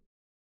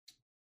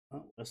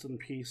 Oh, rest in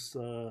peace,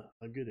 a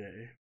good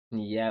day.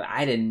 Yeah,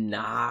 I did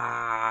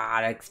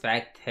not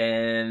expect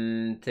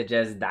him to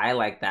just die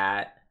like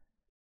that.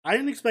 I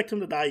didn't expect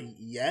him to die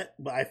yet,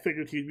 but I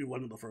figured he'd be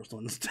one of the first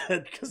ones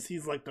dead because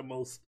he's like the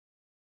most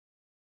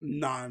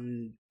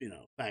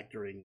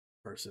factoring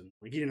person.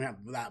 Like he didn't have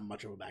that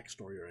much of a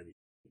backstory or anything.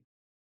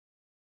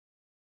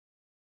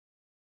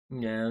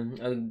 Yeah,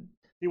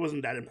 he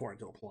wasn't that important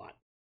to the plot.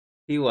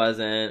 He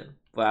wasn't,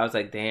 but I was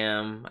like,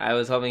 damn. I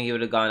was hoping he would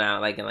have gone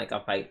out like in like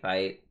a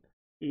fight.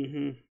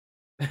 No,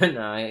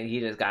 he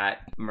just got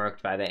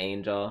murked by the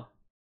angel.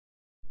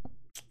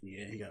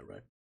 Yeah, he got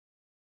wrecked.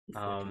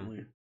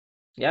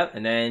 Yep,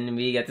 and then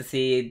we get to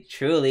see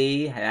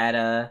truly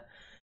that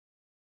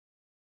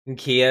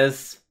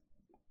Kia's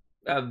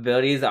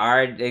abilities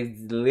are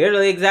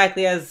literally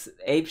exactly as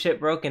apeshit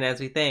broken as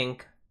we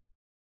think.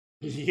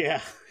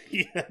 Yeah,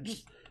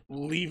 just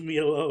leave me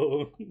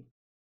alone.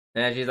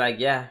 And she's like,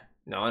 yeah,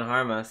 no one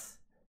harm us.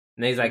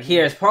 And he's like,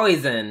 here's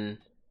poison.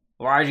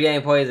 Why are you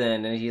getting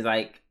poisoned? And she's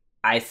like,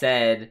 I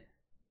said,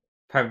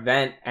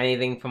 prevent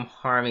anything from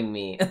harming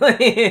me.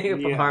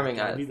 From harming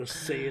us. I need to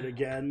say it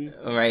again.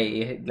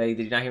 Right. Like,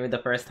 did you not hear me the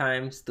first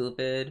time,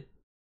 stupid?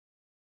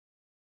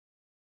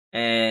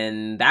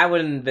 And that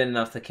wouldn't have been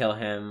enough to kill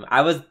him.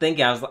 I was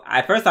thinking,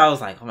 at first I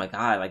was like, oh my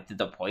god, like, did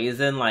the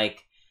poison,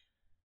 like,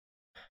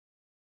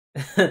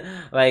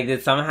 like,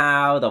 did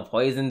somehow the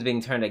poison's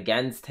being turned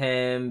against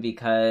him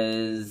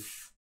because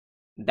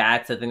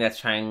that's the thing that's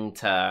trying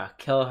to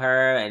kill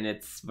her and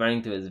it's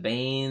running through his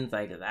veins?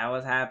 Like, that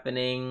was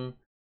happening.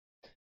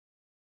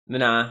 But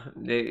nah,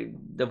 the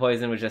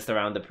poison was just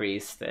around the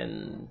priest,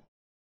 and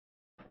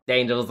the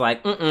angel was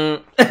like,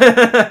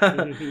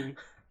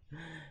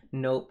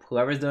 nope,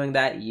 whoever's doing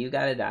that, you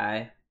gotta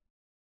die.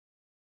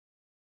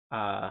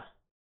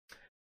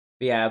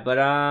 Yeah,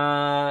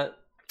 but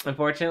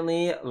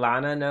unfortunately,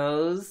 Lana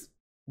knows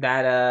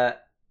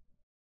that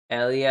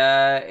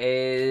Elia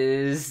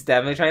is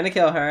definitely trying to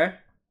kill her.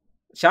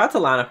 Shout out to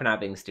Lana for not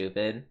being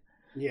stupid.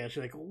 Yeah,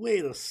 she's like,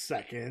 wait a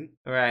second.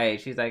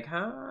 Right. She's like,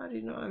 how do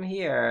you know I'm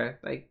here?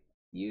 Like,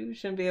 you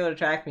shouldn't be able to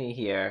track me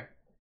here.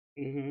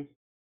 Mm-hmm.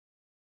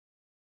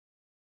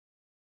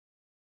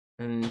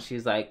 And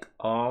she's like,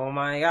 oh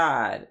my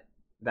god,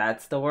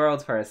 that's the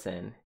world's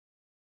person.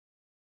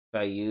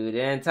 But you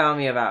didn't tell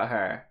me about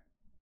her.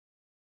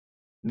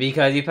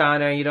 Because you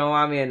found her and you don't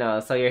want me to know,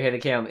 so you're here to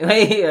kill me.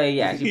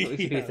 Yeah, she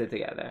pieced it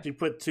together. She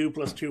put 2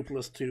 + 2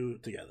 + 2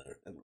 together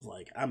and was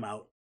like, I'm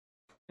out.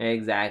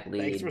 Exactly.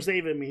 Thanks for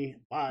saving me.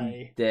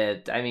 Bye.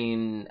 Dipped. I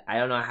mean, I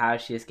don't know how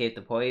she escaped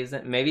the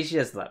poison. Maybe she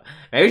just left.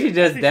 Maybe she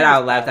just dead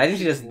out left. I think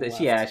she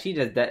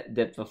just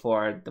dipped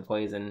before the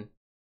poison.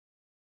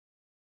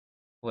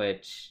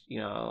 Which,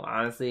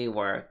 honestly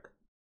work.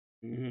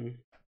 Mm-hmm.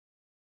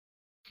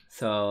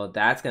 So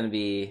that's gonna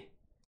be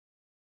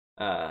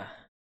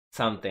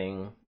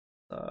something.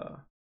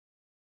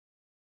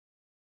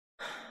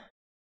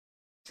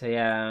 So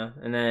yeah,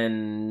 and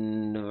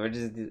then we're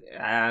just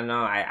I don't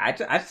know. I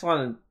just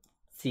want to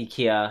see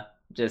Kia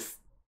just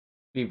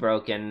be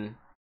broken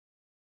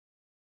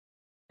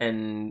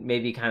and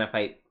maybe kind of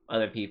fight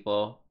other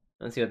people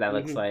and see what that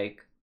looks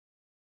like.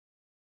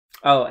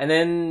 Oh, and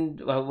then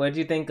what do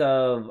you think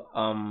of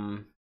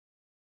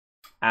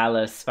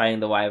Alice fighting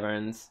the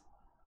wyverns?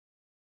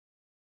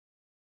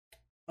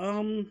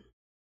 That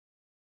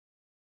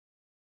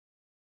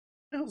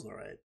was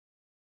alright.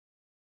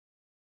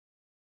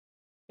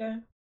 Yeah,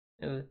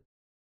 it was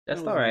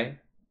just alright.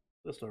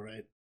 That's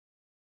alright.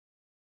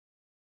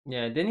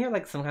 Yeah, didn't hear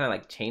like some kind of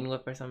like chain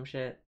whip or some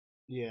shit.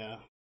 Yeah.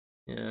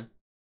 Yeah,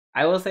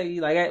 I will say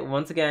like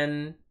once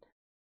again,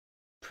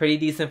 pretty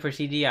decent for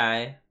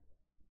CGI.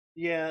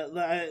 Yeah,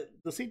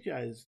 the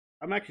CGI is.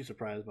 I'm actually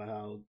surprised by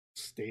how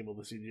stable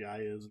the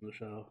CGI is in the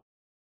show.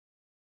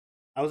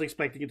 I was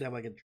expecting it to have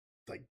like a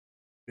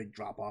big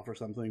drop off or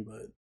something,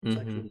 but it's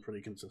actually been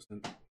pretty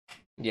consistent.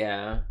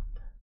 Yeah.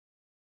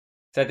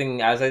 So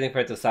I was waiting for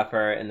it to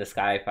suffer in the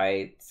sky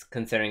fights,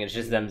 considering it's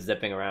just them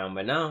zipping around,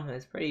 but no,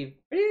 it's pretty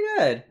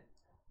good.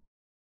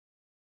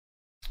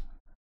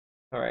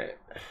 All right.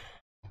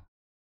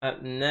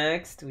 Up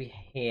next, we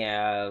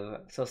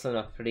have Soso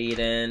no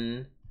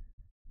Frieden,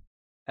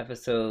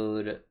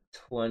 episode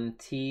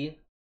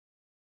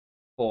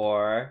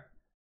 24.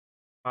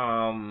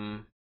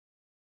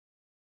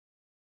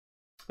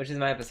 Which is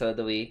my episode of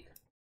the week.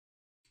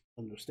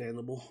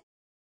 Understandable.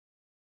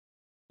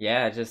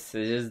 Yeah, it's just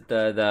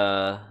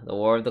the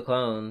War of the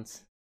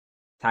Clones,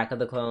 Attack of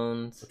the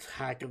Clones.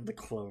 Attack of the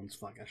Clones.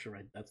 Fuck, I should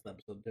write that's the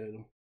episode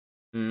title.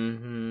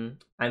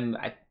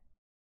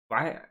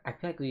 I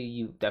feel like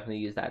you definitely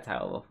used that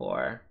title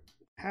before.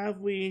 Have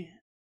we?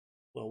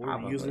 Well, we're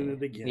Probably. using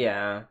it again.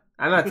 Yeah,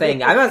 I'm not saying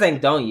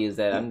don't use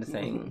it. I'm just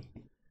saying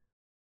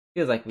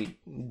feels like we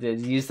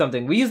did use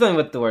something. We use something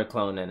with the word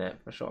clone in it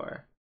for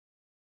sure.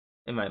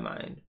 In my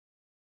mind.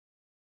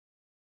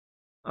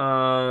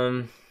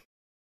 I'm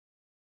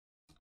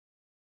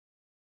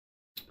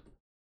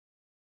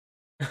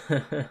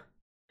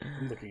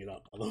looking it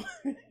up, by the way.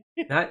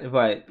 Not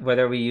what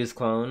whether we use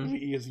clone. We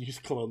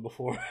used clone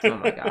before. Oh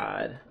my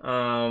god.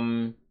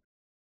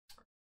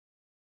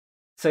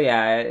 So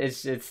yeah,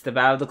 it's the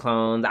Battle of the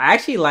Clones. I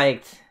actually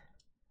liked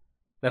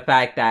the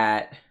fact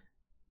that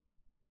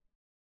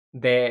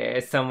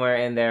there somewhere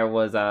in there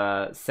was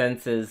a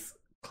Sensei's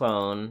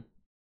clone.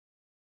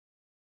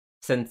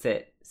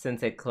 Sensei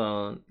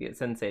clone. Yeah,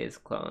 Sensei's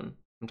clone.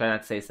 I'm trying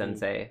not to say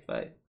Sensei,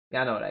 but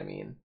y'all know what I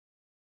mean.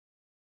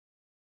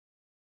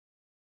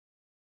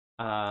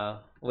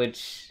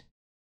 Which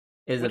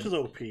is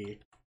OP. That's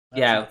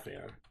yeah, not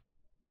fair.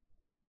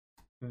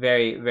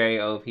 Very, very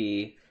OP.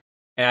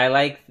 And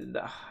I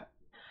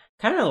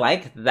kind of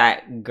like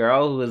that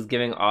girl who was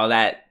giving all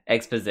that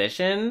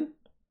exposition.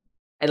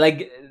 And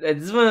like,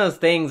 it's one of those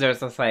things where it's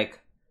just like,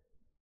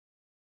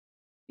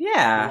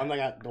 yeah.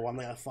 The one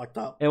that got fucked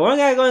up. And one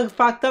guy going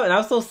fucked up, and I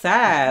was so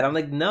sad. I'm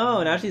like,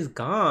 no, now she's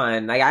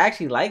gone. Like, I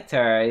actually liked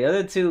her. The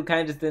other two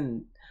kind of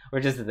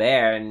were just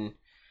there, and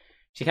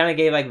she kind of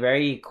gave like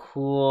very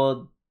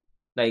cool,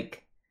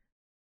 like,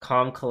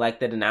 calm,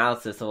 collected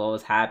analysis of what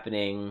was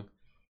happening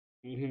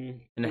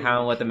and how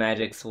and what the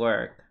magics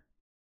work.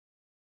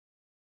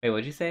 Wait,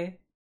 what'd you say?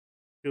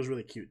 It was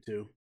really cute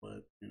too,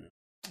 but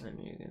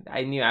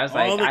I knew. I was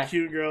all the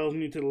cute girls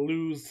need to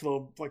lose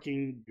the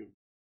fucking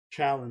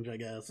challenge. I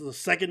guess it's the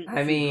second.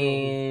 I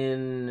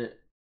mean,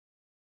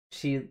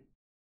 the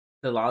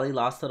lolly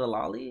lost to the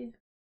lolly.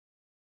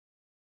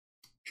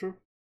 True.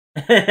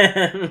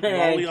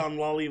 Lolly on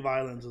lolly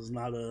violence is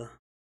not a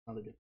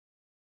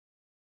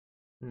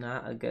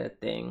good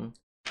thing.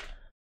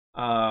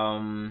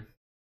 And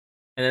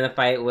then the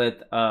fight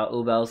with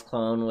Ubel's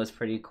clone was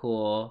pretty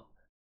cool.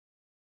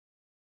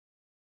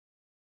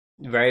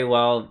 Very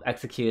well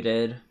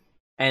executed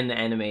and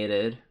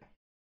animated.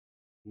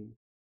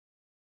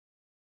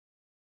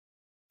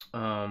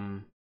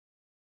 The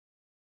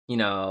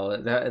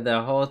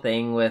whole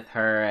thing with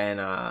her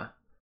and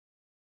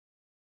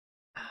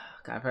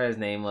I forgot his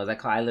name was. I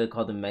literally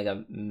called him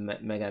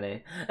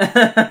Megane.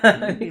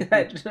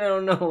 I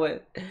don't know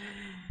what.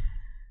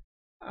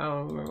 I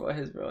don't remember what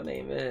his real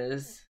name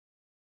is,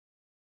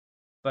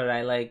 but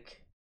I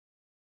like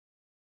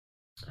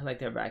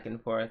their back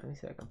and forth. Let me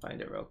see if I can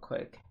find it real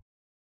quick.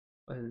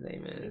 What his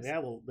name is? They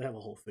have a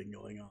whole thing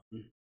going on.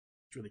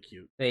 It's really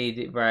cute. They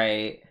did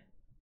right.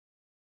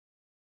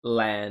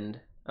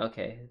 Land.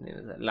 Okay, his name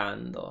is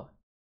Lando.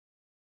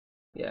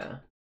 Yeah.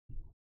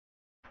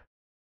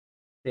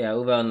 Yeah,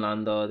 Uwe and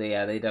Lando, they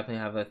definitely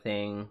have a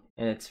thing,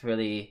 and it's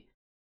really,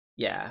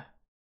 yeah,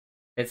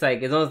 it's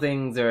like it's one of those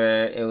things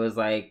where it was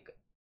like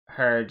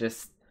her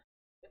just.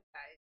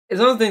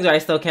 It's one of those things where I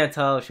still can't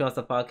tell if she wants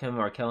to fuck him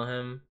or kill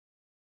him,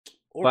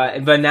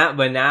 but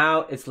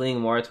now it's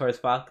leaning more towards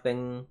fuck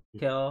than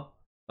kill.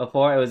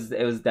 Before it was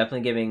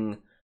definitely giving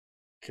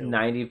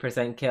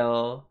 90%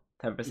 kill,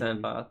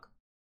 10% fuck.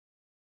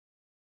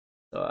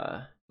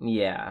 So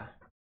yeah.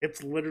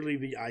 It's literally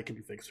the I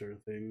can fix her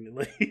thing.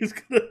 Like he's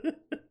gonna.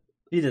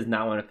 He does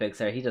not want to fix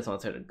her. He just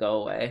wants her to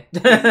go away.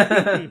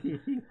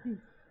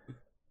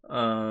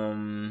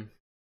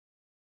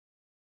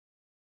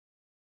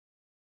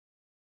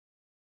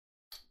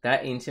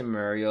 That ancient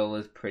Muriel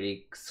was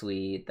pretty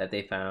sweet that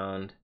they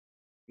found.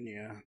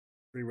 Yeah,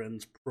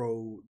 Friren's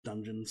pro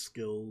dungeon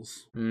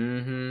skills.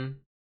 Mm-hmm.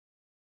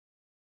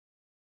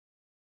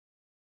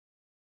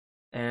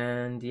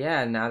 And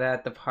yeah, now they're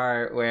at the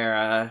part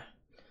where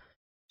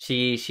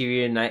she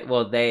reunite.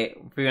 Well,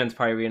 Friren's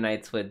party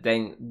reunites with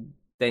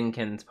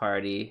Denkin's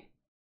party,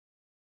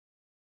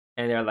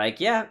 and they're like,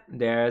 "Yeah,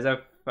 there's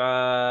a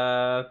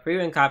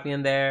Friren copy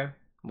in there.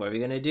 What are we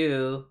gonna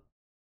do?"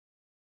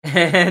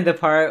 And the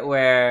part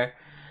where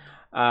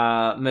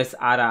Miss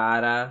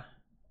Ada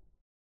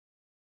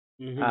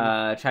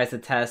tries to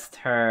test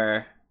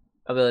her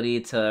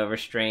ability to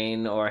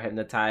restrain or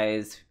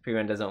hypnotize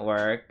Friren doesn't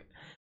work.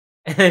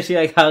 And then she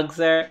like hugs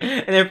her,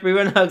 and then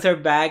Friren hugs her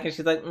back, and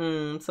she's like,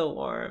 so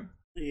warm.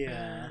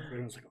 Yeah,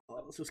 Friren's like,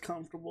 oh, this is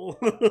comfortable.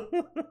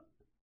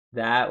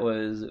 That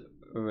was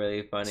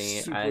really funny.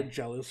 Super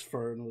jealous.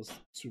 Fern was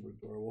super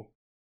adorable.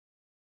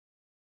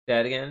 Say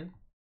that again?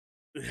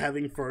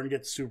 Having Fern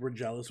get super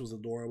jealous was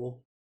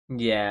adorable.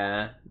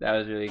 Yeah, that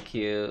was really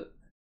cute.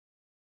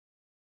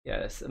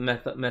 Yes,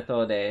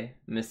 Methode,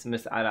 Miss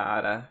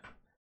Ada.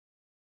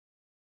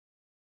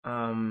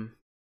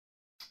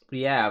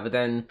 Yeah, but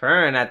then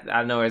Fern out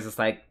of nowhere is just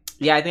like,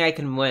 yeah, I think I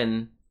can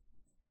win.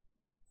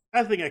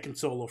 I think I can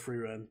solo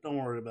Friren. Don't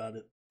worry about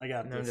it. I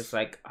got and this. I'm just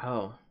like,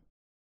 oh,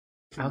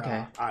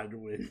 okay. I'd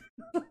win.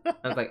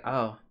 I was like,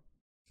 oh,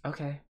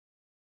 okay.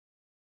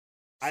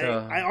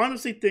 So I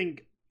honestly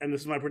think, and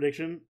this is my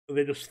prediction,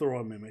 they just throw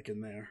a mimic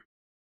in there.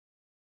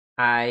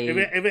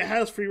 If it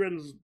has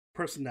Friren's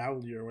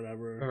personality or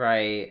whatever,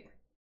 right?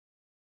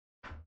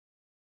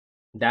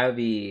 That would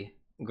be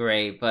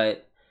great,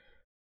 but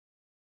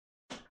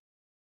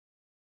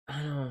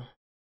I don't know.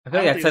 I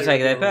feel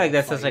like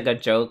that's such like a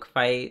joke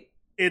fight.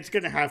 It's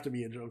gonna have to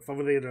be a joke.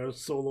 Somebody in a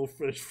solo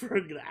fish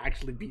Fern gonna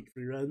actually beat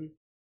Friren.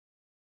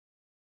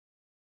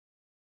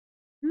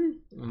 I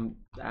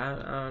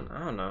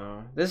don't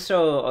know. This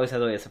show always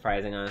has a way of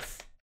surprising us.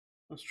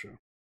 That's true.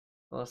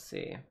 We'll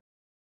see.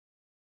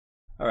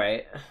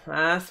 Alright,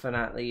 last but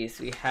not least,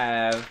 we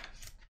have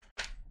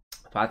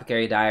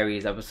Apothecary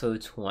Diaries,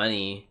 episode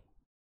 20.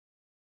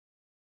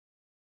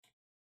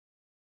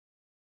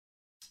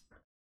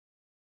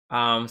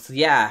 So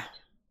yeah,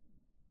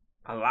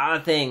 a lot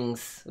of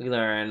things we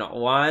learn.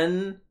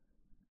 One,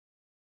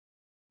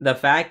 the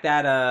fact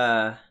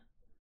that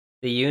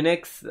the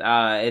eunuchs,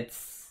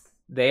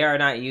 they are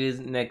not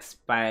eunuchs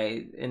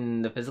by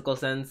in the physical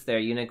sense. They're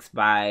eunuchs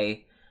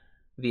via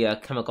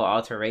chemical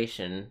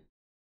alteration.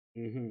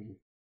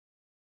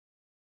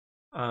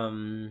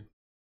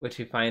 Which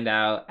we find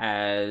out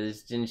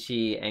as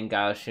Jinshi and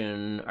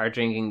Gaoshun are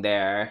drinking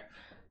their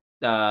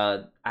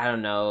I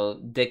don't know,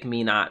 dick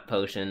me not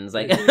potions,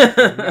 like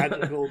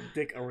magical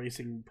dick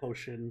erasing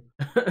potion.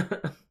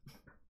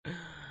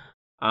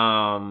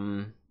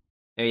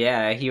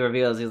 Yeah, he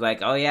reveals, he's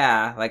like, oh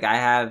yeah, like I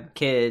have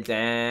kids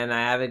and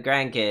I have a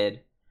grandkid.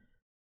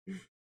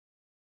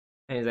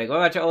 And he's like, what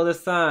about your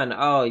oldest son?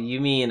 Oh, you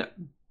mean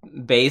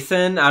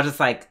Basin? I was just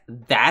like,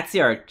 that's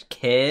your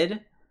kid?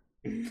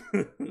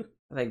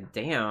 Like,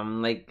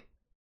 damn, like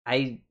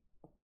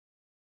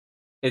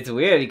it's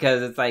weird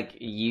because it's like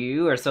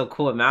you are so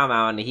cool with Mao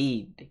Mao and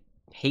he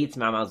hates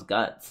Mao Mao's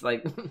guts.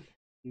 Like,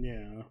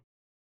 yeah.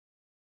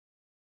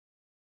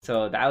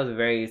 So that was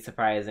very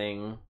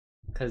surprising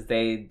because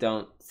they're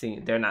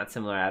not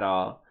similar at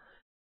all.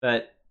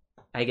 But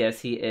I guess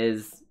he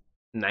is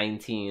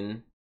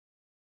 19,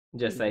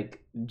 just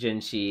like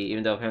Jinshi,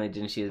 even though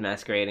apparently Jinshi is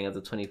masquerading as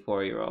a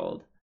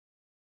 24-year-old.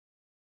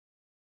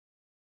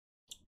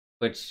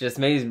 Which just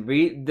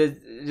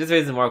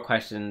raises more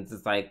questions.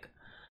 It's like,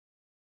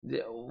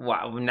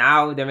 wow,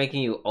 now they're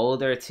making you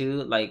older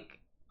too, like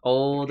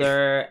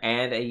older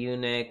and a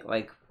eunuch,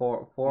 like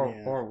for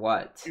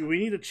what? We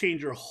need to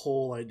change your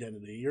whole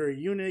identity. You're a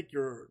eunuch.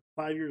 You're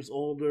 5 years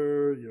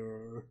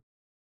older.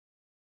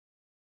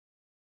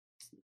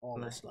 all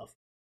this stuff.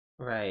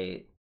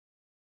 Right.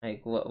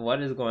 Like,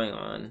 what is going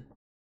on?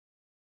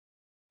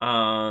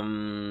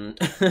 when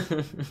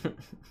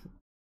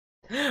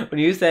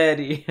you said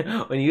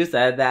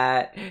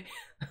that,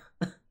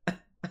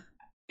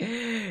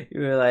 you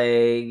were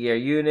like, you're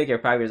eunuch, you're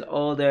 5 years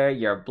older,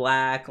 you're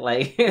black,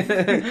 like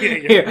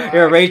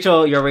you're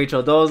Rachel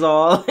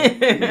Dolezal.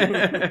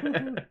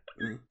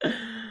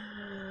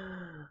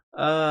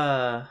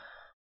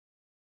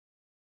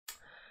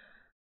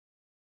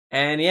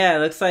 And yeah, it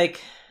looks like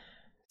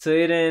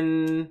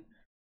Sweden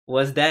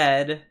was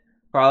dead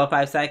for all of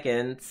 5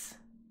 seconds.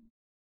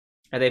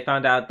 And they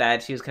found out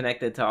that she was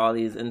connected to all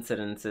these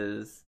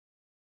incidences.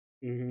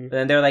 Mm-hmm. But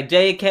then they're like,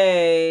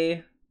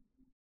 JK,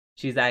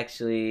 she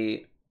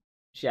actually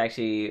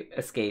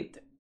escaped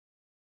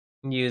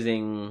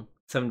using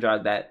some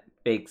drug that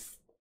fakes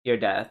your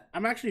death.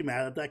 I'm actually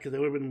mad at that because it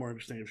would have been more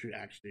interesting if she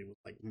actually was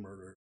like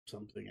murdered or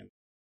something and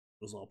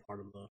it was all part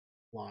of the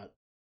plot.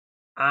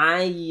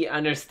 I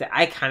understand.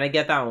 I kind of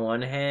get that on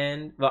one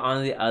hand, but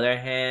on the other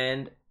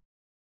hand,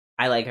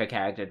 I like her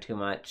character too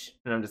much,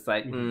 and I'm just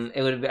like,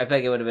 it would. I feel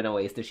like it would have been a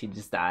waste if she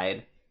just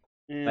died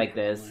like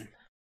this.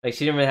 Like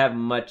she didn't really have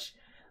much.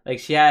 Like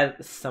she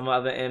had some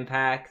of an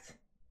impact.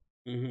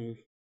 Mm-hmm.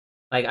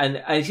 Like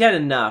and she had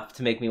enough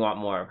to make me want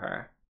more of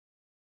her.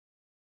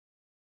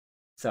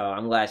 So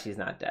I'm glad she's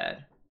not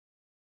dead.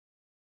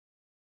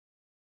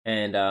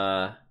 And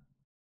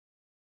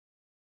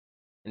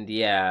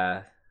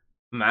yeah,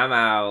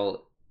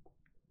 Mao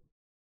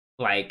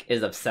like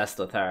is obsessed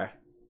with her.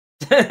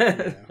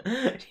 Yeah.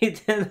 She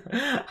did.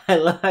 I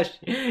love.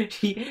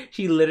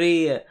 She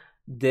literally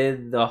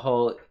did the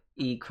whole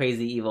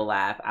crazy evil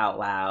laugh out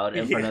loud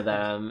in front of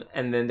them,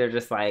 and then they're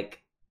just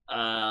like,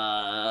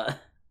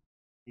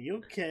 You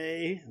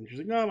okay?" And she's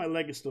like, "No, my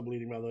leg is still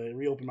bleeding. By the way,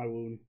 reopen my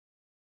wound."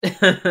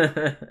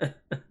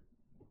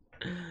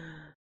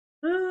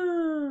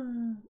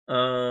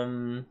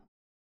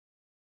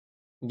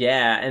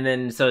 Yeah, and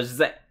then so it's just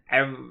like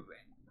and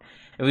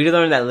we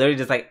learned that literally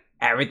just like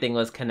everything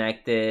was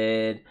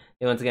connected.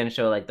 They once again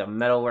show like the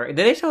metalwork.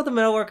 Did they show the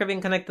metalworker being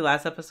connected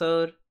last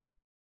episode?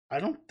 I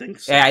don't think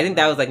so. Yeah, I think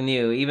that was like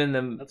new. Even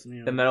the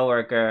new. The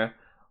metalworker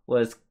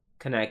was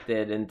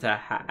connected into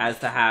as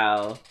to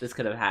how this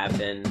could have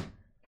happened,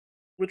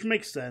 which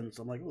makes sense.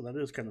 I'm like, oh, that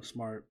is kind of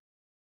smart.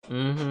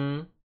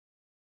 Mm-hmm.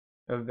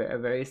 A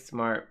very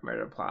smart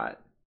murder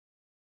plot,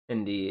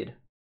 indeed.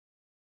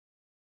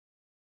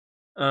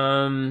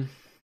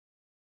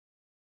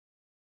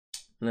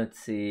 Let's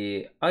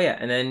see. Oh yeah,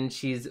 and then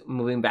she's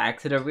moving back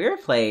to the rear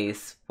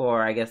place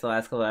for I guess the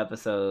last couple of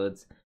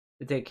episodes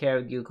to take care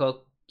of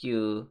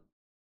Gyukokyu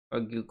or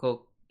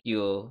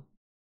Gyukokyu,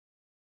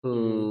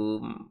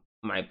 who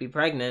might be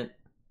pregnant.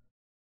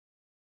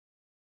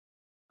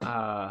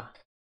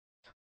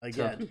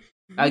 Again.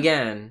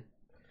 Again.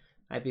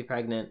 Might be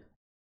pregnant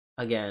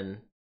again.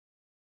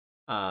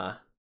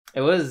 It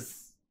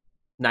was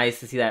nice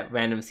to see that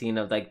random scene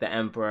of like the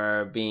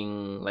emperor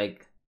being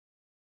like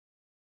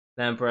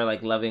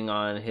loving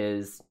on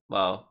his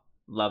love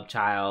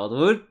child.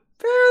 Would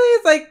fairly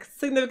like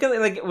significantly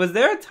like was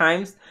there a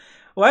times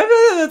why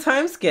was there a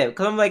time skip?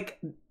 Because I'm like,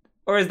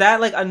 or is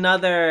that like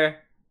another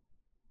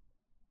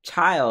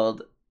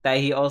child that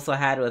he also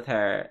had with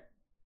her?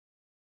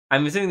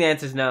 I'm assuming the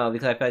answer is no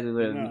because I feel like we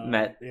would have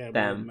met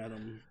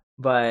them.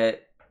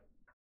 But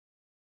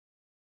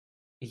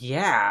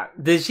yeah,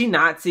 did she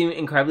not seem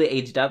incredibly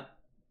aged up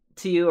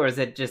to you, or is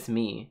it just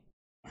me?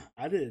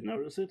 I didn't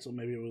notice it, so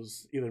maybe it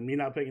was either me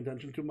not paying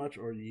attention too much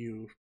or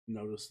you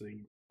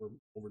noticing or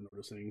over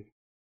noticing.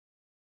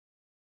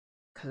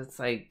 Because it's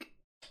like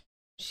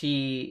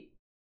the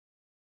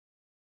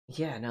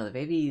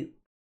baby,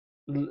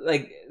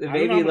 like the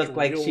baby looked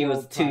like she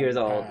was 2 years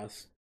old.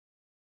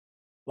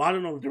 Well, I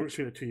don't know the difference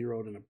between a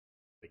 2-year-old and a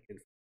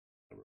infant.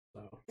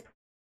 So.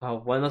 Oh,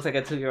 one looks like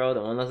a 2-year-old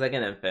and one looks like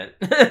an infant.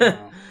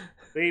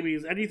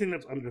 Babies, anything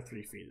that's under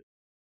 3 feet,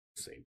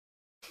 same.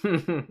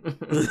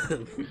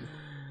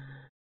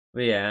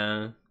 But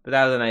yeah, but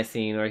that was a nice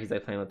scene where he's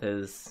like playing with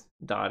his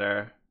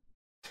daughter,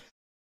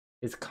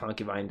 his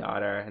concubine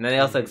daughter, and then they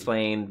also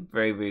explained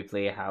very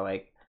briefly how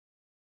like,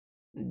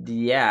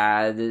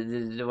 yeah,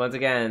 once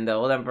again the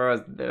old emperor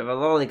was a bit of a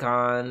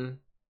lolicon.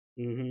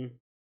 Mm-hmm.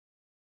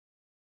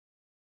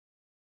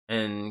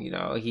 And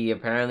he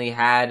apparently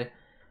had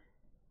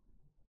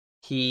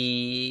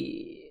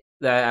the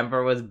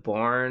emperor was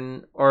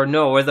born, or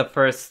no, where was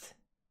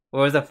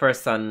the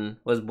first son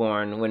was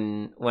born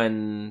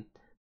when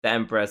the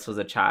empress was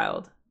a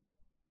child.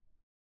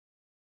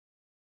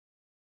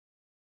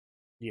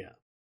 Yeah,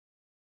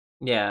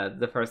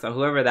 the first son,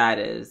 whoever that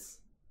is,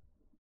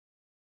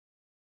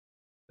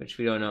 which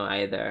we don't know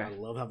either. I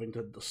love having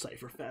to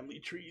decipher family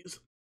trees.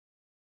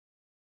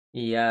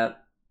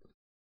 Yep.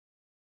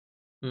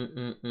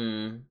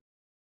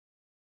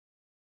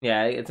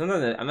 Yeah, it's something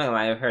that I'm not gonna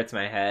lie, it hurts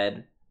my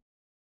head.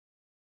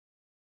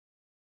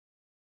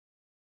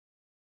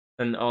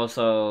 And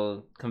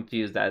also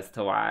confused as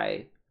to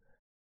why.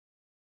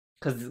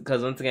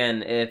 Because once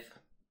again, if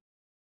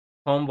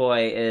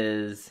Homeboy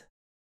is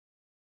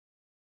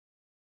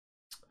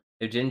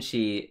if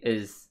Jinchi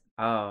is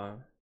right,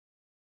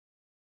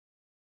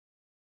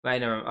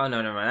 never. Oh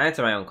no, never mind. I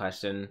answered my own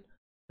question.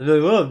 They're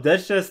like, oh,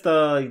 that's just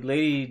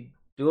Lady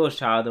Duo's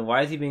child, and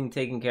why is he being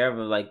taken care of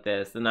like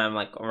this? And I'm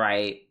like,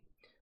 right,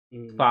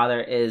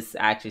 father is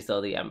actually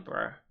still the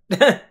emperor.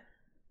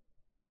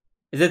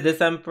 Is it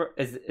this emperor?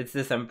 It's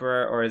this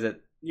emperor, or is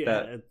it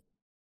the?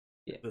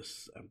 Yeah.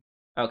 This.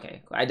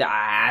 Okay, I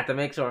have to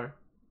make sure.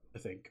 I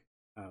think.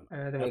 I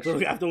have to make sure.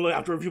 I have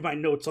to review my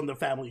notes on the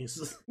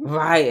families.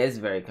 Right, it's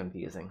very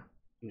confusing.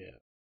 Yeah.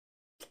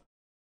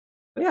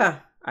 But yeah,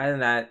 other than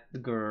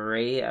that,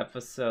 great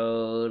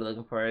episode.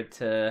 Looking forward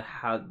to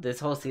how this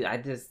whole season.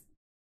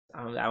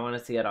 I want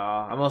to see it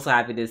all. I'm also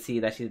happy to see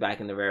that she's back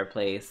in the rare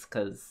place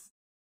because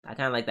I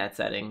kind of like that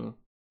setting.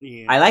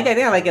 Yeah, I think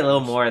I like it a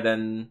little more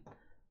than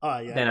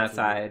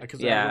outside. Because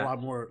there's a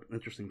lot more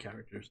interesting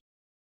characters.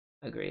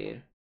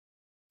 Agreed.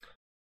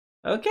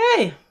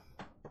 Okay,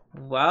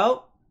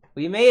 well,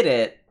 we made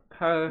it.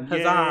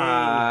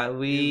 Huzzah!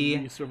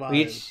 We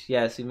survived.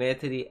 Yes, we made it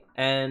to the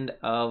end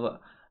of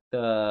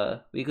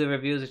the weekly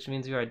reviews, which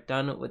means we are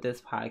done with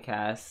this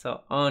podcast. So,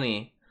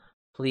 Oni,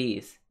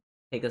 please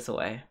take us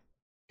away.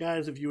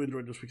 Guys, if you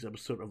enjoyed this week's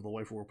episode of the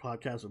Waifu World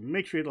Podcast,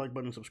 make sure you hit the like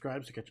button and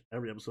subscribe to catch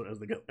every episode as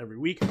they go every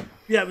week.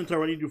 If you haven't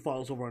already, do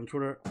follow us over on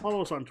Twitter,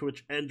 follow us on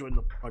Twitch, and join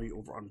the party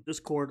over on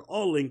Discord,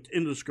 all linked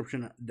in the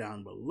description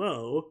down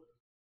below.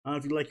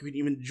 If you'd like, you can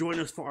even join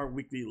us for our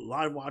weekly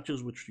live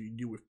watches, which we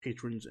do with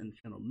patrons and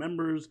channel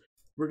members.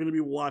 We're going to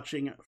be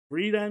watching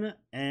Frieren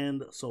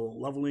and Solo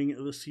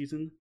Leveling this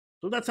season.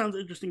 So if that sounds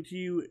interesting to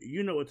you,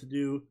 you know what to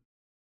do.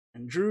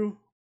 And Drew, do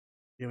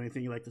you have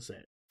anything you'd like to say?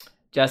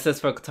 Justice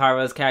for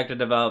Kotara's character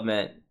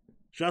development.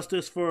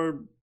 Justice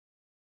for,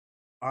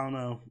 I don't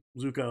know,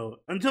 Zuko.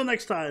 Until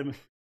next time,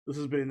 this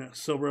has been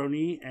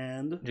Sobroni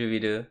and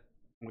Juvidu.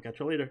 We'll catch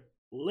you later.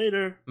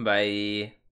 Later. Bye.